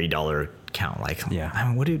make every dollar count. Like, Yeah. I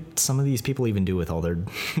mean, what do some of these people even do with all their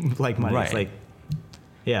like money? Right. It's like,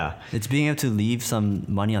 yeah. It's being able to leave some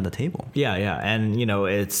money on the table. Yeah, yeah. And, you know,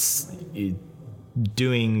 it's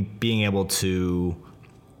being able to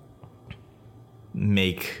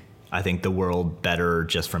make, I think, the world better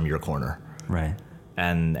just from your corner. Right.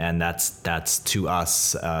 And that's to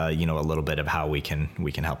us, you know, a little bit of how we can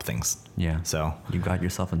help things. Yeah. So You got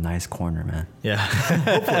yourself a nice corner, man. yeah.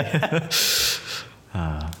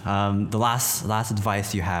 The last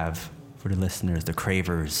advice you have for the listeners, the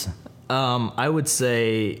cravers. I would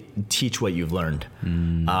say teach what you've learned.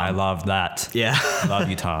 I love that. Yeah. Love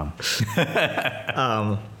you, Tom.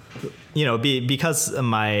 You know, because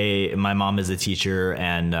my mom is a teacher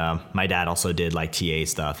and my dad also did like TA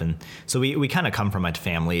stuff, and so we kind of come from a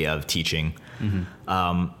family of teaching.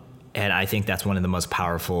 And I think that's one of the most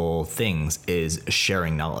powerful things is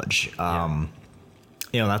sharing knowledge.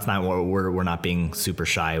 You know, that's not what we're not being super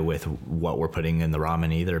shy with what we're putting in the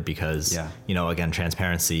ramen either, because you know, again,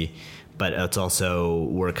 transparency, but it's also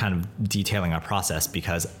we're kind of detailing our process,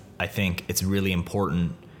 because I think it's really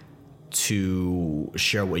important to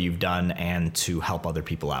share what you've done and to help other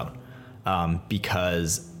people out,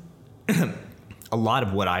 because a lot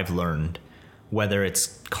of what I've learned, whether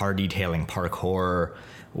it's car detailing, parkour,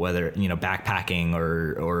 whether, you know, backpacking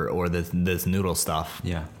or this noodle stuff,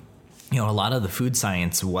 Yeah. you know, a lot of the food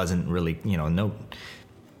science wasn't really, you know,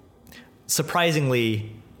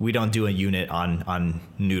 surprisingly, we don't do a unit on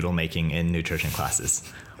noodle making in nutrition classes,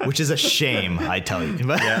 which is a shame, I tell you.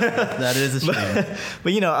 That is a shame.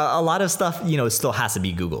 But, you know, a lot of stuff, you know, still has to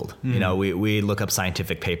be Googled. You know, we look up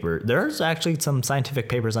scientific paper. There's actually some scientific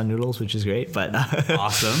papers on noodles, which is great, but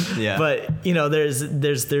Awesome. Yeah. But, you know,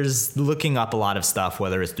 there's looking up a lot of stuff,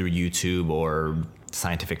 whether it's through YouTube or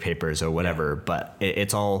scientific papers or whatever, but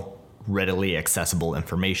it's all readily accessible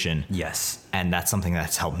information. Yes. And that's something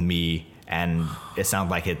that's helped me, and it sounds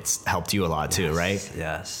like it's helped you a lot too, right?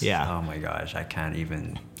 Yes. Yeah. Oh my gosh, I can't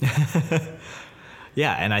even.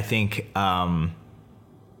 Yeah, and I think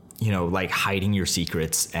you know, like hiding your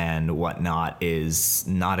secrets and whatnot is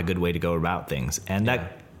not a good way to go about things, and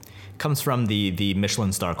that comes from the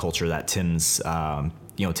Michelin star culture that Tim's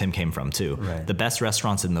you know, Tim came from too. Right. The best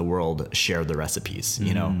restaurants in the world share the recipes,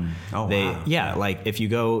 you know. Oh, they wow. yeah, like if you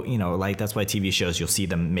go, you know, like that's why TV shows you'll see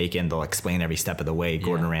them they'll explain every step of the way.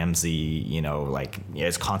 Gordon Ramsay, you know, like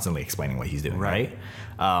is constantly explaining what he's doing, right?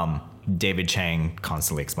 David Chang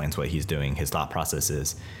constantly explains what he's doing, his thought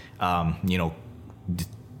processes. You know,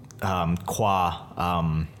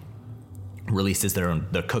 Kwa releases their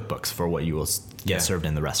cookbooks for what you will get served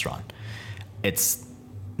in the restaurant. It's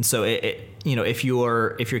so you know, if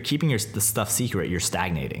you're keeping the stuff secret, you're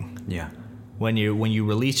stagnating. Yeah. When you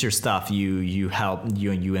release your stuff, you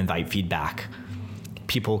invite feedback,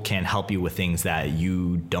 people can help you with things that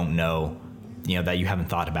you don't know, that you haven't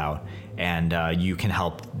thought about, and you can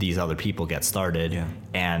help these other people get started. Yeah.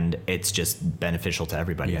 And it's just beneficial to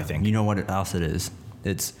everybody, I think. You know what else it is?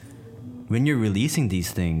 It's when you're releasing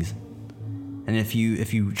these things, and if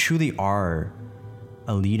you truly are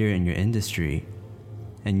a leader in your industry,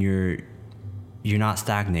 and you're not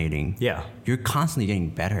stagnating. Yeah. You're constantly getting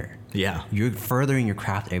better. Yeah. You're furthering your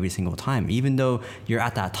craft every single time, even though you're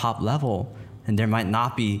at that top level, and there might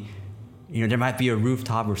not be, there might be a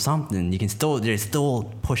rooftop or something. They're still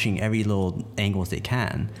pushing every little angles they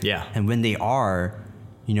can. Yeah. And when they are,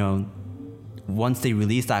 once they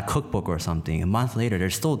release that cookbook or something, a month later,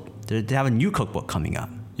 they have a new cookbook coming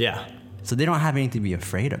up. Yeah. So they don't have anything to be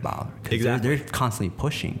afraid about. Exactly. They're constantly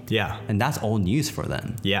pushing. Yeah. And that's old news for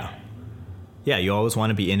them. Yeah. Yeah. You always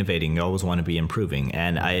want to be innovating. You always want to be improving.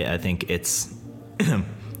 And I think it's,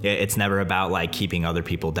 it's never about like keeping other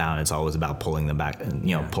people down. It's always about pulling them back,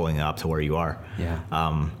 pulling them up to where you are. Yeah.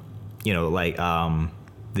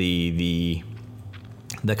 The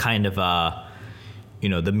kind of,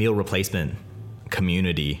 the meal replacement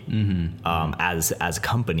community, as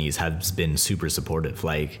companies has been super supportive.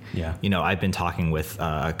 Like, yeah. I've been talking with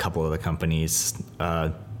a couple of the companies,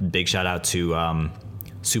 big shout out to,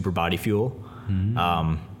 Super Body Fuel.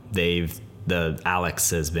 Alex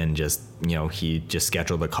has been just, he just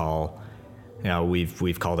scheduled a call.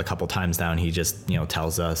 We've called a couple times now, and he just,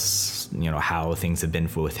 tells us, how things have been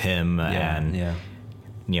with him and,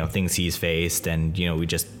 things he's faced, and, we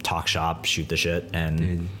just talk shop, shoot the shit. And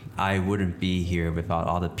dude, I wouldn't be here without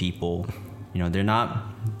all the people. They're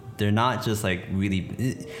not just like really,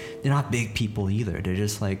 they're not big people either. They're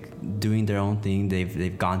just like doing their own thing.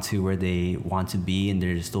 They've gone to where they want to be, and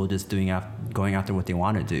they're still just going after what they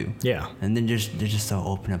want to do. Yeah. And then they're just so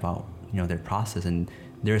open about, their process, and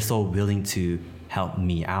they're so willing to help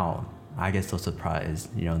me out. I get so surprised.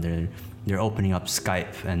 They're opening up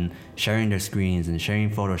Skype and sharing their screens and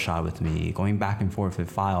sharing Photoshop with me, going back and forth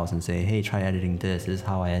with files and say, hey, try editing this. This is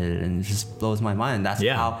how I edit it. And it just blows my mind. That's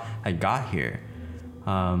how I got here.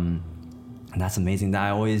 And that's amazing. That I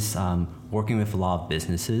always, working with a lot of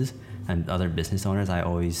businesses and other business owners, I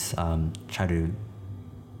always try to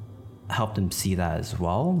help them see that as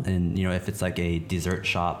well. And, if it's like a dessert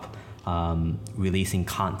shop releasing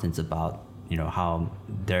contents about, how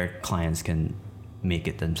their clients can make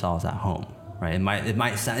it themselves at home, right? It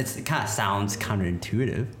might sound, it kind of sounds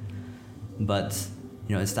counterintuitive, but,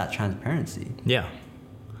 it's that transparency. Yeah.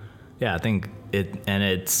 Yeah, I think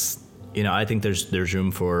it's, I think there's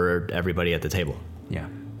room for everybody at the table. Yeah.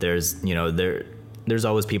 There's, there's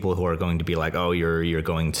always people who are going to be like, oh, you're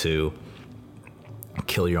going to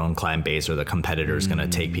kill your own client base, or the competitor is going to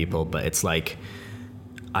take people. But it's like,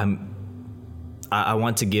 I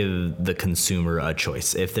want to give the consumer a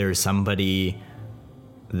choice. If there's somebody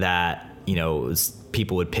that,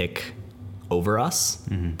 people would pick over us,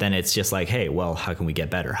 then it's just like, hey, well, how can we get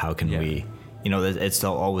better? How can we, it's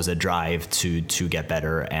always a drive to get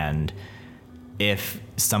better. And if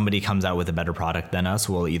somebody comes out with a better product than us,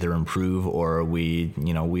 we'll either improve, or we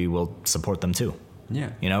will support them too.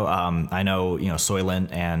 Yeah. I know,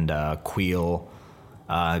 Soylent and Queel,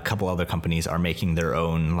 a couple other companies are making their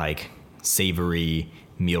own like savory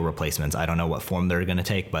meal replacements. I don't know what form they're going to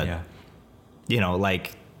take, but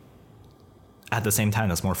like at the same time,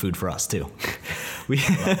 that's more food for us too. We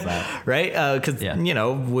right? Cause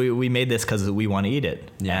we made this cause we want to eat it.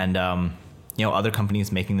 Yeah. And, other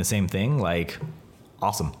companies making the same thing, like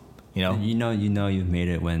awesome. You've made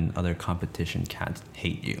it when other competition can't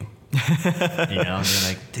hate you. They're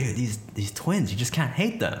like, dude, these twins, you just can't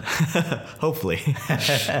hate them. Hopefully.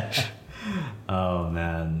 Oh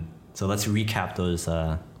man. So let's recap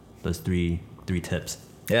those three tips.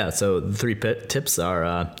 Yeah. So the three tips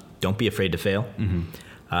are, don't be afraid to fail,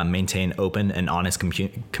 maintain open and honest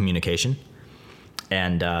communication,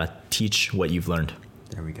 and teach what you've learned.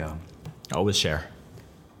 There we go. Always share.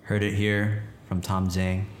 Heard it here from Tom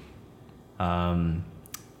Zhang.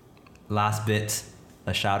 Last bit,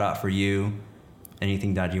 a shout out for you.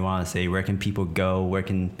 Anything that you want to say? Where can people go? Where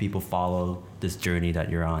can people follow this journey that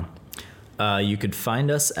you're on? You could find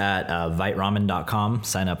us at viteramen.com.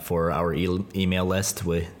 Sign up for our email list.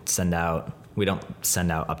 We don't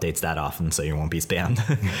send out updates that often, so you won't be spammed.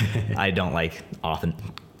 I don't like often,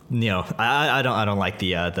 I don't like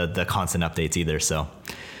the constant updates either. So,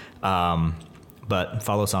 but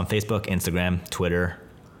follow us on Facebook, Instagram, Twitter.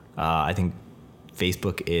 I think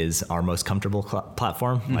Facebook is our most comfortable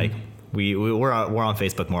platform. Like we're on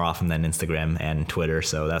Facebook more often than Instagram and Twitter,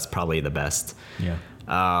 so that's probably the best. Yeah.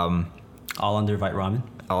 All under Vite Ramen?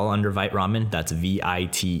 All under Vite Ramen. That's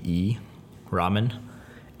VITE Ramen.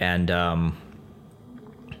 And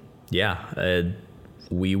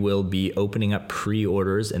we will be opening up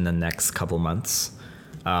pre-orders in the next couple months.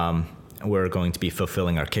 We're going to be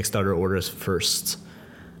fulfilling our Kickstarter orders first,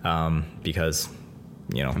 because,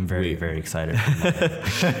 I'm very excited.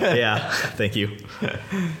 Yeah, thank you.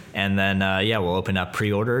 And then, we'll open up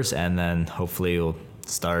pre-orders, and then hopefully we'll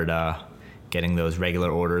start getting those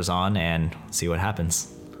regular orders on and see what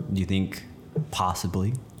happens. Do you think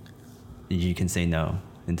possibly you can say no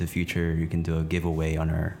in the future? You can do a giveaway on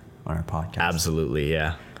our podcast. Absolutely,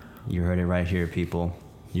 yeah. You heard it right here, people.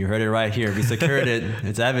 You heard it right here. We secured it.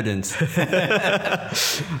 It's evidence.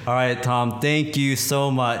 All right, Tom, thank you so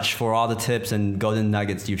much for all the tips and golden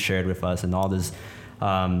nuggets you've shared with us and all this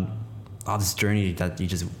journey that you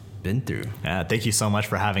just been through. Yeah, thank you so much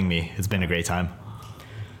for having me. It's been a great time.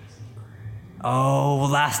 Oh,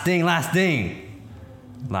 last thing.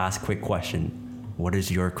 Last quick question. What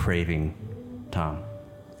is your craving, Tom?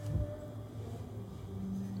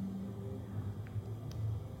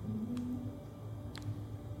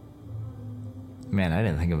 Man, I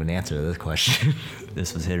didn't think of an answer to this question.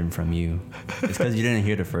 This was hidden from you. It's because you didn't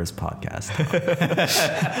hear the first podcast.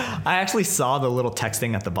 I actually saw the little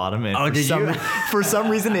texting at the bottom, and you? For some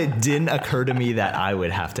reason, it didn't occur to me that I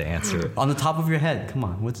would have to answer it. On the top of your head, come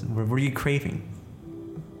on. What are you craving?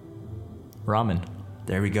 Ramen.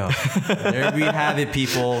 There we go. There we have it,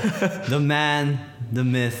 people. The man, the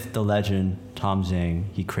myth, the legend, Tom Zhang,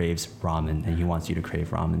 he craves ramen, and he wants you to crave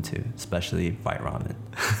ramen too, especially white ramen.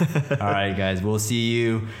 All right, guys, we'll see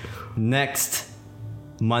you next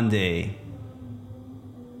Monday,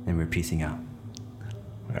 and we're peacing out.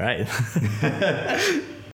 All right.